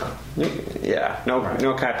references, though. Yeah, no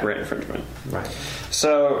copyright infringement. Right.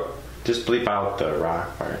 So just bleep out the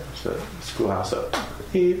rock part. So Schoolhouse up.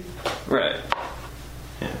 Right.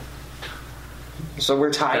 Yeah. So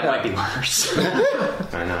we're tied That up. might be worse.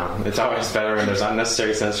 I know. It's always better when there's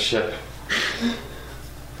unnecessary censorship.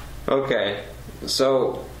 Okay.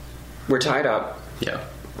 So we're tied up. Yeah.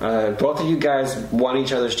 Both of you guys won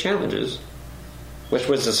each other's challenges, which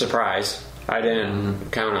was a surprise. I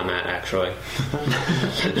didn't count on that, actually.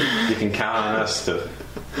 You can count on us to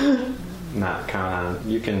not count on...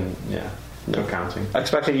 You can... Yeah. No counting. I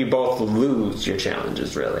expected you both to lose your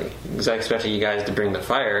challenges, really. Because I expected you guys to bring the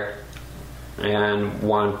fire and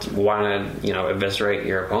want to, eviscerate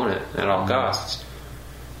your opponent at all costs.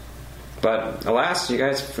 But alas, you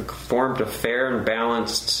guys formed a fair and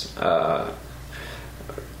balanced,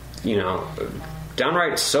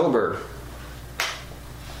 downright sober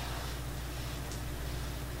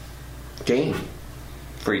game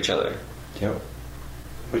for each other. Yep.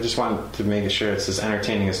 We just want to make sure it's as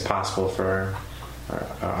entertaining as possible for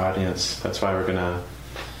our audience. That's why we're going to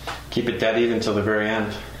keep it dead even till the very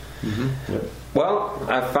end. Mm-hmm. Yep. Well,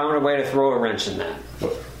 I found a way to throw a wrench in that.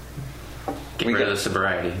 Get rid of the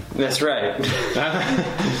sobriety. That's right.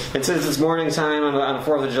 And since it's morning time on the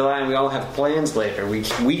 4th of July and we all have plans later, we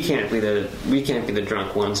can't be the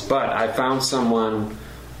drunk ones. But I found someone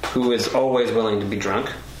who is always willing to be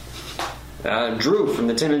drunk. Drew from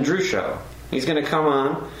the Tim and Drew Show. He's going to come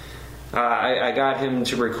on. I got him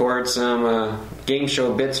to record some game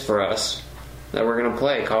show bits for us that we're going to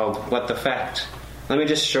play called What the Fact. Let me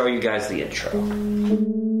just show you guys the intro.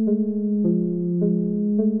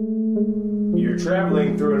 You're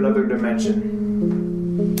traveling through another dimension.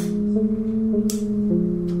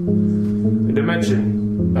 A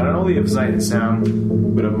dimension not only of sight and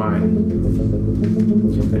sound, but of mind.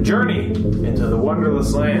 A journey into the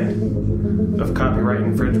wonderless land of copyright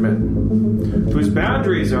infringement, whose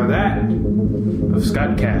boundaries are that of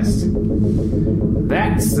FEUDCast.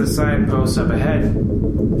 That's the signpost up ahead.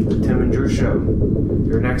 The Tim and Drew Show.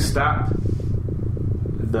 Your next stop,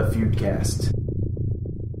 the FEUDCast.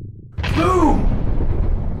 Boom!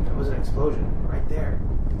 That was an explosion right there.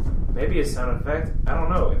 Maybe a sound effect. I don't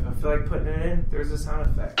know. If I feel like putting it in, there's a sound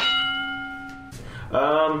effect.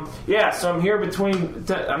 So I'm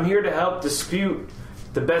here to help dispute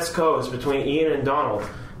the best co-host between Ian and Donald.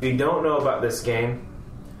 If you don't know about this game,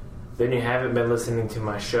 then you haven't been listening to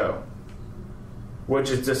my show, which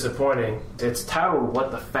is disappointing. It's titled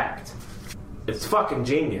What the Fact. It's fucking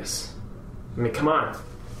genius. I mean, come on.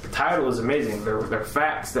 The title is amazing. They're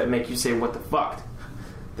facts that make you say, what the fuck?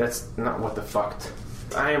 That's not what the fucked.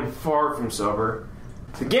 I am far from sober.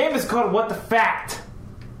 The game is called What the Fact.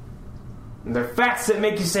 And they're facts that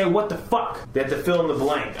make you say, what the fuck? They have to fill in the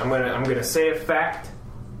blank. I'm gonna say a fact,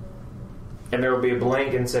 and there will be a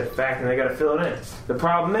blank and said fact, and they gotta fill it in. The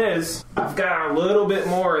problem is, I've got a little bit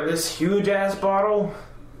more in this huge ass bottle,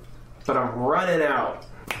 but I'm running out.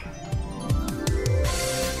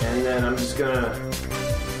 And then I'm gonna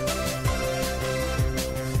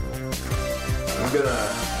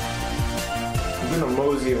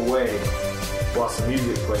mosey away while some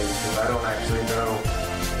music plays, because I don't actually know.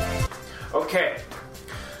 Okay.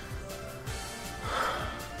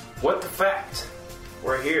 What the fact?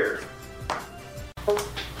 We're here.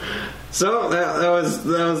 So that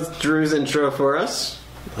was Drew's intro for us.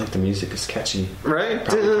 I like the music is catchy. Right?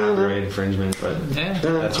 Probably copyright infringement, but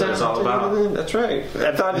that's what it's all about. That's right.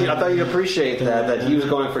 I thought you'd appreciate that he was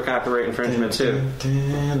going for copyright infringement too.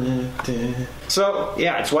 So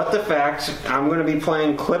yeah, it's What the Fact. I'm going to be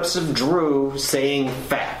playing clips of Drew saying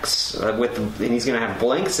facts and he's going to have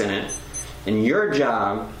blanks in it. And your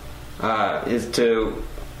job is to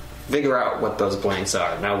figure out what those blanks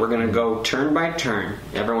are. Now we're going to go turn by turn.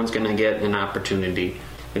 Everyone's going to get an opportunity.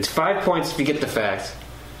 It's 5 points if you get the fact.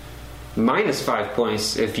 Minus 5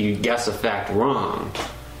 points if you guess a fact wrong.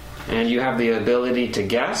 And you have the ability to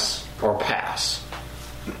guess or pass.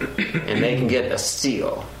 And they can get a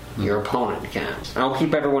steal. Your opponent can. I'll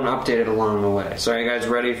keep everyone updated along the way. So are you guys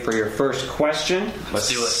ready for your first question? Let's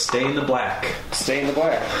do it. Stay in the black. Stay in the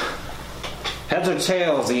black. Heads or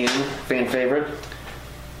tails, Ian? Fan favorite?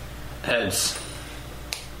 Heads.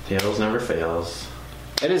 Tails never fails.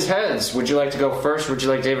 It is heads. Would you like to go first, or would you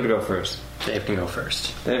like David to go first? Dave can go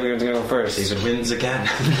first. David's going to go first. David wins again.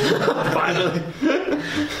 Finally.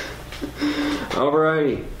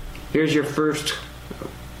 Alrighty. Here's your first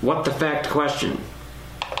what the fact question.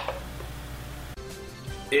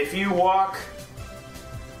 If you walk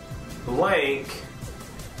blank,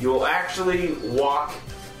 you will actually walk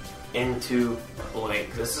into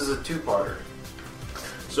blank. This is a two-parter.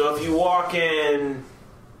 So if you walk in,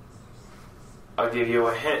 I'll give you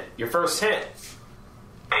a hint. Your first hint.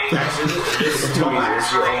 Actually, this is too easy. This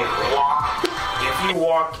is your only hint. If you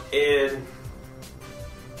walk in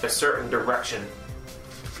a certain direction,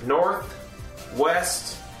 north,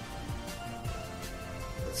 west,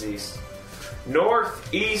 that's east.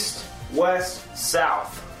 North, east, west,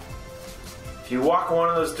 south. If you walk one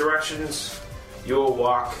of those directions, you'll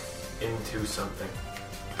walk into something.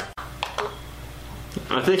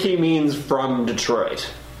 I think he means from Detroit.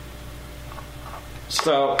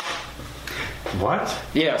 So, What?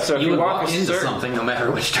 yeah, so if You you would walk walk a into certain... something no matter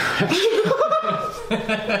which direction.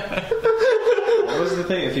 What was the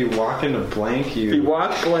thing? If you walk into blank, If you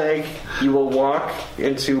walk blank, you will walk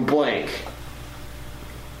into blank.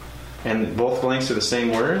 And both blanks are the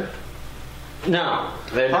same word? No.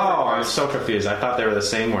 Oh, I'm so confused. I thought they were the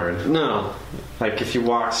same word. No. Like if you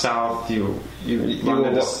walk south, you run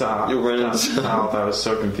into south. You run into south. I was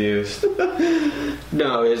so confused.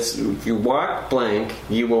 No, it's if you walk blank,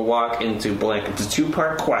 you will walk into blank. It's a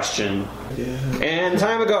two-part question. Yeah. And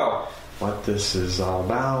time to go. What this is all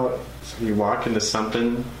about. So you walk into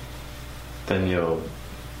something, then you'll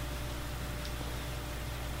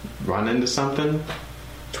run into something.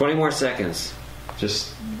 20 more seconds.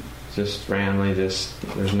 Just randomly, there's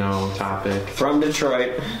no topic. From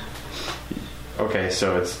Detroit. Okay,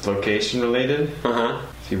 so it's location related. Uh-huh.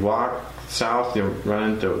 If you walk south, you'll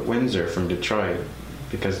run into Windsor from Detroit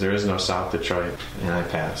because there is no South Detroit. And I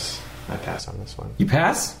pass. I pass on this one. You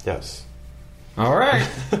pass? Yes. All right.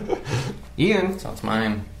 Ian, So it's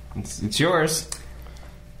mine. it's yours.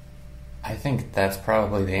 I think that's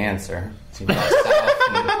probably the answer. So you go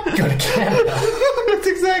south and go to Canada. That's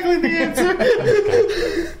exactly the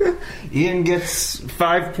answer. Ian gets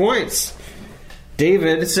 5 points.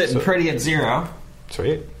 David is sitting pretty at 0.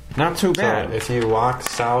 Sweet. Not too bad. So if you walk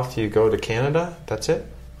south, you go to Canada. That's it.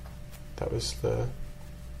 That was the.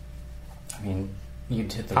 I mean,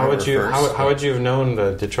 you'd hit the How would river you? first, How would you have known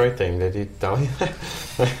the Detroit thing? Did he tell you that?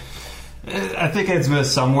 I think it's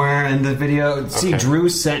somewhere in the video. See, Okay. Drew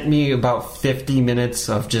sent me about 50 minutes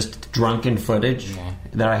of just drunken footage Yeah.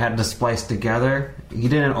 that I had to splice together. He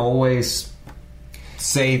didn't always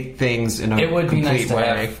say things in a It would be nice complete to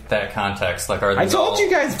way. have that context. Like, are I these told all you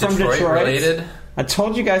guys from Detroit. related? I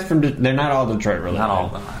told you guys they're not all Detroit related. Not all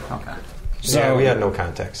of them are. Okay. So yeah, we had no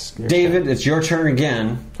context. You're David, it's your turn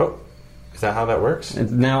again. saying- Oh, is that how that works?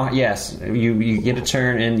 And now, yes, you get a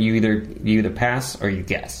turn, and you either pass or you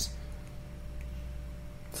guess.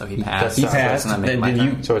 So he passed. He Sounds passed, doesn't that make then my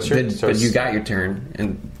you, turn? So it's your- then- so but it's- you got your turn,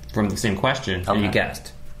 and from the same question, and you Okay.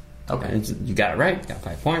 guessed. Okay. And you got it right. You got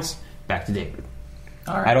 5 points. Back to David.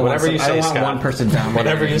 All right. I don't Whatever want, you I don't say, want Scott. one person down.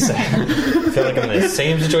 Whatever you say. I feel like I'm in the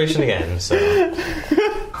same situation again. So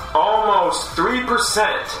Almost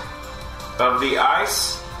 3% of the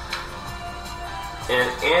ice in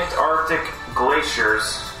Antarctic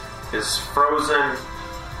glaciers is frozen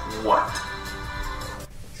what?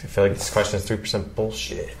 I feel like this question is 3%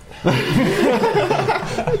 bullshit.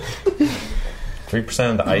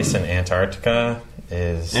 3% of the ice in Antarctica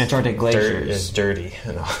is Antarctic glaciers. Is dirty.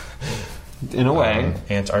 No. In a way.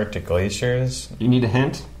 Antarctic glaciers. You need a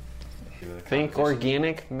hint? Think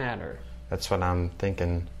organic matter. That's what I'm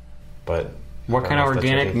thinking. But What I kind don't of know if that's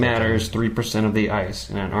organic what you're matter is 3% of the ice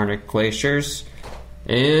in Antarctic glaciers?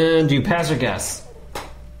 And do you pass or guess?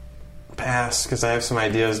 pass because I have some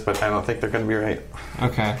ideas, but I don't think they're going to be right.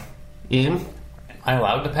 Okay. Ian? Am I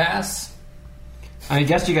allowed to pass? I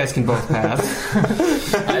guess you guys can both pass.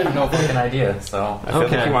 I have no fucking idea, so. I feel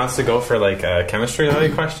Okay. like he wants to go for like a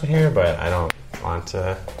chemistry-related question here, but I don't want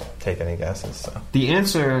to take any guesses. So The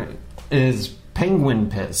answer is penguin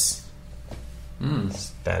piss.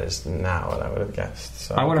 that is not what I would have guessed.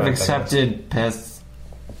 So I would have but that is- accepted piss.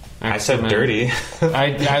 I said Excellent. dirty.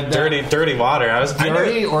 I dirty water. I knew-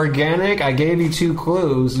 Dirty, organic. I gave you 2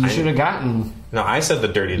 clues. You should have gotten. No, I said the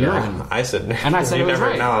dirty though. Urine. I said, And I said you it was never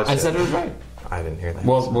right. acknowledged I said it was right. I didn't hear that.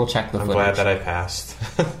 We'll check the I'm footage. glad that I passed.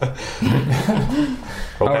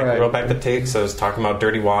 All right. Roll back the tape. So I was talking about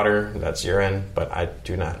dirty water. That's urine, but I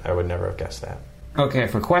would never have guessed that. Okay,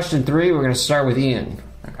 for question 3, we're going to start with Ian.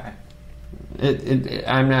 Okay.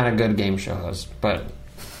 I'm not a good game show host, but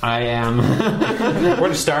I am. We're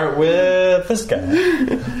going to start with this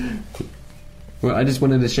guy. Well, I just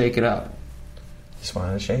wanted to shake it up. Just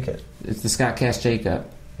wanted to shake it. It's the Scottcast Jacob.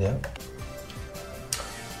 Yep.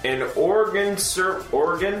 In Oregon Trail.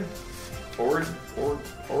 Oregon.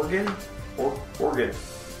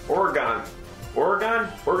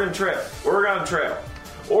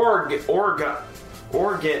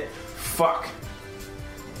 Fuck.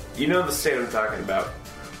 You know the state I'm talking about.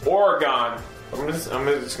 Oregon. I'm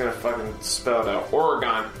just gonna fucking spell it out.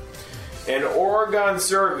 Oregon. An Oregon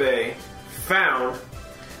survey found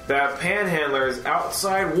that panhandlers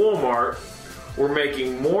outside Walmart were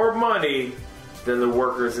making more money than the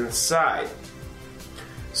workers inside.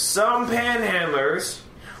 Some panhandlers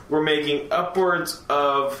were making upwards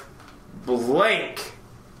of blank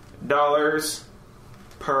dollars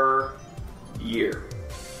per year.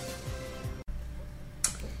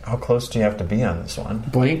 How close do you have to be on this one?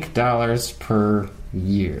 Blank dollars per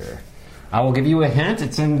year. I will give you a hint.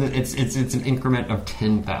 It's in the, it's an increment of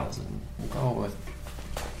 10,000. We'll go with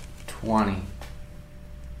 20.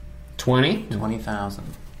 20? 20,000.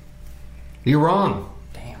 You're wrong.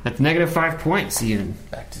 Damn. That's negative 5 points, Ian.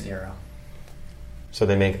 Back to 0. So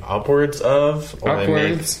they make upwards of? Or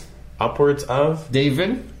Upwards. They make upwards of?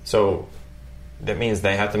 David? So that means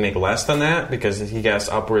they have to make less than that because he guessed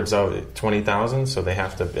upwards of 20,000, so it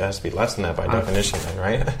has to be less than that by definition then,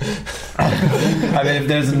 right? I mean, if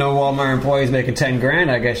there's no Walmart employees making 10 grand,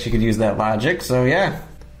 I guess you could use that logic, so yeah.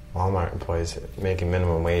 Walmart employees making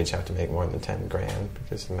minimum wage have to make more than 10 grand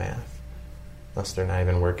because of math. Unless they're not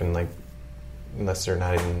even working, like, unless they're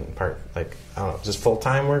not even part, like, I don't know, just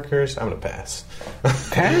full-time workers. I'm going to pass.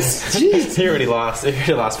 Pass? Jeez. He already lost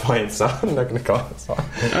points, so I'm not going to call this one.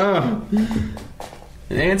 Oh.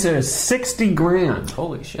 The answer is 60 grand.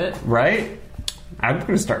 Holy shit. Right? I'm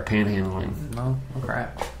going to start panhandling. No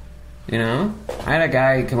crap. You know? I had a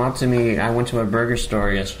guy come up to me. I went to a burger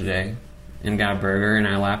store yesterday and got a burger, and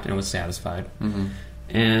I left and was satisfied. Mm-hmm.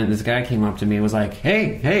 And this guy came up to me and was like,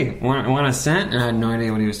 hey, want a cent? And I had no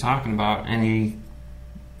idea what he was talking about. And he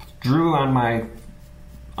drew on my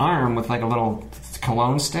arm with like a little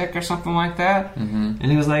cologne stick or something like that. Mm-hmm.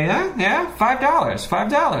 And he was like, yeah,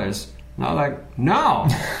 $5. And I was like, no.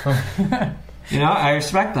 You know, I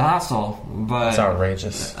respect the hustle, but It's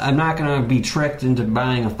outrageous. I'm not going to be tricked into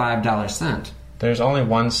buying a $5 cent. There's only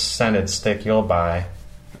one scented stick you'll buy.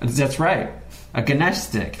 That's right. A Ganesh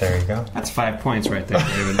stick. There you go. That's 5 points right there,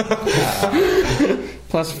 David.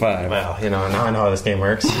 Plus 5. Well, you know, now I know how this game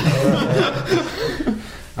works.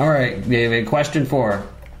 All right, David, question 4.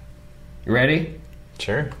 You ready?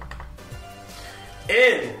 Sure.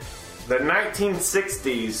 In the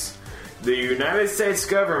 1960s, the United States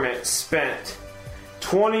government spent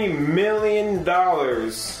 $20 million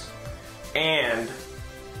and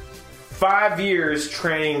 5 years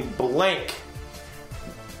training blank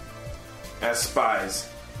as spies.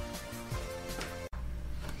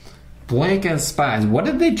 Blank as spies. What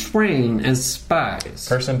did they train as spies?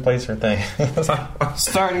 Person, place, or thing.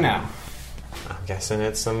 Starting now. I'm guessing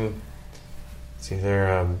it's either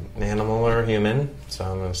an animal or a human, so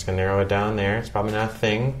I'm just going to narrow it down there. It's probably not a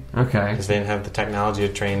thing. Okay. Because they didn't have the technology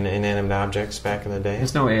to train inanimate objects back in the day.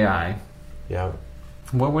 There's no AI. Yep.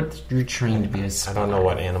 What would you train to be a spy? I don't know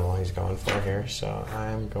what animal he's going for here, so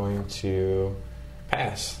I'm going to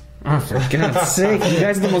pass. Oh, for God's sake. You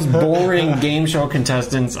guys are the most boring game show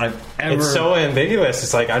contestants I've ever... It's so ambiguous.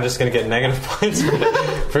 It's like I'm just going to get negative points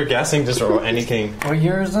for guessing just anything. What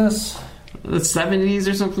year is this? The 70s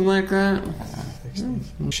or something like that?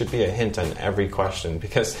 Should be a hint on every question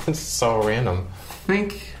because it's so random.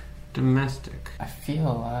 Think domestic. I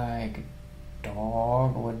feel like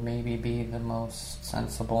dog would maybe be the most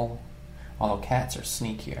sensible. Although cats are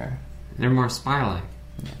sneakier. They're more spy-like.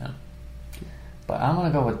 Yeah. But I'm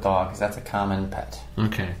going to go with dog because that's a common pet.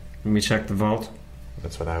 Okay. Let me check the vault.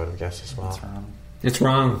 That's what I would have guessed as well. That's wrong. It's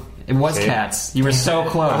wrong. It was See? cats. You were so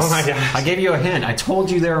close. Oh my gosh. I gave you a hint. I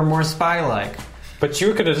told you they were more spy-like. But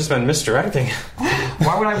you could have just been misdirecting.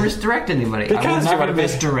 Why would I misdirect anybody? I Because will you never would be-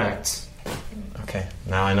 misdirect. Okay,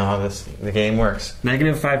 now I know how the game works.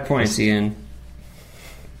 Negative 5 points, Ian.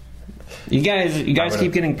 You guys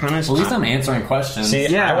keep getting punished. At least I'm answering questions. See,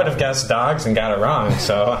 Yeah. I would have guessed dogs and got it wrong,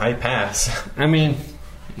 so I pass. I mean,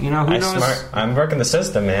 you know, who knows? I'm working the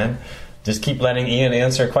system, man. Just keep letting Ian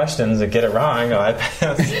answer questions and get it wrong. I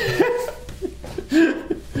pass.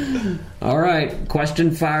 All right,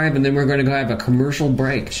 question 5, and then we're going to go have a commercial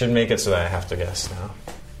break. Should make it so that I have to guess now.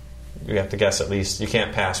 You have to guess at least. You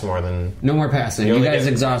can't pass more than... No more passing. You You only guys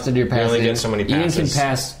get- exhausted your you passing. only get so many Ian can passes.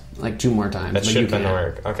 pass like 2 more times. That but should you have been can't.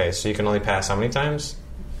 work. Okay, so you can only pass how many times?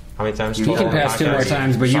 How many times? You total can on the pass 2 more podcast?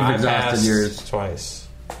 times, but So you've I exhausted passed yours. Twice.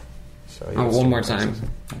 So you Oh, get one two more passes.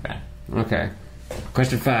 time. Okay. Okay.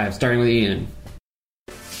 Question 5, starting with Ian.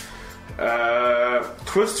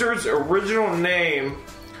 Twister's original name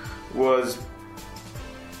was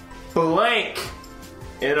Blank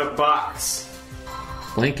in a Box.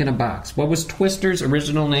 Blank in a Box. What was Twister's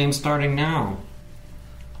original name starting now?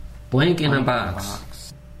 Blank in a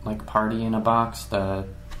Box. Like Party in a Box, the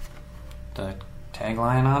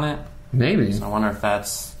tagline on it. Maybe. So I wonder if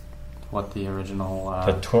that's what the original...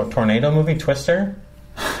 The tornado movie, Twister?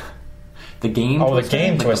 The game Oh, Twister? the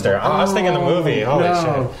game Like Twister. I was thinking the movie. Holy no.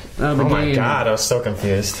 shit. No, the Oh my game. god, I was so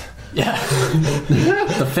confused. Yeah.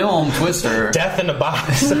 The film Twister. Death in a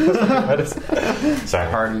Box. What is... Sorry.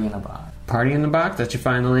 Party in a Box. Party in the Box? That's your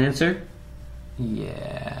final answer?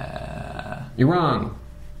 Yeah. You're wrong.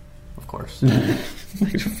 Of course.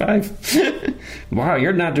 -5. Wow,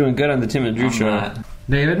 you're not doing good on the Tim and Drew I'm show. not.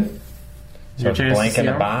 David? So Your chance Blank to in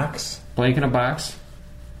a seal? Box? Blank in a Box?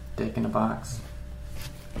 Dick in a Box.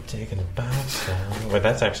 Taking a box down. Wait,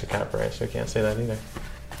 that's actually copyright, so I can't say that either.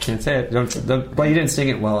 Can't say it. Well, you didn't sing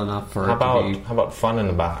it well enough for How it to be about Fun in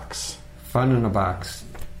the Box? Fun in a Box.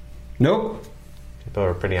 Nope. People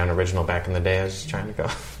were pretty unoriginal back in the day. I was just trying to go.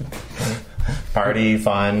 Party,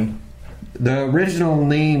 fun. The original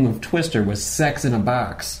name of Twister was Sex in a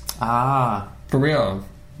Box. Ah. For real.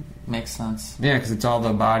 Makes sense. Yeah, because it's all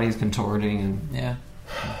the bodies contorting and... Yeah.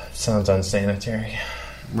 Sounds unsanitary.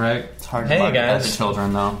 Right? It's hard Hey, to market that guys. to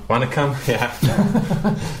children, though. Want to come? Yeah.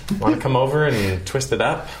 Want to come over and twist it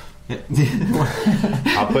up?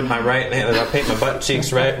 I'll put my right hand. I'll paint my butt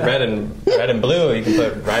cheeks red and blue. You can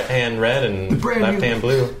put right hand red and left hand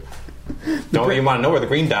blue. Don't you want to know where the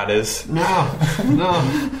green dot is? No.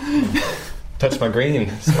 Touch my green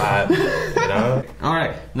spot. You know. All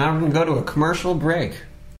right. Now we're going to go to a commercial break.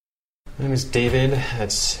 My name is David.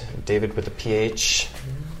 That's David with a PH.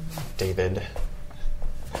 David.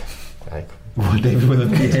 Like. David with a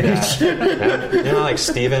PH. Yeah. You know, like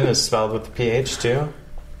Steven is spelled with the PH too.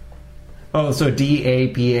 Oh, so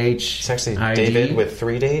D-A-P-H. It's actually I-D? David with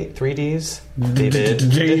three D's. David.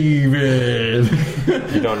 David.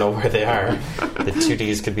 You don't know where they are. The two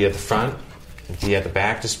D's could be at the front, the D at the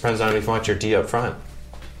back. Just depends on if you want your D up front.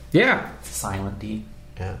 Yeah. It's a silent D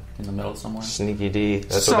Yeah. in the middle somewhere. Sneaky D.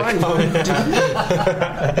 That's what they call it.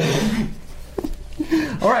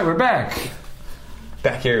 All right, we're back.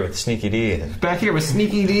 Back here with Sneaky D. Back here with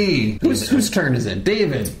Sneaky D. Whose turn is it?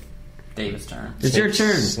 David. David's turn. It's your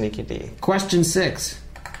turn. Sneaky D. Question 6.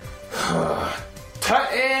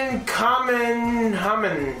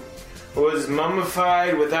 Tutankhamun was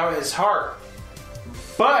mummified without his heart,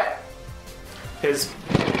 but his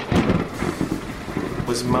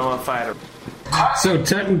was mummified. So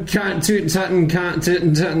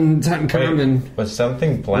Tutankhamun Was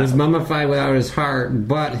something black? was mummified without his heart,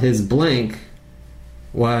 but his blank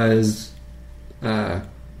was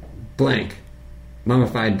blank.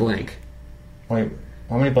 Mummified blank. Wait,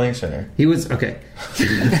 how many blanks are there? He was okay.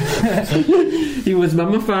 He was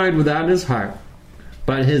mummified without his heart,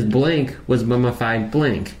 but his blank was mummified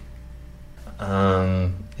blank.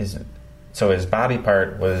 So his body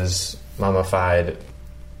part was mummified,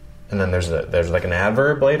 and then there's like an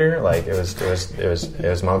adverb later, like it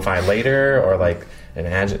was mummified later, or like an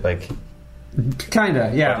adjective, like.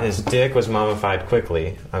 Kinda, yeah. But his dick was mummified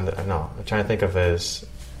quickly. I'm trying to think of his.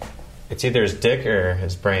 It's either his dick or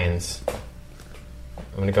his brains.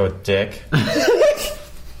 I'm gonna go with dick. You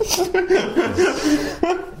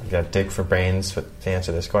got dick for brains to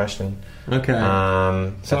answer this question. Okay.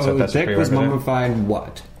 That's So that's Dick was prerequisite. mummified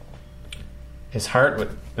what? His heart.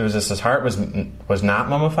 His heart was not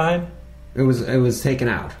mummified. It was taken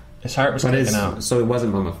out. His heart was taken out. So it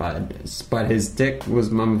wasn't mummified. But his dick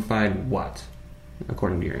was mummified what?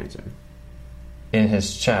 According to your answer. In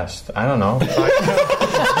his chest. I don't know.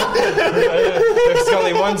 There's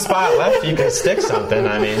only one spot left. You can stick something.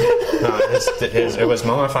 I mean, no, it was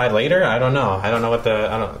mummified later. I don't know. I don't know what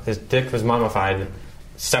his dick was mummified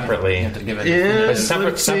separately. You have to give it. Yeah. It was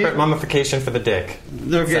separate mummification for the dick.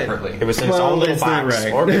 Okay. Separately. It was in its own little it's not box,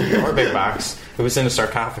 right. or big box. It was in a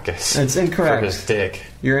sarcophagus. It's incorrect. For his dick.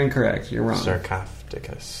 You're incorrect. You're wrong.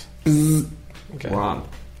 Sarcophagus. Okay. Wrong.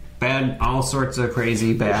 Bad. All sorts of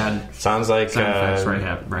crazy bad. Sounds like Sound effects right you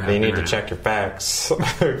happening need to right check your facts.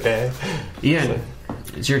 Okay. Ian,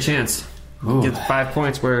 it's your chance. Ooh. Get the 5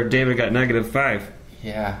 points where David got -5.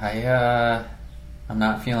 Yeah, I'm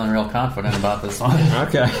not feeling real confident about this one.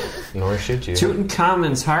 Okay. Nor should you.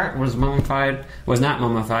 Tutankhamun's heart was not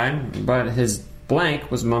mummified, but his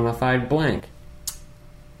blank was mummified blank.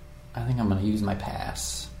 I think I'm going to use my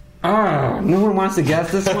pass. Oh, no one wants to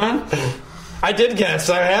guess this one? I did guess.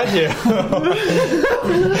 I had you.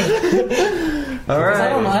 All I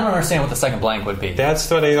don't right. understand what the second blank would be. That's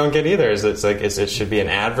what I don't get either. Is it's like it should be an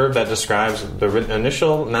adverb that describes the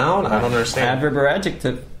initial noun? I don't understand. Adverb or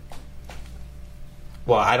adjective?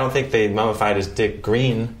 Well, I don't think they mummified his dick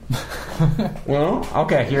green. Well,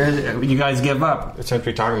 okay. Here, you guys give up. Since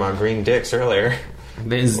we were talking about green dicks earlier. Were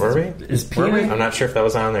we? Is penis? I'm not sure if that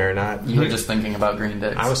was on there or not. You were just thinking about green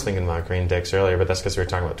dicks. I was thinking about green dicks earlier, but that's because we were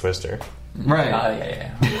talking about Twister. Right.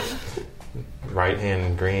 Yeah. Right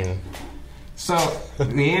hand green. So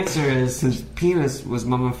the answer is his penis was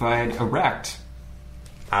mummified erect.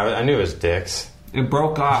 I knew it was dicks. It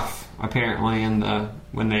broke off apparently in the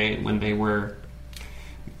when they were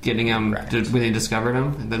getting him when they discovered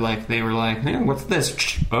him. They were like, hey, what's this?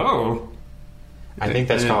 Oh. I think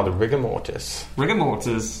that's called rigor mortis. Rigor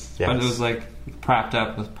mortis. Yes. But it was like propped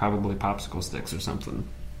up with probably popsicle sticks or something.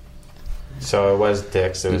 So it was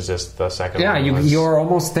dicks. It was just the second one. Yeah, you were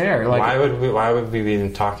almost there. Like, why would we be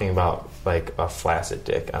talking about like a flaccid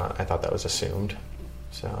dick? I thought that was assumed.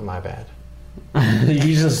 So my bad.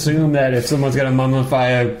 You just assume that if someone's going to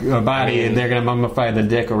mummify a body, they're going to mummify the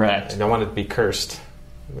dick erect. I don't want it to be cursed.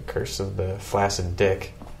 The curse of the flaccid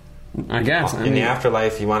dick. I guess. In the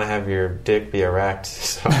afterlife, you want to have your dick be erect.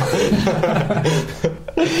 So.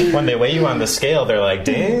 When they weigh you on the scale, they're like,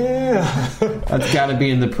 damn. That's got to be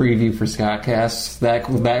in the preview for Scottcast,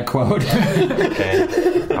 that quote.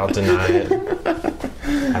 Okay, I'll deny it.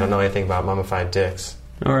 I don't know anything about mummified dicks.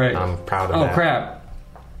 All right. I'm proud of that. Oh, crap.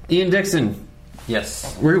 Ian Dixon.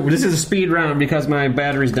 Yes. This is a speed round because my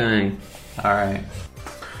battery's dying. All right.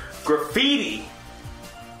 Graffiti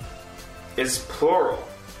is plural.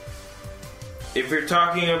 If you're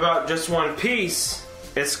talking about just one piece,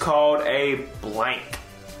 it's called a blank.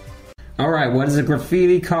 All right, what is a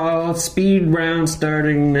graffiti called? Speed round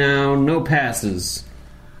starting now. No passes.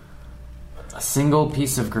 A single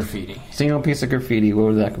piece of graffiti. Single piece of graffiti. What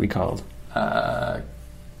would that be called?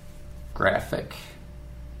 Graphic.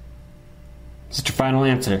 Is it your final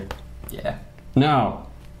answer? Yeah. No.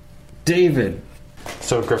 David.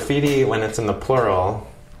 So graffiti, when it's in the plural,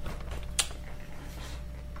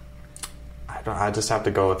 I just have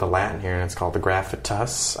to go with the Latin here, and it's called the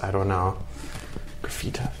graffitus. I don't know.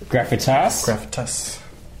 Graffitus. Graffitas? Graffitus.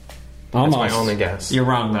 Almost. That's my only guess. You're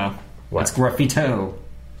wrong, though. What? It's graffito.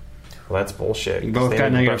 Well, that's bullshit. You both they got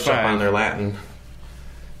didn't negative brush up 5. on their Latin.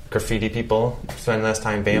 Graffiti people spend less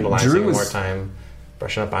time vandalizing, more time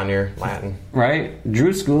brushing up on your Latin. Right?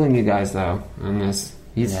 Drew's schooling you guys, though, on this.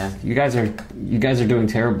 You guys are doing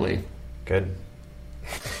terribly. Good.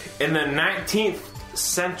 In the 19th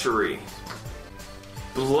century,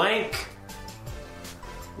 blank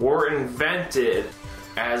were invented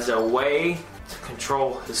as a way to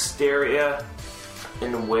control hysteria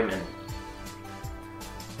in women.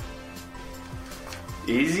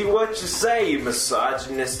 Easy what you say, you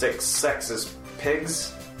misogynistic, sexist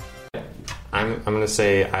pigs. I'm going to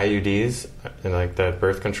say IUDs, in like the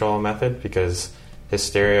birth control method, because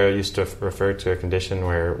hysteria used to refer to a condition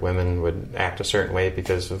where women would act a certain way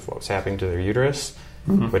because of what was happening to their uterus,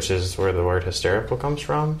 which is where the word hysterical comes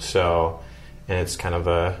from. So, and it's kind of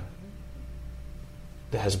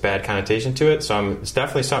it has a bad connotation to it. So it's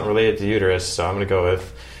definitely something related to uterus. So I'm going to go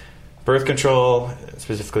with birth control,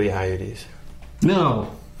 specifically IUDs.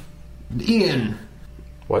 No. Ian.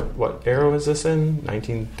 What era was this in?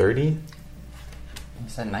 1930? You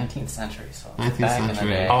said 19th century, so 19th back in the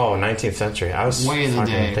century. day. Oh, 19th century. I was Way in the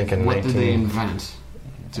day. thinking What 19... did they invent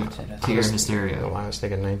to cure hysteria? No, I was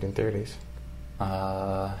thinking 1930s.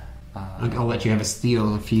 I'll let you have a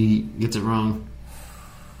steal if he gets it wrong.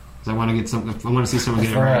 Because I want to see someone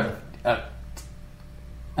get it right.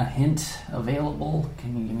 A hint available?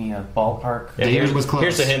 Can you give me a ballpark? Yeah, David was close.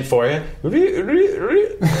 Here's a hint for you.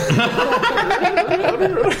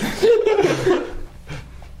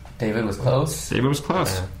 David was close. David was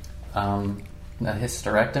close. The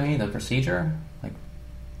hysterectomy, the procedure, like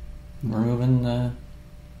removing the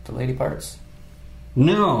lady parts.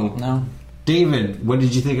 No. David, what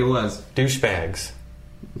did you think it was? Douchebags.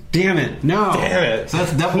 Damn it! No. Damn it! So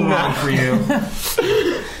that's definitely wrong for you.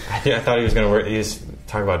 I thought he was going to He's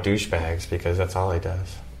talking about douchebags because that's all he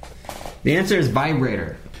does. The answer is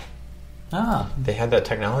vibrator. They had that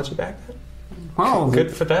technology back then. Oh,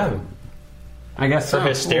 Good for them. I guess For so.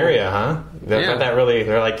 hysteria, huh? Yeah.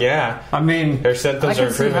 They're like, yeah. I mean, Their symptoms are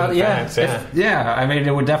improving. Facts, yeah. Yeah, I mean,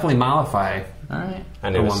 it would definitely mollify. All right. I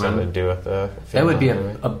knew it was something to do with the. That would be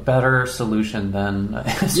female, a better solution than.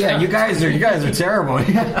 Yeah, you guys are terrible.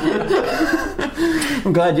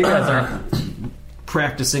 I'm glad you guys are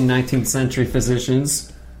practicing 19th century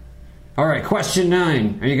physicians. All right, question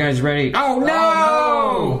 9. Are you guys ready? Oh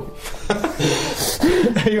no!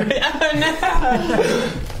 Are you ready? Oh no!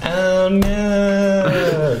 Oh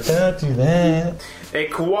no! it. A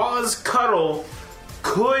koala's cuddle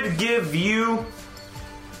could give you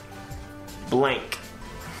blank.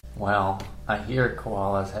 Well, I hear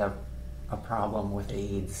koalas have a problem with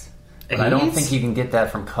AIDS. But I don't AIDS? think you can get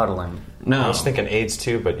that from cuddling. No. I was thinking AIDS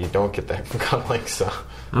too, but you don't get that from cuddling, so.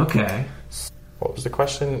 Okay. What was the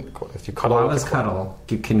question? If you cuddle with Koala's the koala- cuddle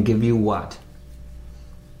can give you what?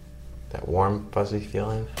 That warm, fuzzy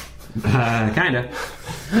feeling? Kind of.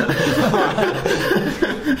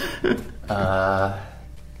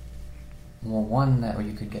 Well, one that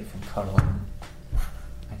you could get from cuddling,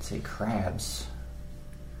 I'd say crabs.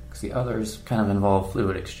 Because the others kind of involve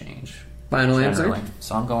fluid exchange. Final generally. answer?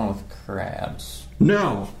 So I'm going with crabs.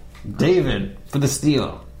 No. David, for the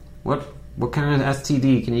steal. What kind of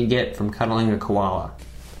STD can you get from cuddling a koala?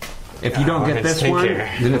 If you don't get this one,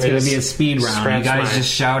 then it's going to be a speed round. You guys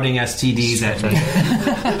just shouting STDs at me.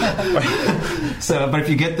 But if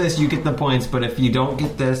you get this, you get the points. But if you don't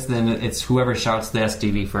get this, then it's whoever shouts the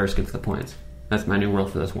STD first gets the points. That's my new rule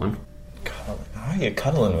for this one. How are you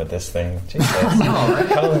cuddling with this thing? Jesus.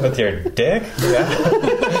 Cuddling with your dick? Yeah.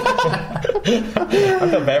 I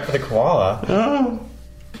feel bad for the koala.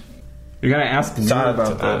 You gotta ask me about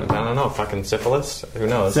I that. don't know. Fucking syphilis? Who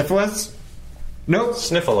knows? Syphilis? Nope.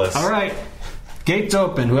 Sniffilus. All right. Gates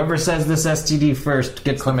open. Whoever says this STD first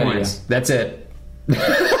gets the Chlamydia. points. That's it. I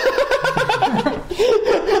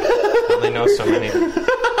only know so many.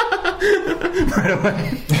 Right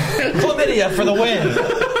away. Chlamydia for the win!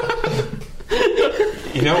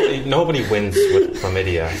 You know, nobody wins with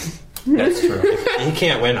chlamydia. That's true. He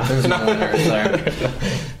can't win. There's no winners there.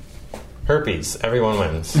 Herpes. Everyone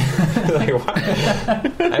wins. Like, what?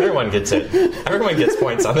 Everyone gets it. Everyone gets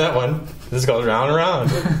points on that one. This goes round and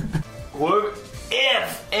round.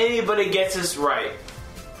 If anybody gets this right,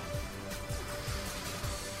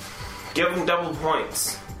 give them double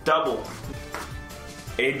points. Double.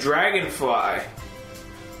 A dragonfly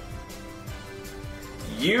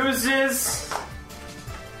uses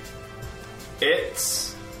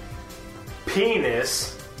its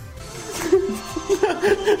penis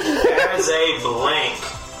as a blank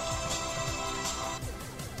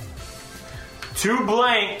to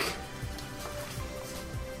blank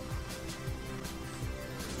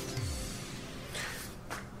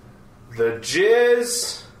the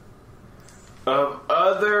jizz of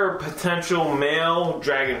other potential male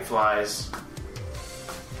dragonflies.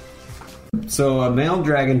 So a male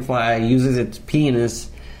dragonfly uses its penis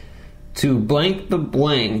to blank the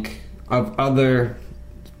blank of other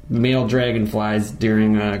male dragonflies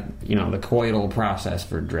during the coital process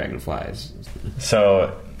for dragonflies.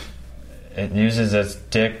 So it uses its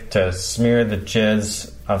dick to smear the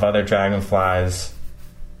jizz of other dragonflies.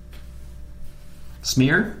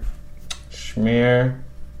 Smear? Smear.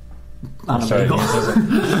 On a So it bagel. uses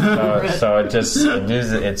it. So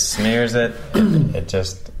it smears it. It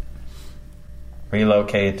just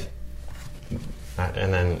relocate.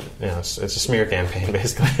 And then, it's a smear campaign,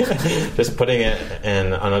 basically. Just putting it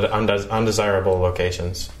in undesirable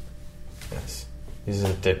locations. Yes. Uses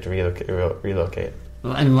a dick to relocate.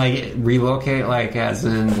 And relocate, as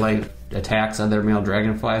in attacks other male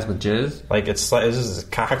dragonflies with jizz? It's just a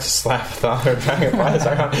cock slap with other dragonflies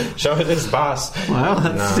around. Show it his boss. Well,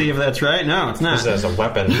 let's see if that's right. No, it's not. Use it as a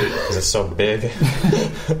weapon because it's so big.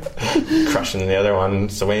 Crushing the other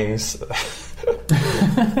one's wings.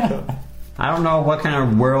 I don't know what kind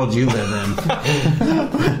of world you live in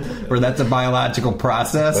where that's a biological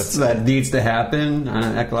process that needs to happen on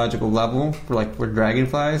an ecological level for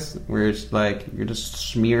dragonflies, where it's you're just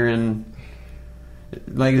smearing.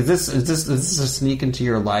 Is this a sneak into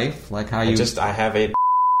your life? I have a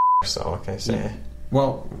so what can I say?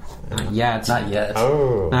 Well, not yet. Not yet.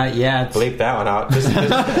 Oh, not yet. Bleep that one out. Just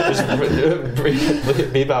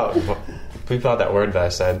bleep out that word that I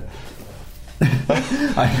said.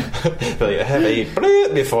 I have a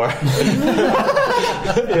bleep before.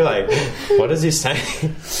 You're like, what is he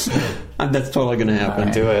saying? That's totally going to happen.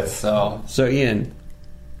 Right. Do it. So Ian,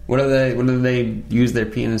 what do they use their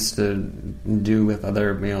penis to do with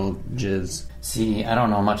other male jizz? see, I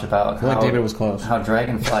don't know much about feel like David was close. how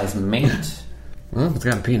dragonflies mate. Well, it's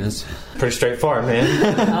got a penis. Pretty straightforward,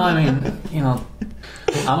 man. Well, I mean, I'm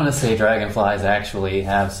going to say dragonflies actually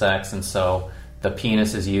have sex, and so the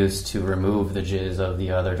penis is used to remove the jizz of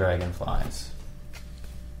the other dragonflies.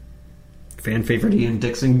 Fan favorite Ian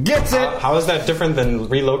Dixon gets it! How is that different than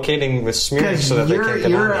relocating the smear so that they can't get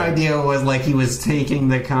your on there? idea was he was taking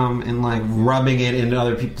the cum and rubbing it into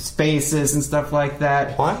other people's faces and stuff like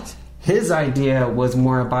that. What? His idea was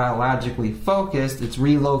more biologically focused. It's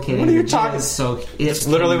relocating What are you the talking- jizz so It's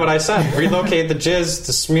literally what I said. Relocate the jizz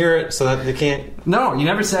to smear it so that they can't. No, you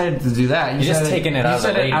never said to do that. You're just said taking it out of the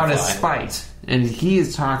You said it out as ladyfly. spite. And he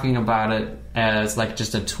is talking about it as like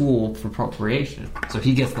just a tool for procreation. So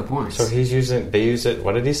he gets the points. So he's using. They use it.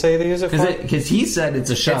 What did he say they use it for? Because he said it's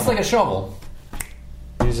a shovel. It's like a shovel.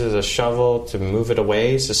 He uses a shovel to move it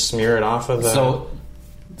away, to smear it off of the. So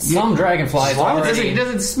some dragonflies He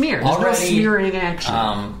doesn't smear. There's no already smearing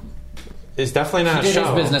action. it's definitely not he a did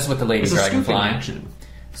shovel. his business with the lady It's a scooping dragonfly. action.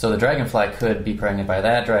 So the dragonfly could be pregnant by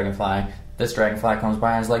that dragonfly. This dragonfly comes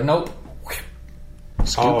by and is like, nope.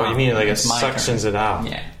 Oh, you mean like it It's my suctions turn. it out?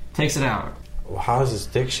 Yeah. Takes it out. Well, how is his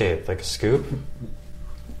dick shaped? Like a scoop?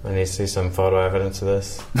 I need to see some photo evidence of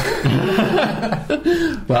this.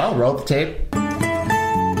 Well, roll the tape.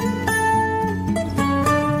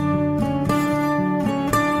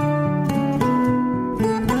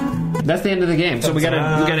 That's the end of the game. So we gotta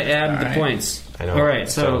add the right. points. I know. All right.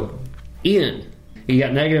 So Ian, you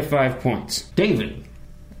got -5 points. David,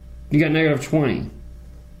 you got -20.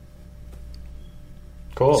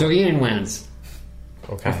 Cool. So Ian wins.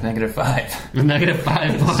 Okay. -5.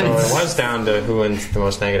 -5 points. So it was down to who wins the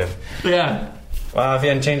most negative. Yeah. Well, if you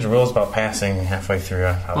hadn't changed the rules about passing halfway through,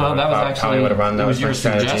 I probably Well, that was probably actually would have run. That it was my your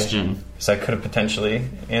strategy. suggestion. So I could have potentially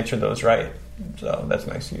answered those right. So that's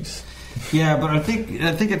my excuse. Yeah, but I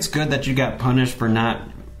think it's good that you got punished for not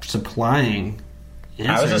supplying.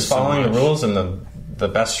 I was just following the rules and the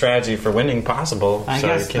best strategy for winning possible. I So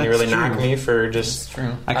guess can you that's really knock true. me for just?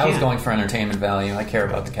 True. I I was can't. going for entertainment value. I care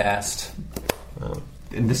about the cast.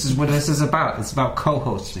 And this is what this is about. It's about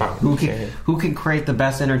co-hosting. Oh, Who okay. can create the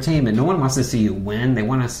best entertainment? No one wants to see you win. They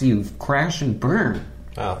want to see you crash and burn.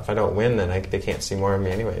 Well, if I don't win, then they can't see more of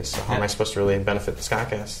me anyways. So how am I supposed to really benefit the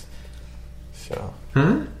Scottcast? So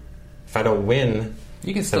if I don't win,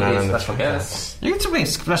 You can still then be I'm a on the special Scottcast. guest. You get to be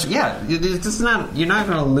special. Yeah, it's not. You're not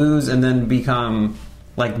going to lose and then become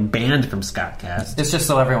like banned from Scottcast. It's just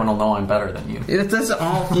so everyone will know I'm better than you. That's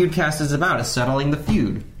all FEUDCast is about: is settling the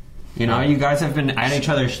feud. You know, you guys have been at each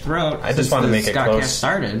other's throat. I just since want to the make it Scottcast close.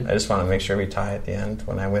 started. I just want to make sure we tie at the end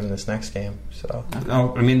when I win this next game. So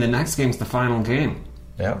Oh, I mean, the next game's the final game.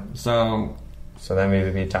 yeah. So So then we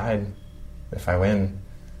would be tied if I win,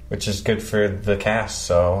 which is good for the cast.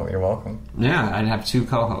 So you're welcome. yeah, I'd have 2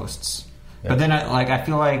 co-hosts. Yeah. But then, I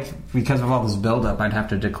feel like because of all this build-up, I'd have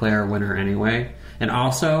to declare a winner anyway. And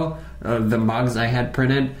also, the mugs I had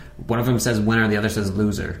printed, one of them says winner, the other says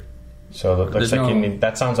loser. So it looks There's like no- you need.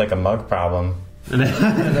 That sounds like a mug problem.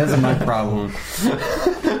 That's a mug problem.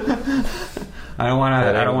 I don't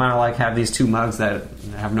want to like have these 2 mugs that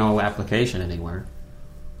have no application anywhere.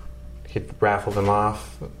 You could raffle them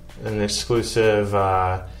off, an exclusive,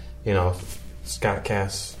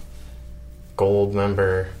 Scottcast gold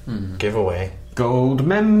member giveaway. Gold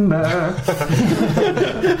member.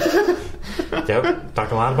 Yep,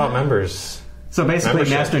 talking a lot about members. So basically,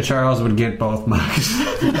 Membership. Master Charles would get both mugs.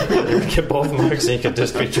 You would get both mugs, and you could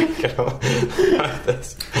just be drinking like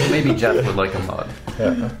this. Maybe Jeff would like a mug.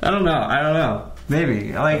 I don't know.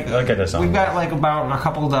 Maybe I'll get us on we've got that. like about a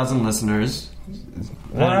couple dozen listeners.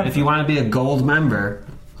 Well, And if you want to be a gold member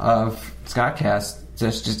of Scottcast,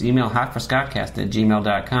 just email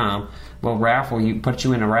hotforscottcast@gmail.com. We'll put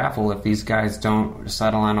you in a raffle if these guys don't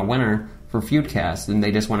settle on a winner for FEUDcast, and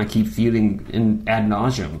they just want to keep feuding in ad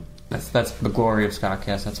nauseum. That's the glory of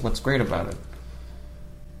Scottcast. That's what's great about it.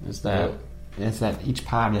 Is that each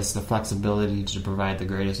pod has the flexibility to provide the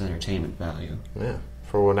greatest entertainment value. Yeah,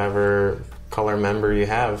 for whatever color member you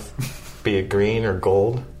have, be it green or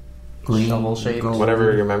gold, Green, Shovel-shaped. gold,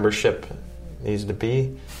 whatever your membership needs to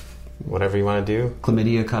be, whatever you want to do,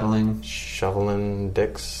 chlamydia cuddling. shoveling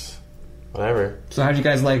dicks, whatever. So how'd you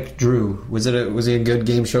guys like Drew? Was he a good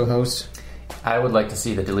game show host? I would like to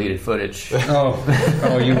see the deleted footage.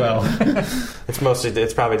 Oh, you will. It's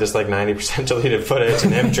probably just like 90% deleted footage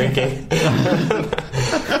and him drinking.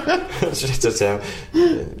 It's just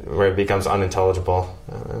where it becomes unintelligible.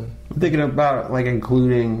 I'm thinking about like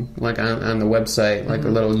including like on the website like a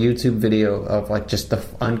little YouTube video of like just the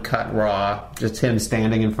uncut raw, just him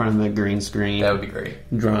standing in front of the green screen, That would be great.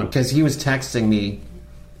 drunk, because he was texting me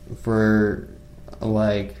for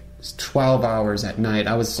like 12 hours at night.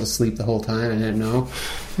 I was asleep the whole time. I didn't know.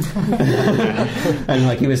 And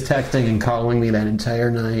like he was texting and calling me that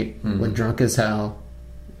entire night, like drunk as hell.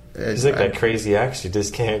 He's like that crazy ex you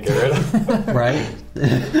just can't get rid of. Right?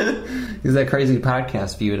 He's that crazy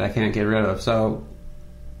podcast feud I can't get rid of. So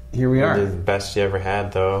here we The are. best you ever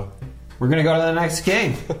had, though. We're going to go to the next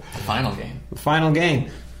game. Final game. The final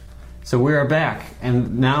game. So we are back,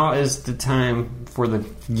 and now is the time for the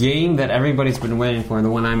game that everybody's been waiting for, the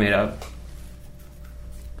one I made up.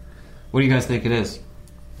 What do you guys think it is?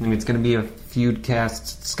 I mean, it's going to be a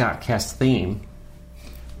FEUDCast, Scottcast theme.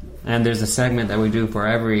 And there's a segment that we do for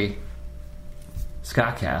every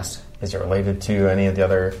Scottcast. Is it related to any of the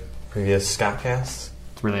other previous Scottcasts?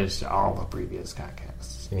 It's related to all the previous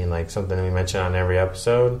Scottcasts. You mean like something we mention on every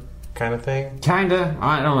episode kind of thing? Kinda.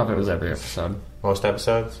 I don't know if it was every episode. Most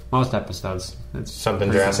episodes? Most episodes. It's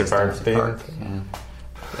something Jurassic Park themed? Yeah.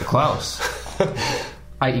 Close.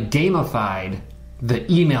 I gamified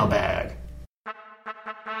the email bag.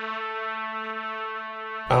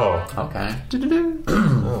 Oh. Okay.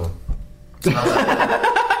 Oh.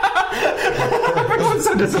 Everyone's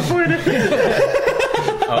so disappointed.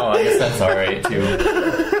 Oh, I guess that's alright too.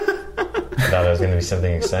 I thought it was going to be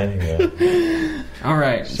something exciting. Yeah. All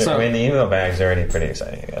right. So, I mean, the email bag's already pretty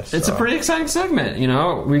exciting, I guess. It's a pretty exciting segment. You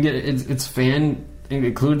know, we get it's fan. It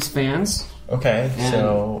includes fans. Okay. And,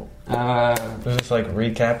 so, was this like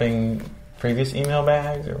recapping previous email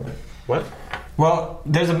bags or what? Well,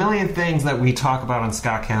 there's a million things that we talk about on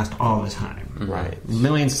Scottcast all the time. Right. A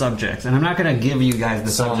million subjects, and I'm not going to give you guys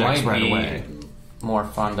the subjects it might right be away. More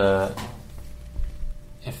fun to,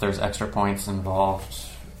 if there's extra points involved,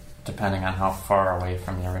 depending on how far away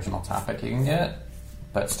from the original topic you can get,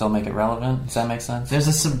 but still make it relevant. Does that make sense? There's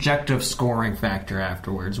a subjective scoring factor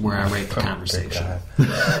afterwards where I rate the conversation.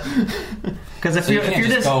 Because if you you're can't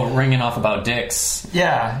just just go ringing off about dicks,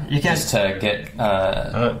 yeah, you can't just to get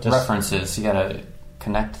references. You got to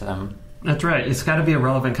connect them. That's right. It's got to be a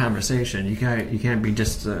relevant conversation. You can't be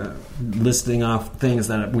just listing off things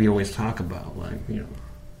that we always talk about, like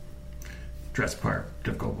dress part,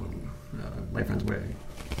 difficult one, my friend's way,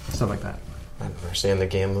 stuff like that. I don't understand the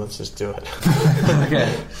game. Let's just do it.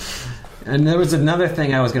 Okay. And there was another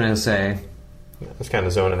thing I was going to say. I was kind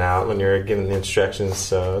of zoning out when you were giving the instructions,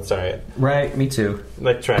 so it's all right. Right, me too.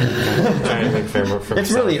 Like trying to make fair for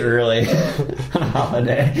It's myself. really early on a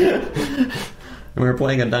holiday. We're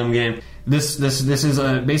playing a dumb game. This is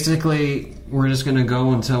basically we're just going to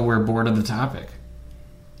go until we're bored of the topic,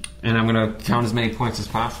 and I'm going to count as many points as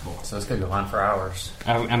possible. So it's going to go on for hours.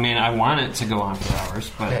 I mean, I want it to go on for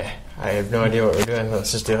hours, but Okay. I have no idea what we're doing.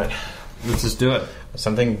 Let's just do it. let's just do it.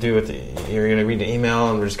 Something to do with you're going to read the email,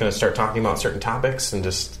 and we're just going to start talking about certain topics and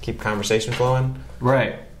just keep conversation flowing.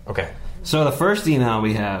 Right. Okay. So the first email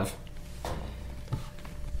we have.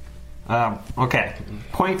 Okay.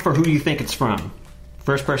 Point for who you think it's from.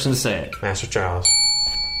 First person to say it. Master Charles.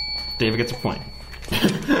 David gets a point.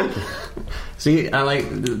 See, I like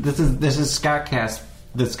this is Scottcast,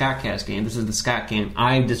 the Scottcast game. This is the Scott game.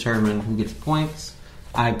 I determine who gets points.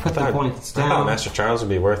 I put the points I thought down. Master Charles would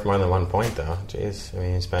be worth more than 1 point, though. Jeez, I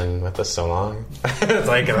mean, he's been with us so long. It's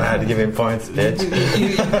like I had to give him points, bitch.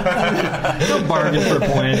 No bargain for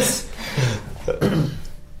points.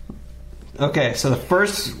 Okay, so the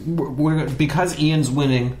first, because Ian's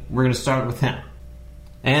winning, we're going to start with him.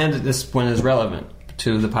 And this one is relevant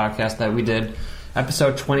to the podcast that we did,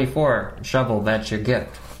 episode 24, Shovel, That's Your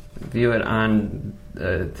Gift. View it on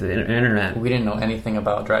the internet. We didn't know anything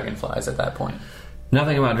about dragonflies at that point.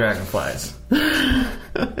 Nothing about dragonflies.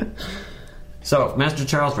 So, Master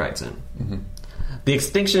Charles writes in. Mm-hmm. The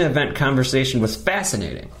extinction event conversation was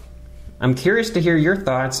fascinating. I'm curious to hear your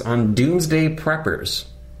thoughts on doomsday preppers.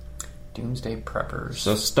 Doomsday preppers.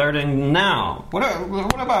 So starting now, what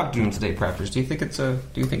about doomsday preppers? Do you think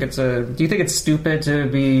it's stupid to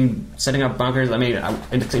be setting up bunkers? I mean,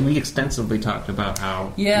 we extensively talked about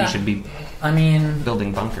how we should be. I mean,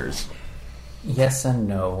 building bunkers. Yes and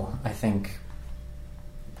no. I think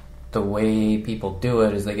the way people do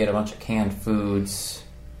it is they get a bunch of canned foods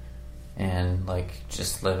and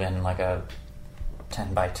just live in like a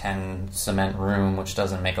 10 by 10 cement room, which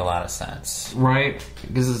doesn't make a lot of sense, right?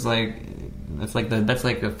 Because that's like a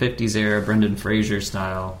 50s era Brendan Fraser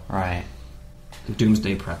style, right?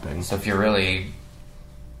 Doomsday prepping. So if you're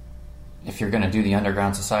going to do the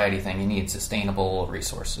underground society thing, you need sustainable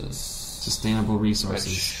resources,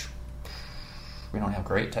 which we don't have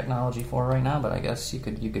great technology for right now, but I guess you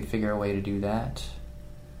could figure a way to do that.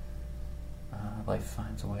 Life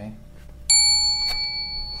finds a way.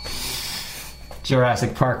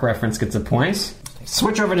 Jurassic Park reference gets a point.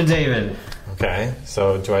 Switch over to David. Okay,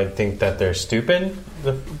 so do I think that they're stupid,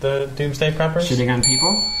 the doomsday preppers? Shooting on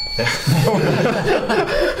people?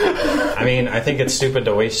 I mean, I think it's stupid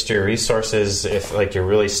to waste your resources if you're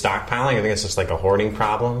really stockpiling. I think it's just a hoarding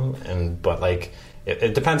problem, but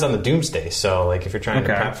it depends on the doomsday. So if you're trying to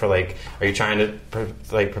prep for are you trying to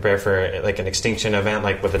prepare for an extinction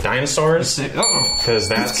event with the dinosaurs? Because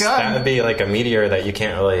that would be like a meteor that you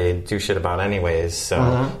can't really do shit about anyways.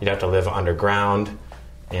 So you'd have to live underground,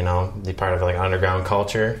 be part of like underground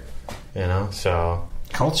culture, so...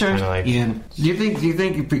 Culture? Like, Ian, do you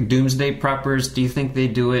think doomsday preppers, do you think they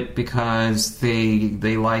do it because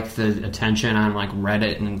they like the attention on like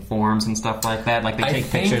Reddit and forums and stuff like that? Like they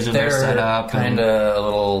take pictures of their setup? Kind of a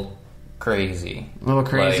little crazy. A little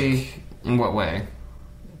crazy? In what way?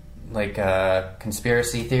 Like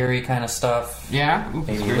conspiracy theory kind of stuff. Yeah?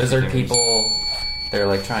 Maybe lizard people. They're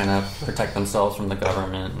like trying to protect themselves from the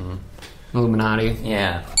government. And Illuminati.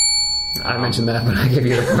 Yeah. I mentioned that, but I give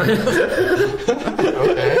you the point.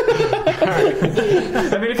 Okay.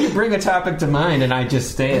 I mean, if you bring a topic to mind and I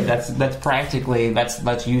just say it, that's practically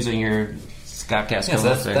that's using your Scottcast. Yeah,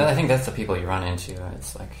 I think that's the people you run into.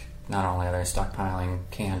 It's like not only are they stockpiling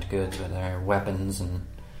canned goods, but they're weapons and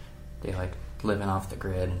they like living off the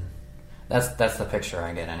grid. And that's the picture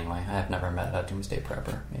I get anyway. I have never met a doomsday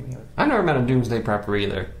prepper. Maybe I've never met a doomsday prepper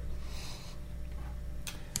either.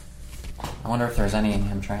 I wonder if there's any in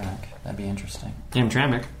Hamtramck. That'd be interesting.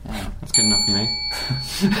 Hamtramck? Yeah. That's good enough for me.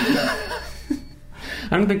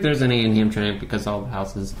 I don't think there's any in Hamtramck because all the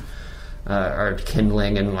houses are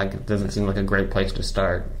kindling and like it doesn't seem like a great place to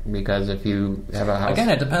start. Because if you have a house... Again,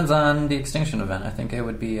 it depends on the extinction event. I think it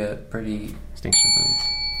would be a pretty... Extinction event.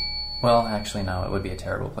 Well, actually, no. It would be a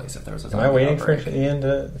terrible place if there was a Am zombie I waiting outbreak. for Ian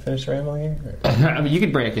to finish rambling here? I mean, you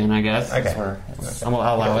could break in, I guess. Okay. I'll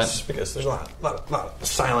allow it. Because there's a lot of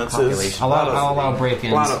silences. Population. I'll allow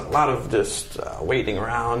break-ins. A lot of just waiting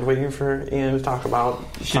around, waiting for Ian to talk about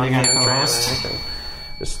Shitting on co-host. and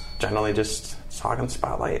just generally just talking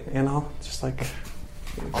spotlight, just like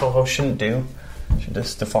co-host shouldn't do. Should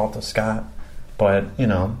just default to Scott. But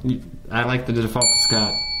I like the default to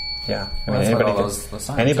Scott. yeah. Well, that's what all those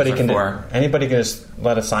silences anybody are can for. anybody can just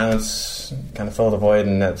let a silence kind of fill the void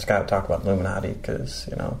and let Scott talk about Illuminati because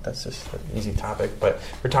that's just an easy topic. But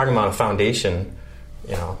we're talking about a foundation.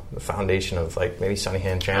 The foundation of like maybe Sunny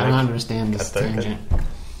Hamtramck. I don't understand this tangent.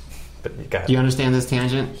 But you got. Do you understand this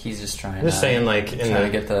tangent? He's just trying. Just saying, like to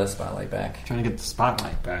get the spotlight back. Trying to get the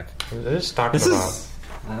spotlight back. They're just talking about.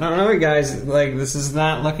 I don't know, you guys. Like, this is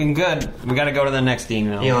not looking good. We got to go to the next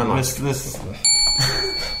email. Elon Musk.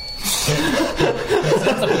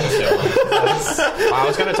 I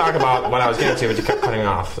was going to talk about what I was getting to, but you kept cutting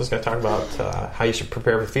off. I was going to talk about how you should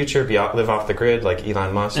prepare for the future, live off the grid like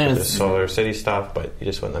Elon Musk with his solar city stuff, but you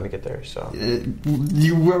just wouldn't let me get there. So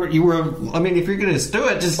you were. I mean, if you're going to do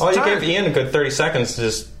it, just. Well, start. you gave Ian a good 30 seconds to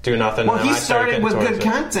just do nothing. Well, and he I started with good it.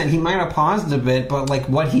 content. He might have paused a bit, but like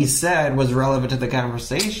what he said was relevant to the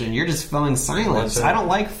conversation. You're just filling silence. I don't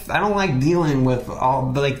like dealing with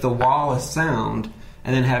all like the wall of sound.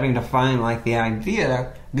 And then having to find like the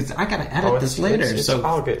idea because I gotta edit this later. It's so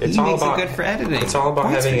all good. It's he all makes about, it good for editing. It's all about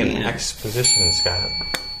Points having for an Ian. exposition, Scott.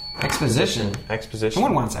 Exposition. Exposition. No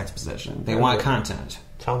one wants exposition. They want content.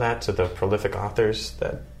 Tell that to the prolific authors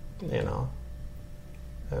that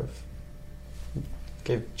have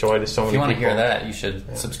give joy to so many people. If you want to hear that, you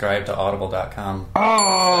should subscribe to audible.com.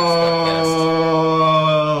 Oh,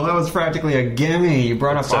 that was practically a gimme. You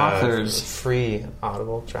brought up authors. Free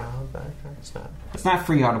Audible trial. It's not. It's not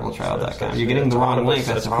freeaudibletrial.com. You're getting the wrong link.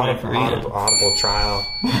 That's the point for Ian. Audible trial.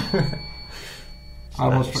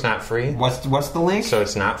 It's not free. What's the link? So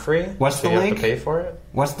it's not free. What's the you link? have to pay for it.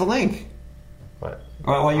 What's the link? What?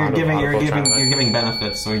 Well, you're giving Audible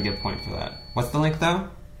benefits, so you get a point for that. What's the link though?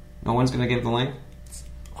 No one's going to give the link.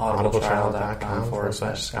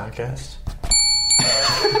 audibletrial.com/Scottcast.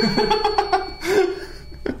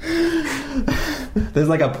 There's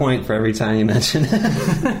like a point for every time you mention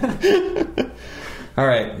it. All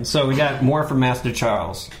right, so we got more from Master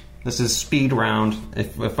Charles. This is speed round. Is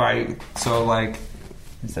that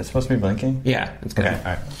supposed to be blinking? Yeah, it's good.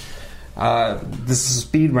 Okay, all right. This is a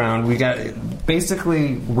speed round. We got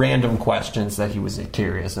basically random questions that he was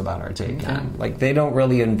curious about our take on. Like, they don't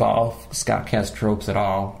really involve Scottcast tropes at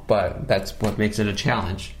all, but that's what makes it a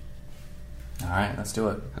challenge. All right, let's do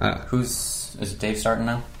it. Is Dave starting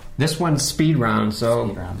now? This one's speed round,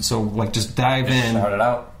 so just dive in. Shout it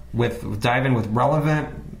out. With relevant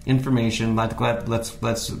information. Let's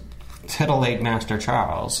titillate Master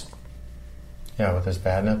Charles. Yeah, with his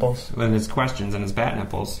bad nipples. With his questions and his bat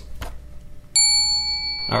nipples.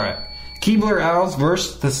 All right. Keebler Elves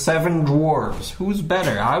versus the Seven Dwarves. Who's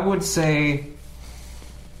better? I would say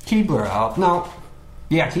Keebler Elves. No.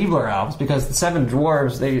 Yeah, Keebler Elves, because the Seven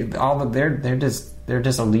Dwarves, they're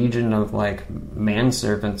just a legion of like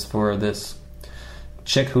manservants for this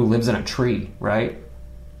chick who lives in a tree, right?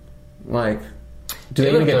 Like, do they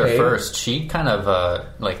even get paid? First, she kind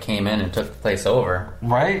of came in and took the place over,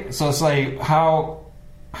 right? So it's like how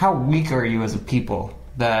how weak are you as a people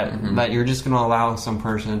that you're just going to allow some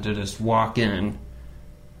person to just walk in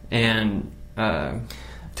and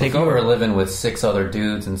take over? We were living with 6 other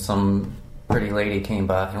dudes, and some pretty lady came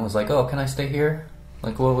by and was like, "Oh, can I stay here?"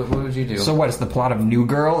 Like, what would you do? So what is the plot of New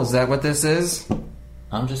Girl? Is that what this is?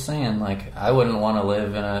 I'm just saying, like, I wouldn't want to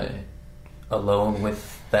live alone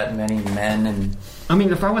with that many men. And I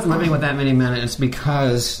mean, if I was living with that many men, it's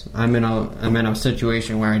because I'm in a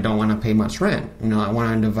situation where I don't want to pay much rent. You know, I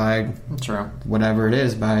want to divide whatever it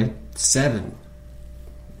is by 7.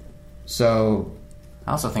 So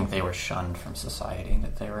I also think they were shunned from society.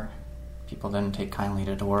 That people didn't take kindly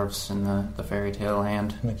to dwarves in the fairy tale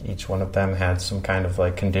land. Like each one of them had some kind of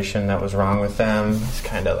like condition that was wrong with them. It's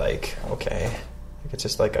kind of like okay. It's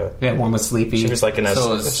just like one was sleepy. She was like in a.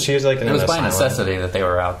 She was like in it was by asylum. necessity that they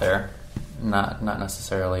were out there, not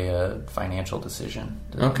necessarily a financial decision.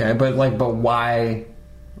 Okay, but why?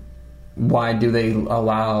 Why do they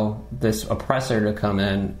allow this oppressor to come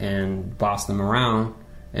in and boss them around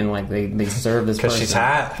and like they serve this person? Because she's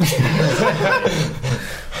hot.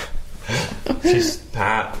 She's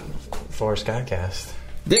hot. For FEUDCast.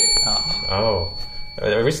 Oh.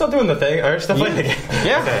 Are we still doing the thing? Are we still playing the game?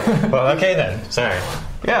 Yeah. Okay. Well, okay then. Sorry.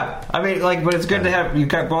 Yeah. I mean, but it's good to have you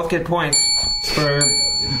both get points for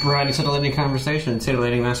providing titillating conversation,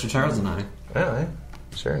 titillating Master Charles and I. Really?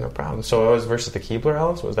 Sure, no problem. So it was versus the Keebler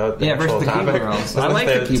Elves? Was that the versus the topic? Keebler Elves. I like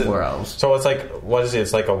the Keebler Elves. So it's like, what is it?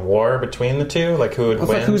 It's like a war between the two? Like who would win?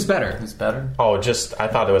 Like who's better? Who's better? Oh, I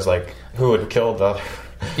thought it was like who would kill the other.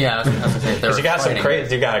 Yeah, I was gonna say because you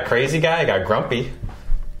got you got a crazy guy, you got Grumpy.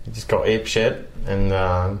 You just go ape shit. And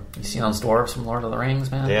you see those dwarves from Lord of the Rings,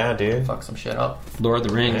 man? Yeah, dude. Fuck some shit up. Lord of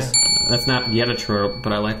the Rings. Yeah. That's not yet a trope,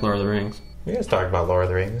 but I like Lord of the Rings. We guys talked about Lord of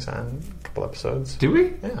the Rings on a couple episodes. Do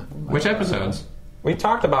we? Yeah. Which episodes? We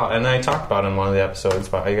talked about, and I talked about in one of the episodes,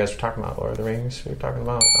 but you guys were talking about Lord of the Rings. We were talking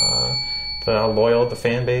about how loyal the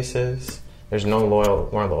fan base is. There's no more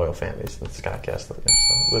loyal fan base than the FEUDCast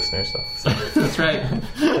listeners. So. That's right.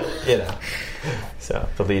 You know. So,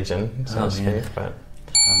 the Legion, so to speak, but...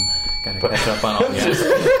 Gotta catch up on all the ass.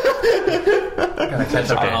 Gotta catch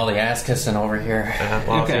up on all the ass kissing over here.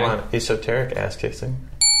 Well, if you want esoteric ass kissing.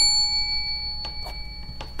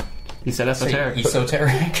 He said esoteric.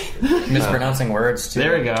 Esoteric. Mispronouncing words too.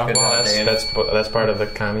 There we go. Good job, Dave. That's part of the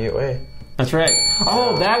commute way. That's right.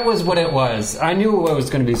 Oh, that was what it was. I knew it was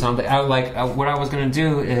going to be something. What I was going to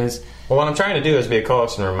do is. Well, what I'm trying to do is be a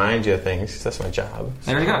co-host and remind you of things. 'Cause that's my job.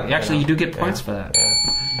 There you go. Actually, you do get points for that. Yeah.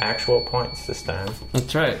 Actual points this time.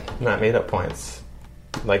 That's right. Not made up points.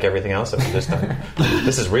 Like everything else that we just done.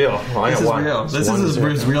 This is real. Well, this is real. This is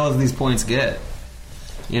as real as these points get.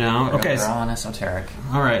 You know? Okay. We're on esoteric.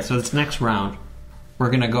 All right. So this next round, we're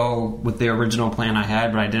going to go with the original plan I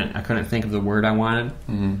had, but I couldn't think of the word I wanted.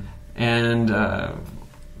 Mm-hmm.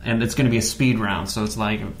 And it's going to be a speed round, so it's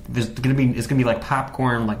like it's going to be like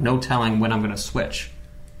popcorn, like no telling when I'm going to switch.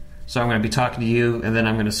 So I'm going to be talking to you, and then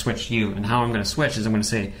I'm going to switch to you. And how I'm going to switch is I'm going to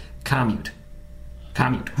say commute,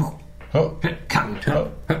 commute, commute,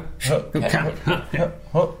 commute.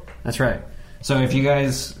 That's right. So are you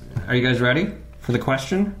guys ready for the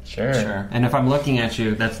question? Sure. And if I'm looking at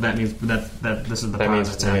you, that means that this is the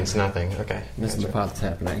pause. That means nothing. Okay. This is the pause that's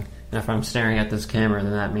happening. And if I'm staring at this camera,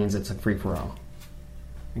 then that means it's a free for all.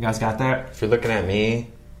 You guys got that? If you're looking at me,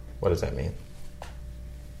 what does that mean?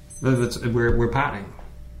 We're potting.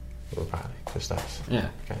 We're potting. Just us. Yeah.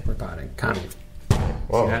 Okay. We're potting. Connie.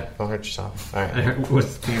 Whoa! Don't hurt yourself. All right.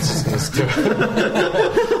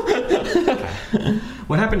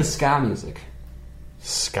 What happened to ska music?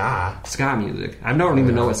 Ska music. I don't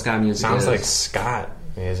even know what ska music sounds is. Like Scott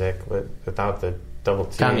music without the double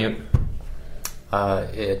T. Commute.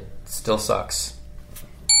 It still sucks.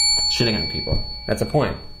 Shitting on people. That's a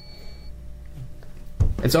point.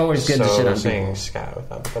 It's always good to shit on people. Ska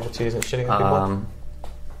without the double T isn't shitting on people.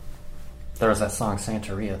 There was that song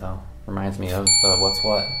Santeria though. Reminds me of What's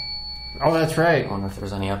What. Oh, that's right. I wonder if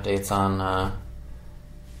there's any updates on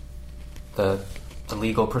the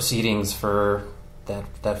legal proceedings for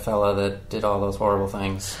that fella that did all those horrible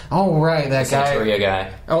things. Oh, right, that guy. Santeria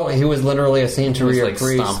guy. Oh, he was literally a Santeria priest.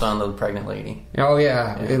 He stomped on the pregnant lady. Oh,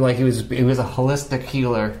 yeah. He was a holistic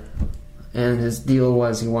healer. And his deal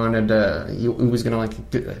was he wanted he was going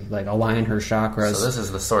to like align her chakras. So this is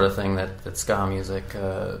the sort of thing that ska music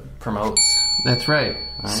promotes. That's right.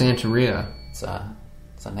 Santeria. It's a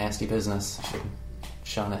nasty business. You should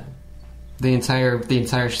shun it. The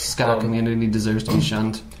entire ska community deserves to be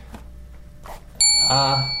shunned.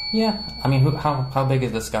 Yeah. I mean, how big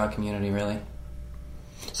is the ska community really?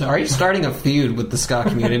 So are you starting a feud with the ska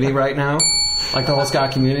community right now? Like the whole ska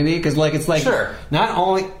community? Because it's like sure. Not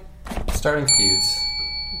only starting feuds.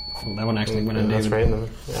 Well, that one actually went on That's David. right.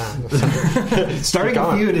 Yeah. Starting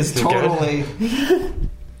a feud is You're good. totally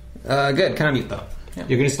good. Comment though. Yeah.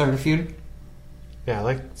 You're going to start a feud? Yeah, I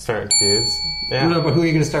like starting feuds. Yeah. No, but who are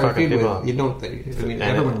you going to start a Fucking feud people with? up. You don't think? I mean,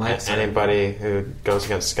 everyone likes it. anybody who goes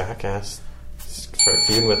against FEUDCast. Start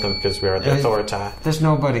feuding with them because we are the authority. There's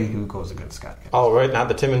nobody who goes against Scott. Oh, right, not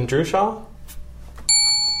the Tim and Drew show?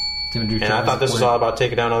 And I thought this was all about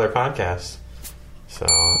taking down other podcasts. So,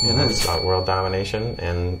 it's about world domination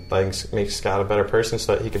and make Scott a better person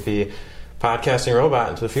so that he could be podcasting robot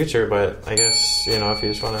into the future. But I guess, if you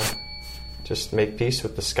just want to just make peace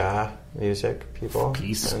with the ska music people.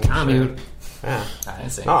 Peace. And Commute. Yeah. I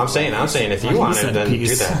didn't say I'm saying if you wanted, then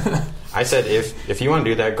peace. do that. I said if you want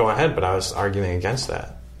to do that, go ahead. But I was arguing against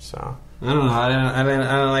that. So I don't know. I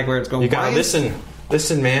don't like where it's going. you gotta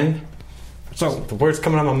listen, man. So The words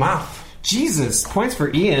coming out of my mouth. Jesus, points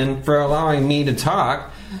for Ian for allowing me to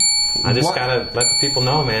talk. I just What? gotta let the people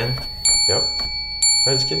know, man. Yep.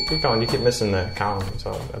 Let's keep going. You keep missing the column,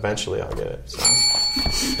 so eventually I'll get it.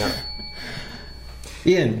 So, yeah.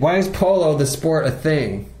 Ian, why is polo the sport a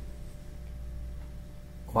thing?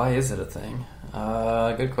 Why is it a thing?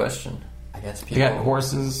 Good question. I guess You people got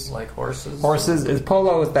horses. like horses. Horses is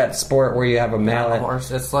polo is that sport where you have a A mallet. horse.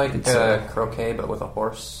 It's like It's, croquet, but with a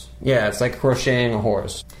horse. Yeah, it's like crocheting a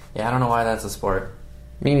horse. Yeah, I don't know why that's a sport.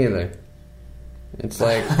 Me neither. It's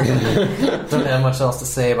like Don't have much else to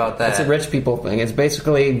say about that. it's a rich people thing. It's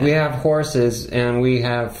basically we have horses and we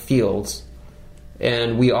have fields,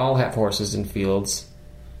 and we all have horses and fields.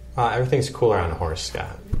 Everything's cooler on a horse,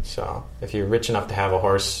 Scott. So if you're rich enough to have a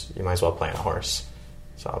horse, you might as well play on a horse.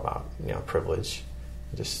 It's all about privilege.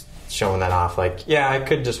 Just showing that off. Like, yeah, I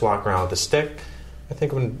could just walk around with a stick. I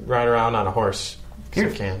think I'm gonna ride around on a horse.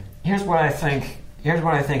 'Cause I can. Here's what I think. Here's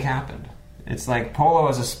what I think happened. It's like polo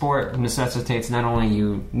as a sport necessitates not only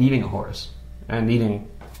you needing a horse and needing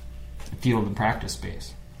a field and practice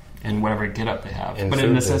space and whatever get up they have, And but it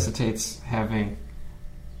food, necessitates having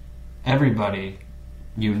everybody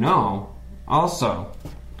also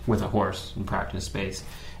with a horse and practice space.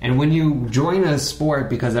 And when you join a sport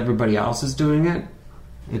because everybody else is doing it,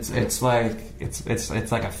 it's like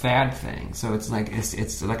a fad thing. So it's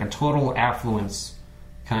like a total affluence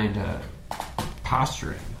kind of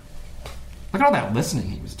posturing. Look at all that listening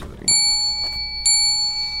he was doing.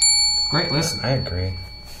 Great listening. I agree.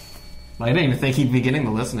 I didn't even think he'd be getting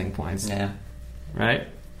the listening points. Yeah. Right?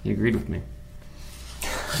 He agreed with me.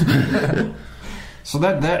 So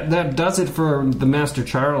that does it for the Master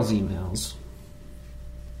Charles emails.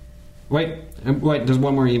 Wait, there's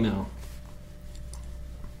one more email.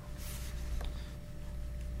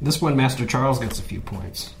 This one, Master Charles gets a few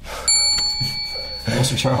points.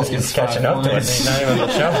 Master Charles gets He's catching up to us. He's not even on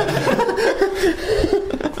the show.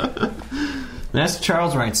 Master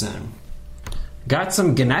Charles writes in, got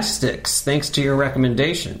some gymnastics thanks to your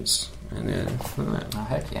recommendations. And then, Oh,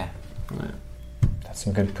 heck yeah. That's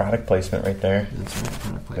some good product placement right there. That's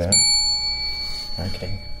right, product Yeah.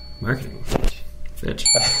 placement. Marketing. Bitch.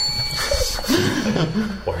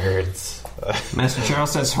 Words. Master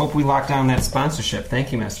Charles says, hope we lock down that sponsorship.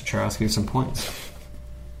 Thank you, Master Charles. Give you some points.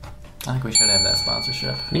 I think we should have that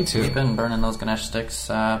sponsorship. Me too. We've been burning those Ganesh sticks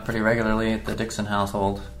pretty regularly at the Dixon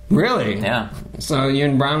household. Really? Yeah. So you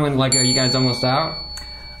and Bronwyn, are you guys almost out?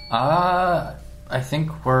 I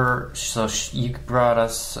think we're... So you brought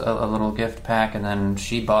us a little gift pack, and then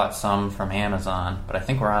she bought some from Amazon. But I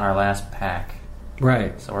think we're on our last pack.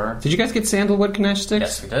 Right. So we're... Did you guys get sandalwood Ganesh sticks?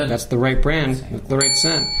 Yes, we did. That's the right brand, with the right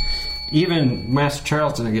scent. Even Master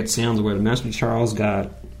Charles didn't get sandalwood. Master Charles got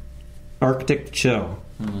Arctic Chill.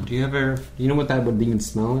 Do you know what that would even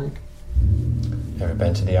smell like? Never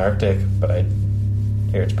been to the Arctic, but I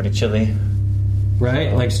hear it's pretty chilly.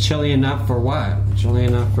 Right? Like, it's chilly enough for what? Chilly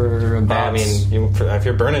enough for about... I mean, if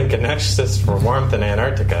you're burning Ganesh for warmth in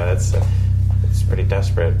Antarctica, it's pretty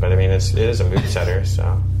desperate. But I mean, it is a mood setter,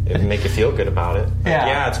 so it would make you feel good about it.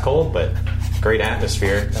 Yeah. It's cold, but great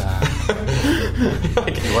atmosphere.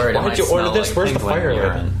 Why Why'd you order this? Where's the fire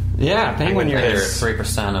urine? Yeah, penguin urine. There's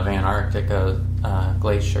 3% of Antarctica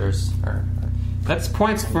glaciers. That's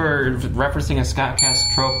points for referencing a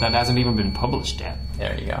Scottcast trope that hasn't even been published yet.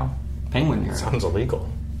 There you go. Penguin urine. Sounds illegal.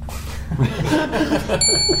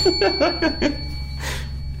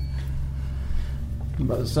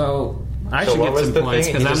 So I So should what get was some the points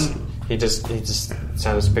thing? because He just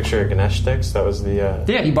sent us a picture of Ganesh sticks. That was the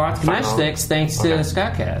yeah, he bought Ganesh final- sticks thanks to Okay.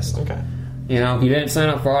 Scottcast. Okay. You know, he didn't sign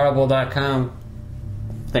up for Audible.com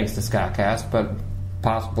thanks to Scottcast, but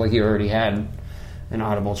possibly he already had an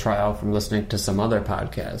Audible trial from listening to some other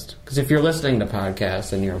podcast. Because if you're listening to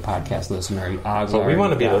podcasts and you're a podcast listener, odds are we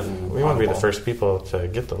want to be Audible. the first people to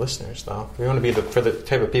get the listeners, though. We want to be for the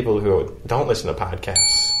type of people who don't listen to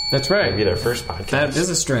podcasts. That's right. Be their first podcast. That is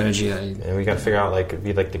a strategy. And we got to figure out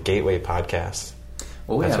be like the gateway podcast.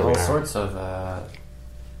 Well, we That's have what all we are. sorts of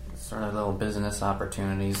sort of little business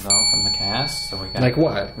opportunities, though, from the cast. So we got Like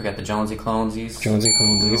what? We got the Jonesy Clonesies. Jonesy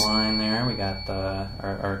Clonesies. Line there. We got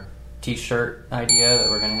our T-shirt idea that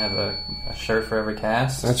we're going to have a shirt for every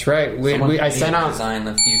cast. That's right. I sent out design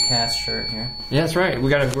the FEUDCast shirt here. Yeah, that's right. We're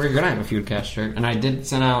gonna have a FEUDCast shirt, and I did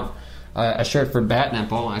send out a shirt for Bat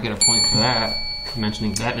Nipple. I get a point for that.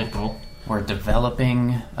 Mentioning Bat Nipple. We're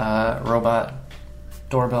developing robot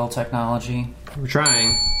doorbell technology. We're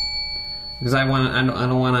trying because I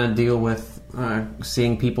don't want to deal with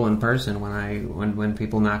seeing people in person when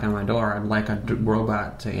people knock on my door. I'd like a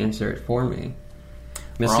robot to answer it for me.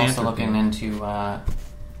 We're also looking into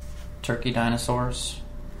turkey dinosaurs.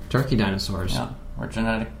 Turkey dinosaurs. Yeah, we're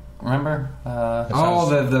genetic. Remember?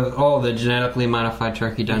 The genetically modified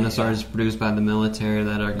turkey dinosaurs produced by the military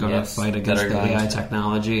that are going to fight against the AI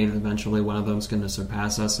technology, and eventually one of them is going to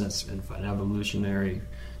surpass us. It's an evolutionary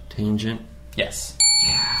tangent. Yes.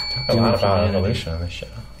 Yeah. Talk a lot about evolution on this show.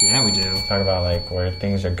 Yeah, we do. Talk about where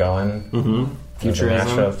things are going. Mm-hmm.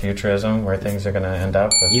 Futurism, where things are going to end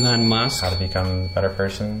up. With Elon Musk. How to become a better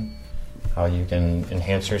person. How you can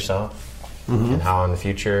enhance yourself. Mm-hmm. And how in the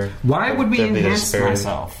future... Why would we enhance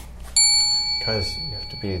myself? Because you have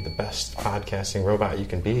to be the best podcasting robot you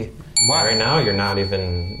can be. Why? Right now, you're not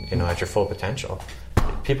even at your full potential.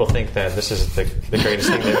 People think that this is the greatest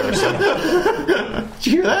thing they've ever said. Did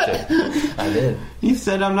you hear that? I did. You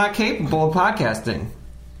said I'm not capable of podcasting.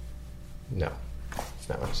 No, that's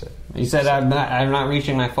not what I said. You said I'm not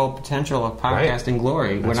reaching my full potential of podcasting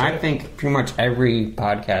glory. That's when right. I think pretty much every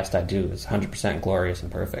podcast I do is 100% glorious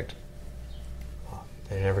and perfect.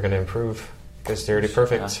 They're never going to improve because they're already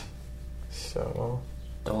perfect. Yeah. So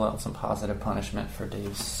dole out some positive punishment for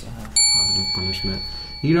Dave's positive punishment.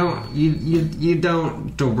 You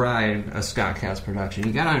don't deride a Scottcast production.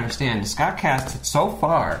 You got to understand, Scottcast so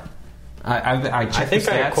far. I checked the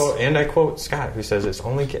stats. I quote Scott, who says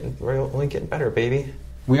we're only getting better, baby.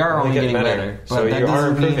 We are only getting better. So you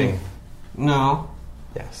are improving. No.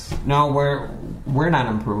 Yes. No, we're not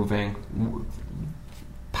improving.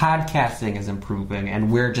 Podcasting is improving,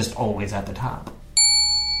 and we're just always at the top.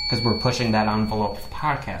 Because we're pushing that envelope of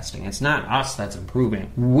podcasting. It's not us that's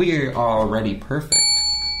improving. We're already perfect.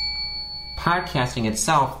 Podcasting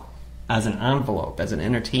itself as an envelope, as an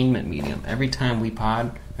entertainment medium, every time we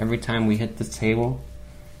pod, every time we hit the table,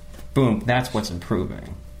 boom, that's what's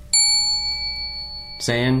improving.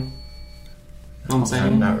 Saying? I'm saying?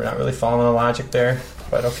 I'm not really following the logic there,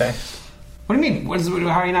 but okay. What do you mean?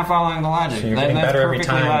 How are you not following the logic? So you're getting better every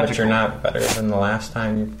time, but you're not better than the last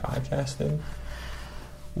time you podcasted?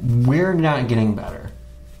 We're not getting better.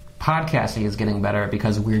 Podcasting is getting better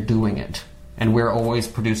because we're doing it. And we're always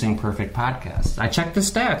producing perfect podcasts. I checked the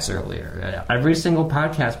stats earlier. Every single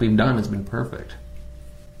podcast we've done has been perfect.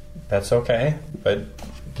 That's okay, but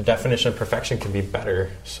the definition of perfection can be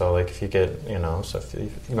better. So, if you get,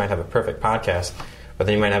 if you might have a perfect podcast, but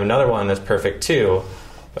then you might have another one that's perfect too,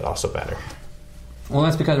 but also better. Well,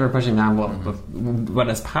 that's because we're pushing the envelope. But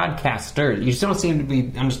as podcasters, you still don't seem to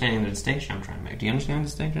be understanding the distinction I'm trying to make. Do you understand the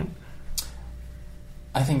distinction?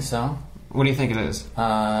 I think so. What do you think it is?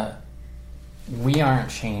 We aren't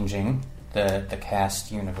changing. The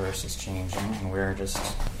cast universe is changing, and we're just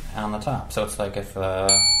on the top. So it's like if...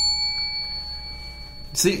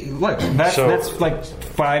 See, look, that's like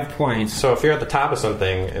 5 points. So if you're at the top of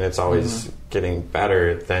something and it's always getting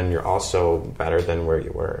better, then you're also better than where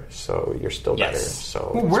you were. So you're still better.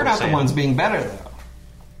 So well, we're not the ones being better,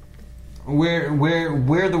 though.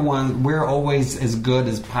 We're the ones. We're always as good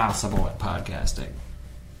as possible at podcasting.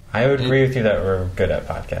 I would agree with you that we're good at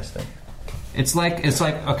podcasting. It's like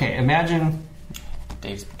okay. Imagine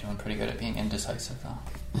Dave's doing pretty good at being indecisive, though.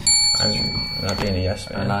 I'm not being a yes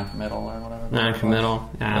man. Or non-committal or whatever. Non-committal.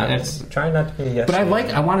 It's trying not to be a yes. But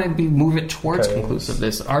man. I want to move it towards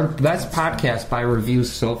conclusiveness. Our best podcast by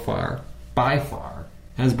reviews so far, by far,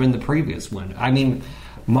 has been the previous one. I mean,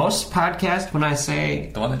 most podcasts, when I say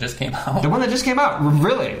the one that just came out,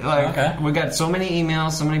 really, okay. We got so many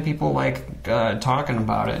emails, so many people talking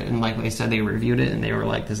about it, and they said they reviewed it and they were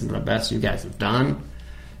like, "This is the best you guys have done."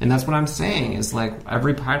 And that's what I'm saying is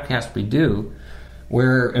every podcast we do,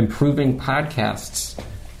 we're improving podcasts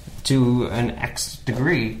to an X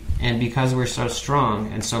degree, and because we're so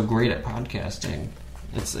strong and so great at podcasting,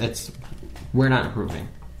 we're not improving.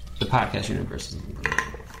 The podcast universe is improving.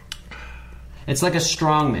 It's like a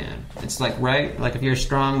strong man. It's like, right? Like if you're a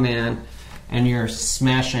strong man and you're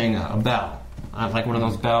smashing a bell. Like one of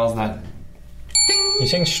those bells that... You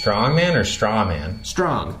saying strong man or straw man?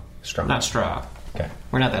 Strong. Strong. Not straw. Okay.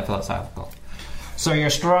 We're not that philosophical. So you're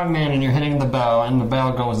a strong man and you're hitting the bell and the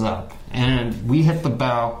bell goes up. And we hit the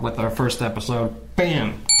bell with our first episode.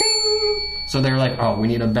 Bam! Ding! So they're like, oh, we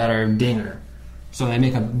need a better dinger. So they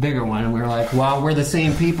make a bigger one and we're like, well, we're the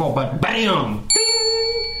same people, but bam!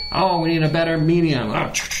 Ding! Oh, we need a better medium.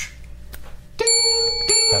 Oh, ding!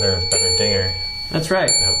 Ding! Better dinger. That's right.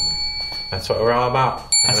 Yep. That's what we're all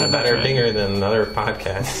about. Having a better dinger than another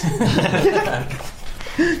podcast.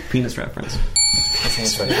 Penis reference.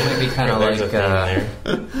 It might be kind of like, there.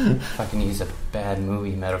 if I can use a bad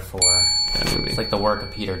movie metaphor, it's like the work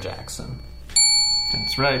of Peter Jackson.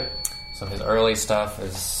 That's right. So his early stuff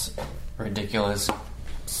is ridiculous,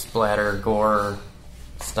 splatter, gore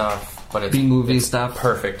stuff, but it's B-movie it's stuff.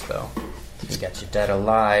 Perfect though. You got your Dead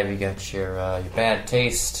Alive, you got your Bad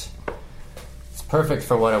Taste. It's perfect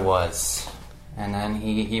for what it was. And then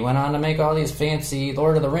he went on to make all these fancy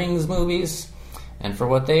Lord of the Rings movies, and for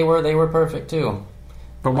what they were perfect too.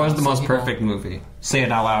 But what was the most perfect movie? Say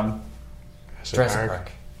it out loud. Jurassic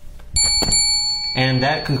Park. And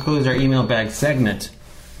that concludes our email bag segment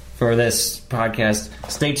for this podcast.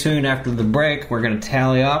 Stay tuned after the break. We're going to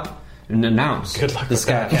tally up and announce Good luck the with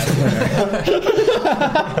that. Scottcast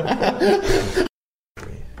winner.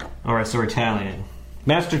 All right, so we're tallying.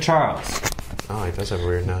 Master Charles Oh, he does have a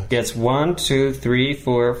weird nose. gets 1, 2, 3,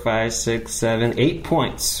 4, 5, 6, 7, 8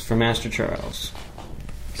 points for Master Charles.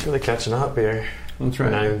 He's really catching up here. That's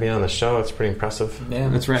Not right. even being on the show, it's pretty impressive. Yeah,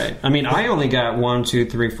 That's right. I mean, I only got 1, 2,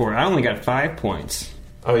 3, 4. I only got 5 points.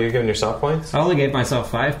 Oh, you're giving yourself points? I only gave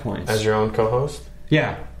myself 5 points. As your own co-host?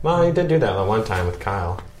 Yeah, Well, you did do that one time with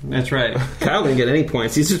Kyle. that's right. Kyle didn't get any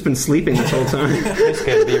points. He's just been sleeping this whole time. You just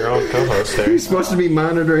get to be your own co-host there. He's supposed to be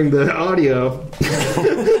monitoring the audio.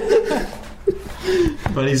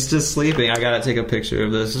 But he's just sleeping. I gotta take a picture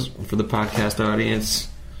of this for the podcast audience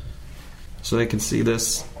so they can see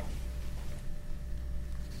this.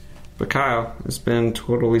 But Kyle has been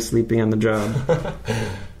totally sleeping on the job.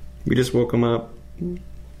 We just woke him up.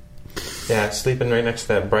 Yeah, sleeping right next to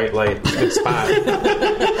that bright light. Good spot.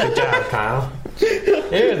 Good job, Kyle.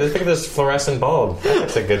 Here, look at this fluorescent bulb.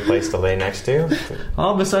 That's a good place to lay next to.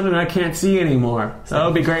 All of a sudden I can't see anymore. So that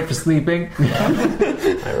would be great for sleeping.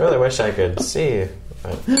 I really wish I could see.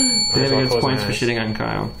 But David gets points for shitting on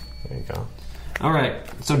Kyle. There you go. Alright,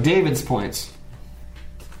 so David's points.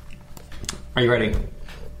 Are you ready?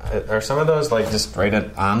 Are some of those like just right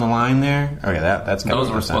on the line there? Okay, that's those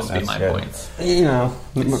were supposed to be my points. You know.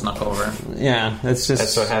 Snuck over. Yeah, it's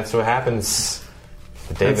just... That's what happens.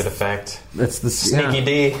 The David effect. That's the... Sneaky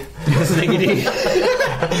D. Sneaky D.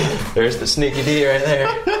 There's the Sneaky D right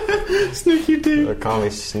there. Sneaky D. They call me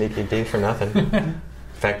Sneaky D for nothing. In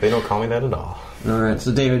fact, they don't call me that at all. Alright,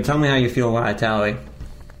 so David, tell me how you feel while I tally.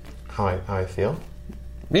 How I feel?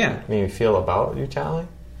 Yeah. I mean, you feel about you tally?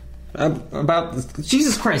 About...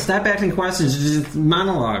 Jesus Christ, stop asking questions. Just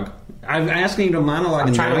monologue. I'm asking you to monologue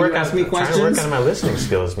and now you ask me questions. trying to work on my listening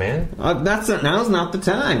skills, man. Now's not the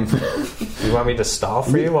time. You want me to stall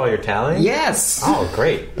for you while you're tallying? Yes! Oh,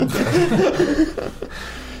 great.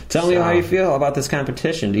 Tell me how you feel about this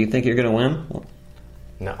competition. Do you think you're going to win?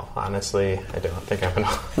 No, honestly, I don't think I'm gonna.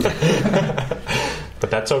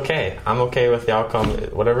 But that's okay. I'm okay with the outcome.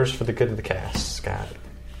 Whatever's for the good of the cast, Scott.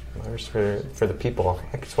 Whatever's for the people.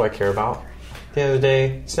 That's what I care about. At the end of the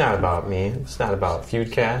day, it's not about me. It's not about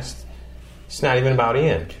FEUDCast. It's not even about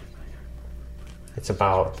Ian. It's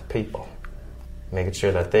about the people. Making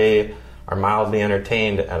sure that they are mildly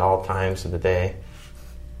entertained at all times of the day.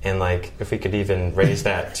 And like, if we could even raise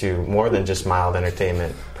that to more than just mild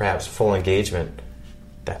entertainment, perhaps full engagement,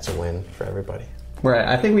 that's a win for everybody. Right.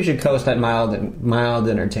 I think we should coast at mild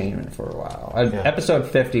entertainment for a while. Episode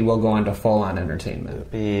 50, we'll go into full-on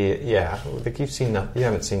entertainment. Like you've seen nothing. You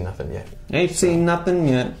haven't seen nothing yet. Ain't seen nothing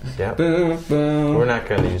yet. Yep. Boom, boom. We're not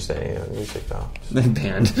going to use any music though. The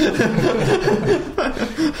band.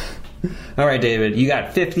 All right, David, you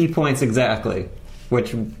got 50 points exactly,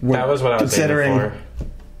 which that was what I was considering aiming for.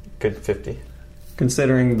 Good 50.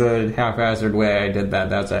 Considering the haphazard way I did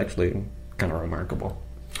that, that's actually kind of remarkable.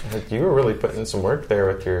 You were really putting in some work there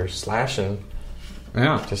with your slashing.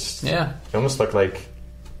 Yeah. You almost look like,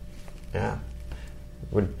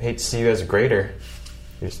 would hate to see you as a grader.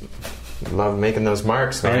 You just love making those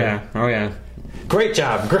marks, man. Oh yeah. Great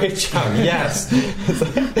job, yes.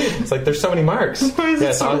 It's like there's so many marks. Why is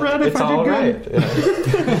it so red if It's I all do right. good?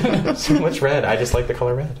 Yeah. So much red. I just like the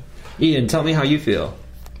color red. Ian, tell me how you feel.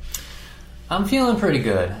 I'm feeling pretty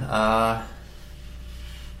good.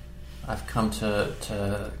 I've come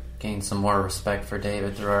to gain some more respect for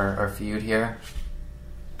David through our feud here.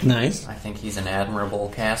 Nice. I think he's an admirable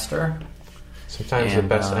caster. Sometimes the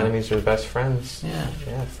best enemies are the best friends. Yeah.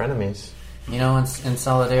 Yeah, frenemies. You know, in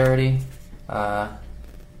solidarity,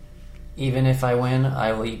 even if I win,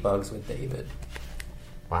 I will eat bugs with David.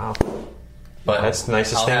 Wow. But that's the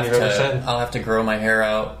nicest thing you've ever said. I'll have to grow my hair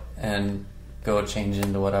out and go change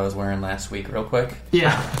into what I was wearing last week real quick.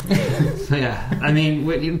 Yeah. Yeah. I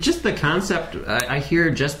mean, just the concept, I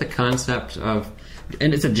hear just the concept of,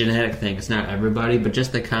 and it's a genetic thing, it's not everybody, but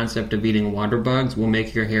just the concept of eating water bugs will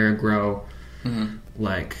make your hair grow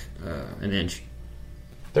like an inch.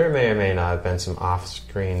 There may or may not have been some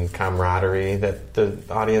off-screen camaraderie that the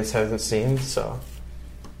audience hasn't seen, so...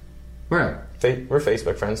 Right. We're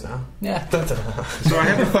Facebook friends now. Yeah. So I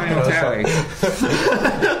have a final tally.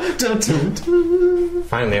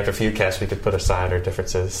 Finally, after FEUDCast, we could put aside our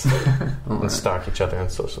differences and stalk each other on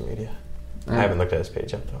social media. I haven't looked at his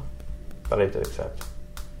page yet, though. But I did accept.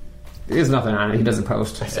 There's nothing on it. He doesn't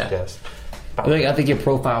post. I said yes. I think your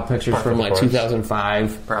profile picture's from like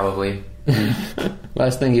 2005. Probably.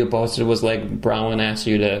 Last thing you posted was like Brown asked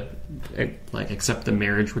you to like accept the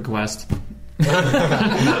marriage request.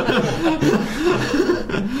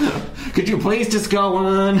 Could you please just go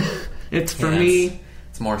on? It's for me.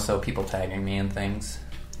 It's more so people tagging me and things.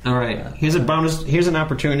 All right. Here's a bonus. Here's an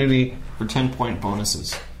opportunity for 10-point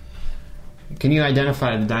bonuses. Can you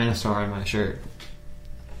identify the dinosaur on my shirt?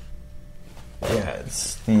 Yeah,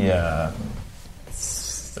 it's the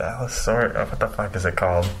what the fuck is it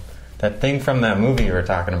called? That thing from that movie you were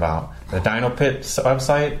talking about, the Dino Pit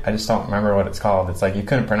website. I just don't remember what it's called. It's like you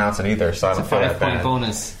couldn't pronounce it either, so I don't feel that bad. It's a 5-point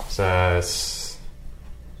bonus.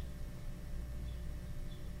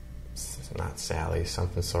 It's not Sally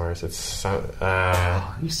something source. It's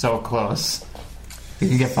you're so close. You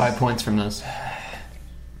can get 5 points from this. I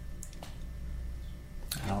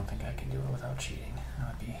don't think I can do it without cheating.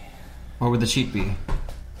 That would be. What would the cheat be?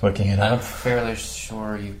 Looking it I'm up. fairly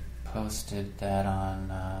sure you posted that on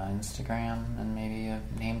Instagram and maybe you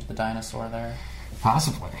named the dinosaur there.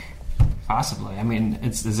 Possibly. I mean,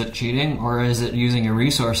 is it cheating or is it using your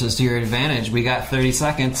resources to your advantage? We got 30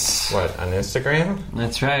 seconds. What, on Instagram?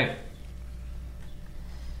 That's right.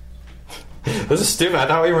 This is stupid. I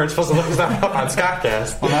thought we weren't supposed to look stuff up on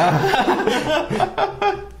FEUDCast.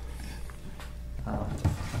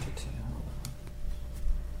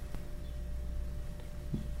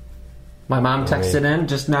 My mom texted in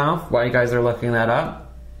just now while you guys are looking that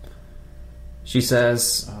up. She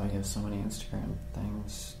says... Oh, you have so many Instagram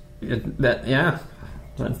things.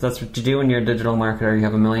 That's what you do when you're a digital marketer. You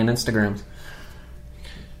have a million Instagrams.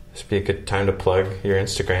 This would be a good time to plug your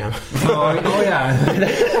Instagram. Oh yeah.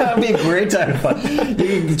 That would be a great time to plug.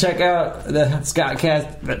 You can check out the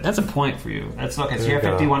FEUDCast. That's a point for you. That's okay. So you're at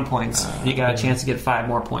 51 points. You got a chance to get 5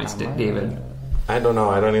 more points, David. I don't know.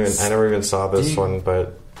 I never even saw this one,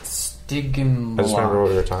 but... Stigmalok. I just remember what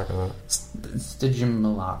we were talking about.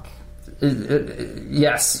 Stigmalok.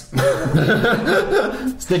 Yes.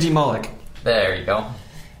 Stygimoloch. There you go.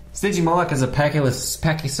 Stygimoloch is a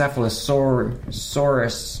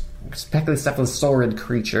pachycephalosaurid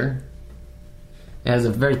creature. It has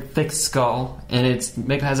a very thick skull, and it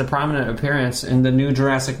has a prominent appearance in the new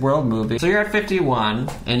Jurassic World movie. So you're at 51,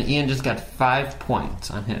 and Ian just got 5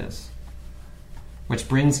 points on his. Which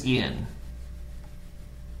brings Ian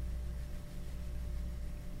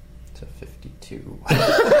to 52.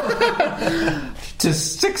 to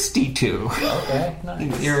 62. Okay,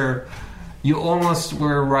 nice. You almost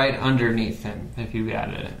were right underneath him if you got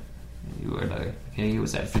it. You were like, he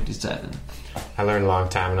was at 57. I learned a long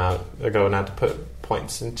time ago not to put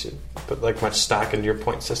like much stock into your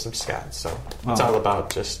point system, Scott. So it's all about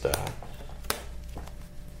just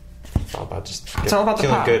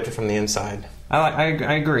feeling good from the inside. I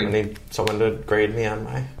agree. I need someone to grade me on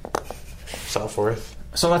my self-worth.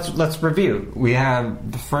 So let's review. We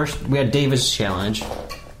had David's challenge,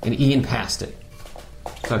 and Ian passed it.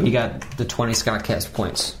 So he got the 20 FEUDCast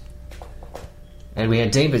points. And we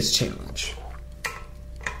had David's challenge.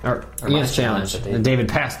 Or Ian's challenge. And David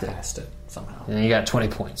passed it. Somehow. And he got 20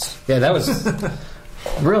 points. Yeah, that was...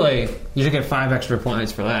 really, you should get 5 extra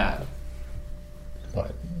points for that.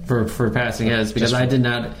 What? For passing his. Because I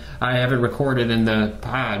have it recorded in the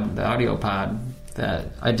audio pod, that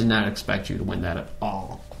I did not expect you to win that at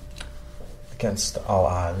all. Against all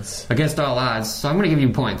odds. Against all odds. So I'm going to give you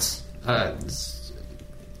points.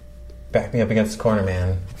 Back me up against the corner,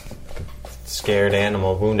 man. Scared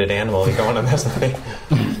animal, wounded animal. You don't want to mess with me.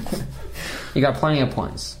 You got plenty of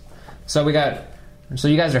points. So you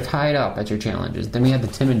guys are tied up at your challenges. Then we had the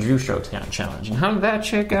Tim and Drew Show challenge. And how did that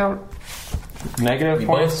check out? Negative We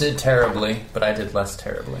points. both did terribly, but I did less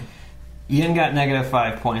terribly. Ian got negative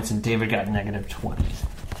 5 points and David got negative 20.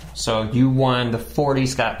 So you won the 40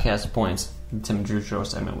 Scottcast points the Tim and Drew Show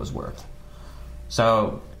segment was worth.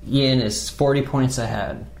 So Ian is 40 points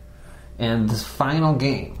ahead. And the final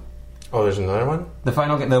game. Oh, there's another one? The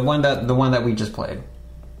final game, the one that we just played.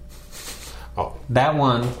 Oh. That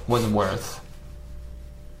one was worth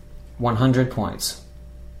 100 points.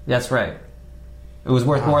 That's right. It was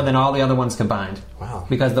worth more than all the other ones combined. Wow.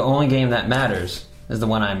 Because the only game that matters is the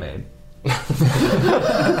one I made. I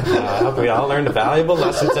hope we all learned a valuable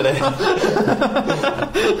lesson today.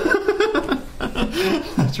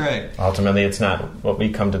 That's right. Ultimately, it's not what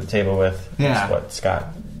we come to the table with. Yeah. It's what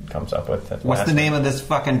Scott comes up with. What's the name of this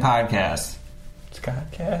fucking podcast?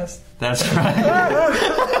 Scottcast. That's right.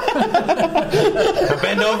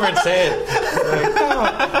 Bend over and say it.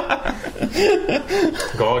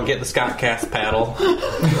 Go and get the Scottcast paddle.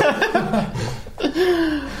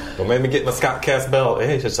 Don't make me get my Scottcast belt.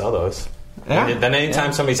 Hey, you should sell those. Yeah. Then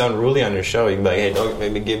anytime somebody's unruly on your show, you can be like, hey, don't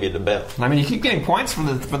make me give you the belt. I mean, you keep getting points for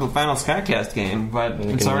the final Skycast game, but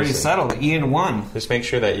You it's can already use it. settled. Ian won. Just make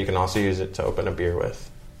sure that you can also use it to open a beer with,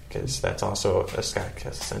 because that's also a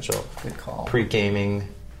Scottcast essential. Good call. Pre-gaming.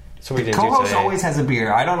 So we didn't do Co-host today. always has a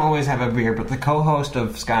beer. I don't always have a beer, but the co-host of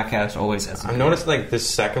Skycast always has a beer. I've noticed like this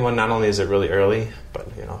second one, not only is it really early, but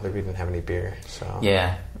we didn't have any beer. So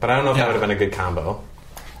Yeah. But I don't know if that would have been a good combo.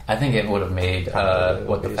 I think it would have made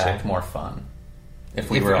What the Fact more fun. If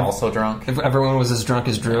we were also drunk. If everyone was as drunk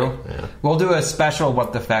as Drew. Yeah. We'll do a special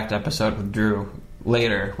What the Fact episode with Drew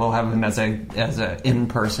later. We'll have him as a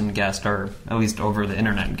in-person guest, or at least over the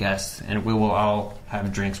internet guest, and we will all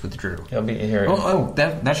have drinks with Drew. He'll be here.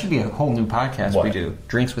 That should be a whole new podcast What? we do.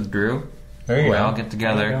 Drinks with Drew. There you we go. all get There you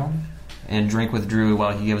together go. and drink with Drew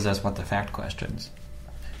while he gives us What the Fact questions.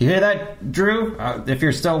 You hear that, Drew? If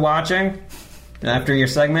you're still watching after your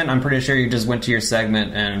segment, I'm pretty sure you just went to your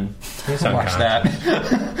segment and watched that.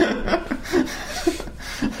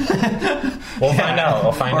 We'll find out.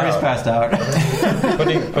 We'll find Or he's out. passed out.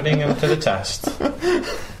 Putting him to the test.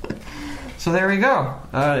 So there we go.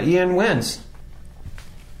 Ian wins.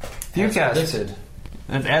 FEUDCast. Predicted.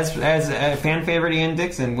 As a fan favorite, Ian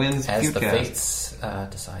Dixon wins As the FEUDCast. fates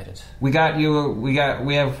decided. We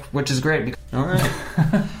have, which is great. All right.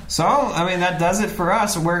 So, I mean, that does it for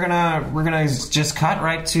us. We're gonna just cut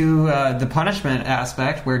right to the punishment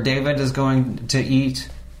aspect, where David is going to eat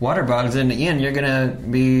water bugs, and Ian, you're gonna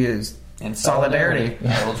be in solidarity.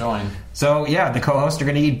 I will join. So, yeah, the co-hosts are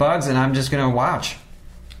gonna eat bugs, and I'm just gonna watch.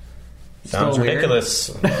 Sounds Still weird.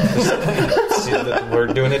 ridiculous. We're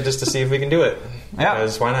doing it just to see if we can do it. Yeah.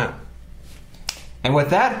 Because why not? And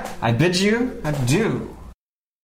with that, I bid you adieu.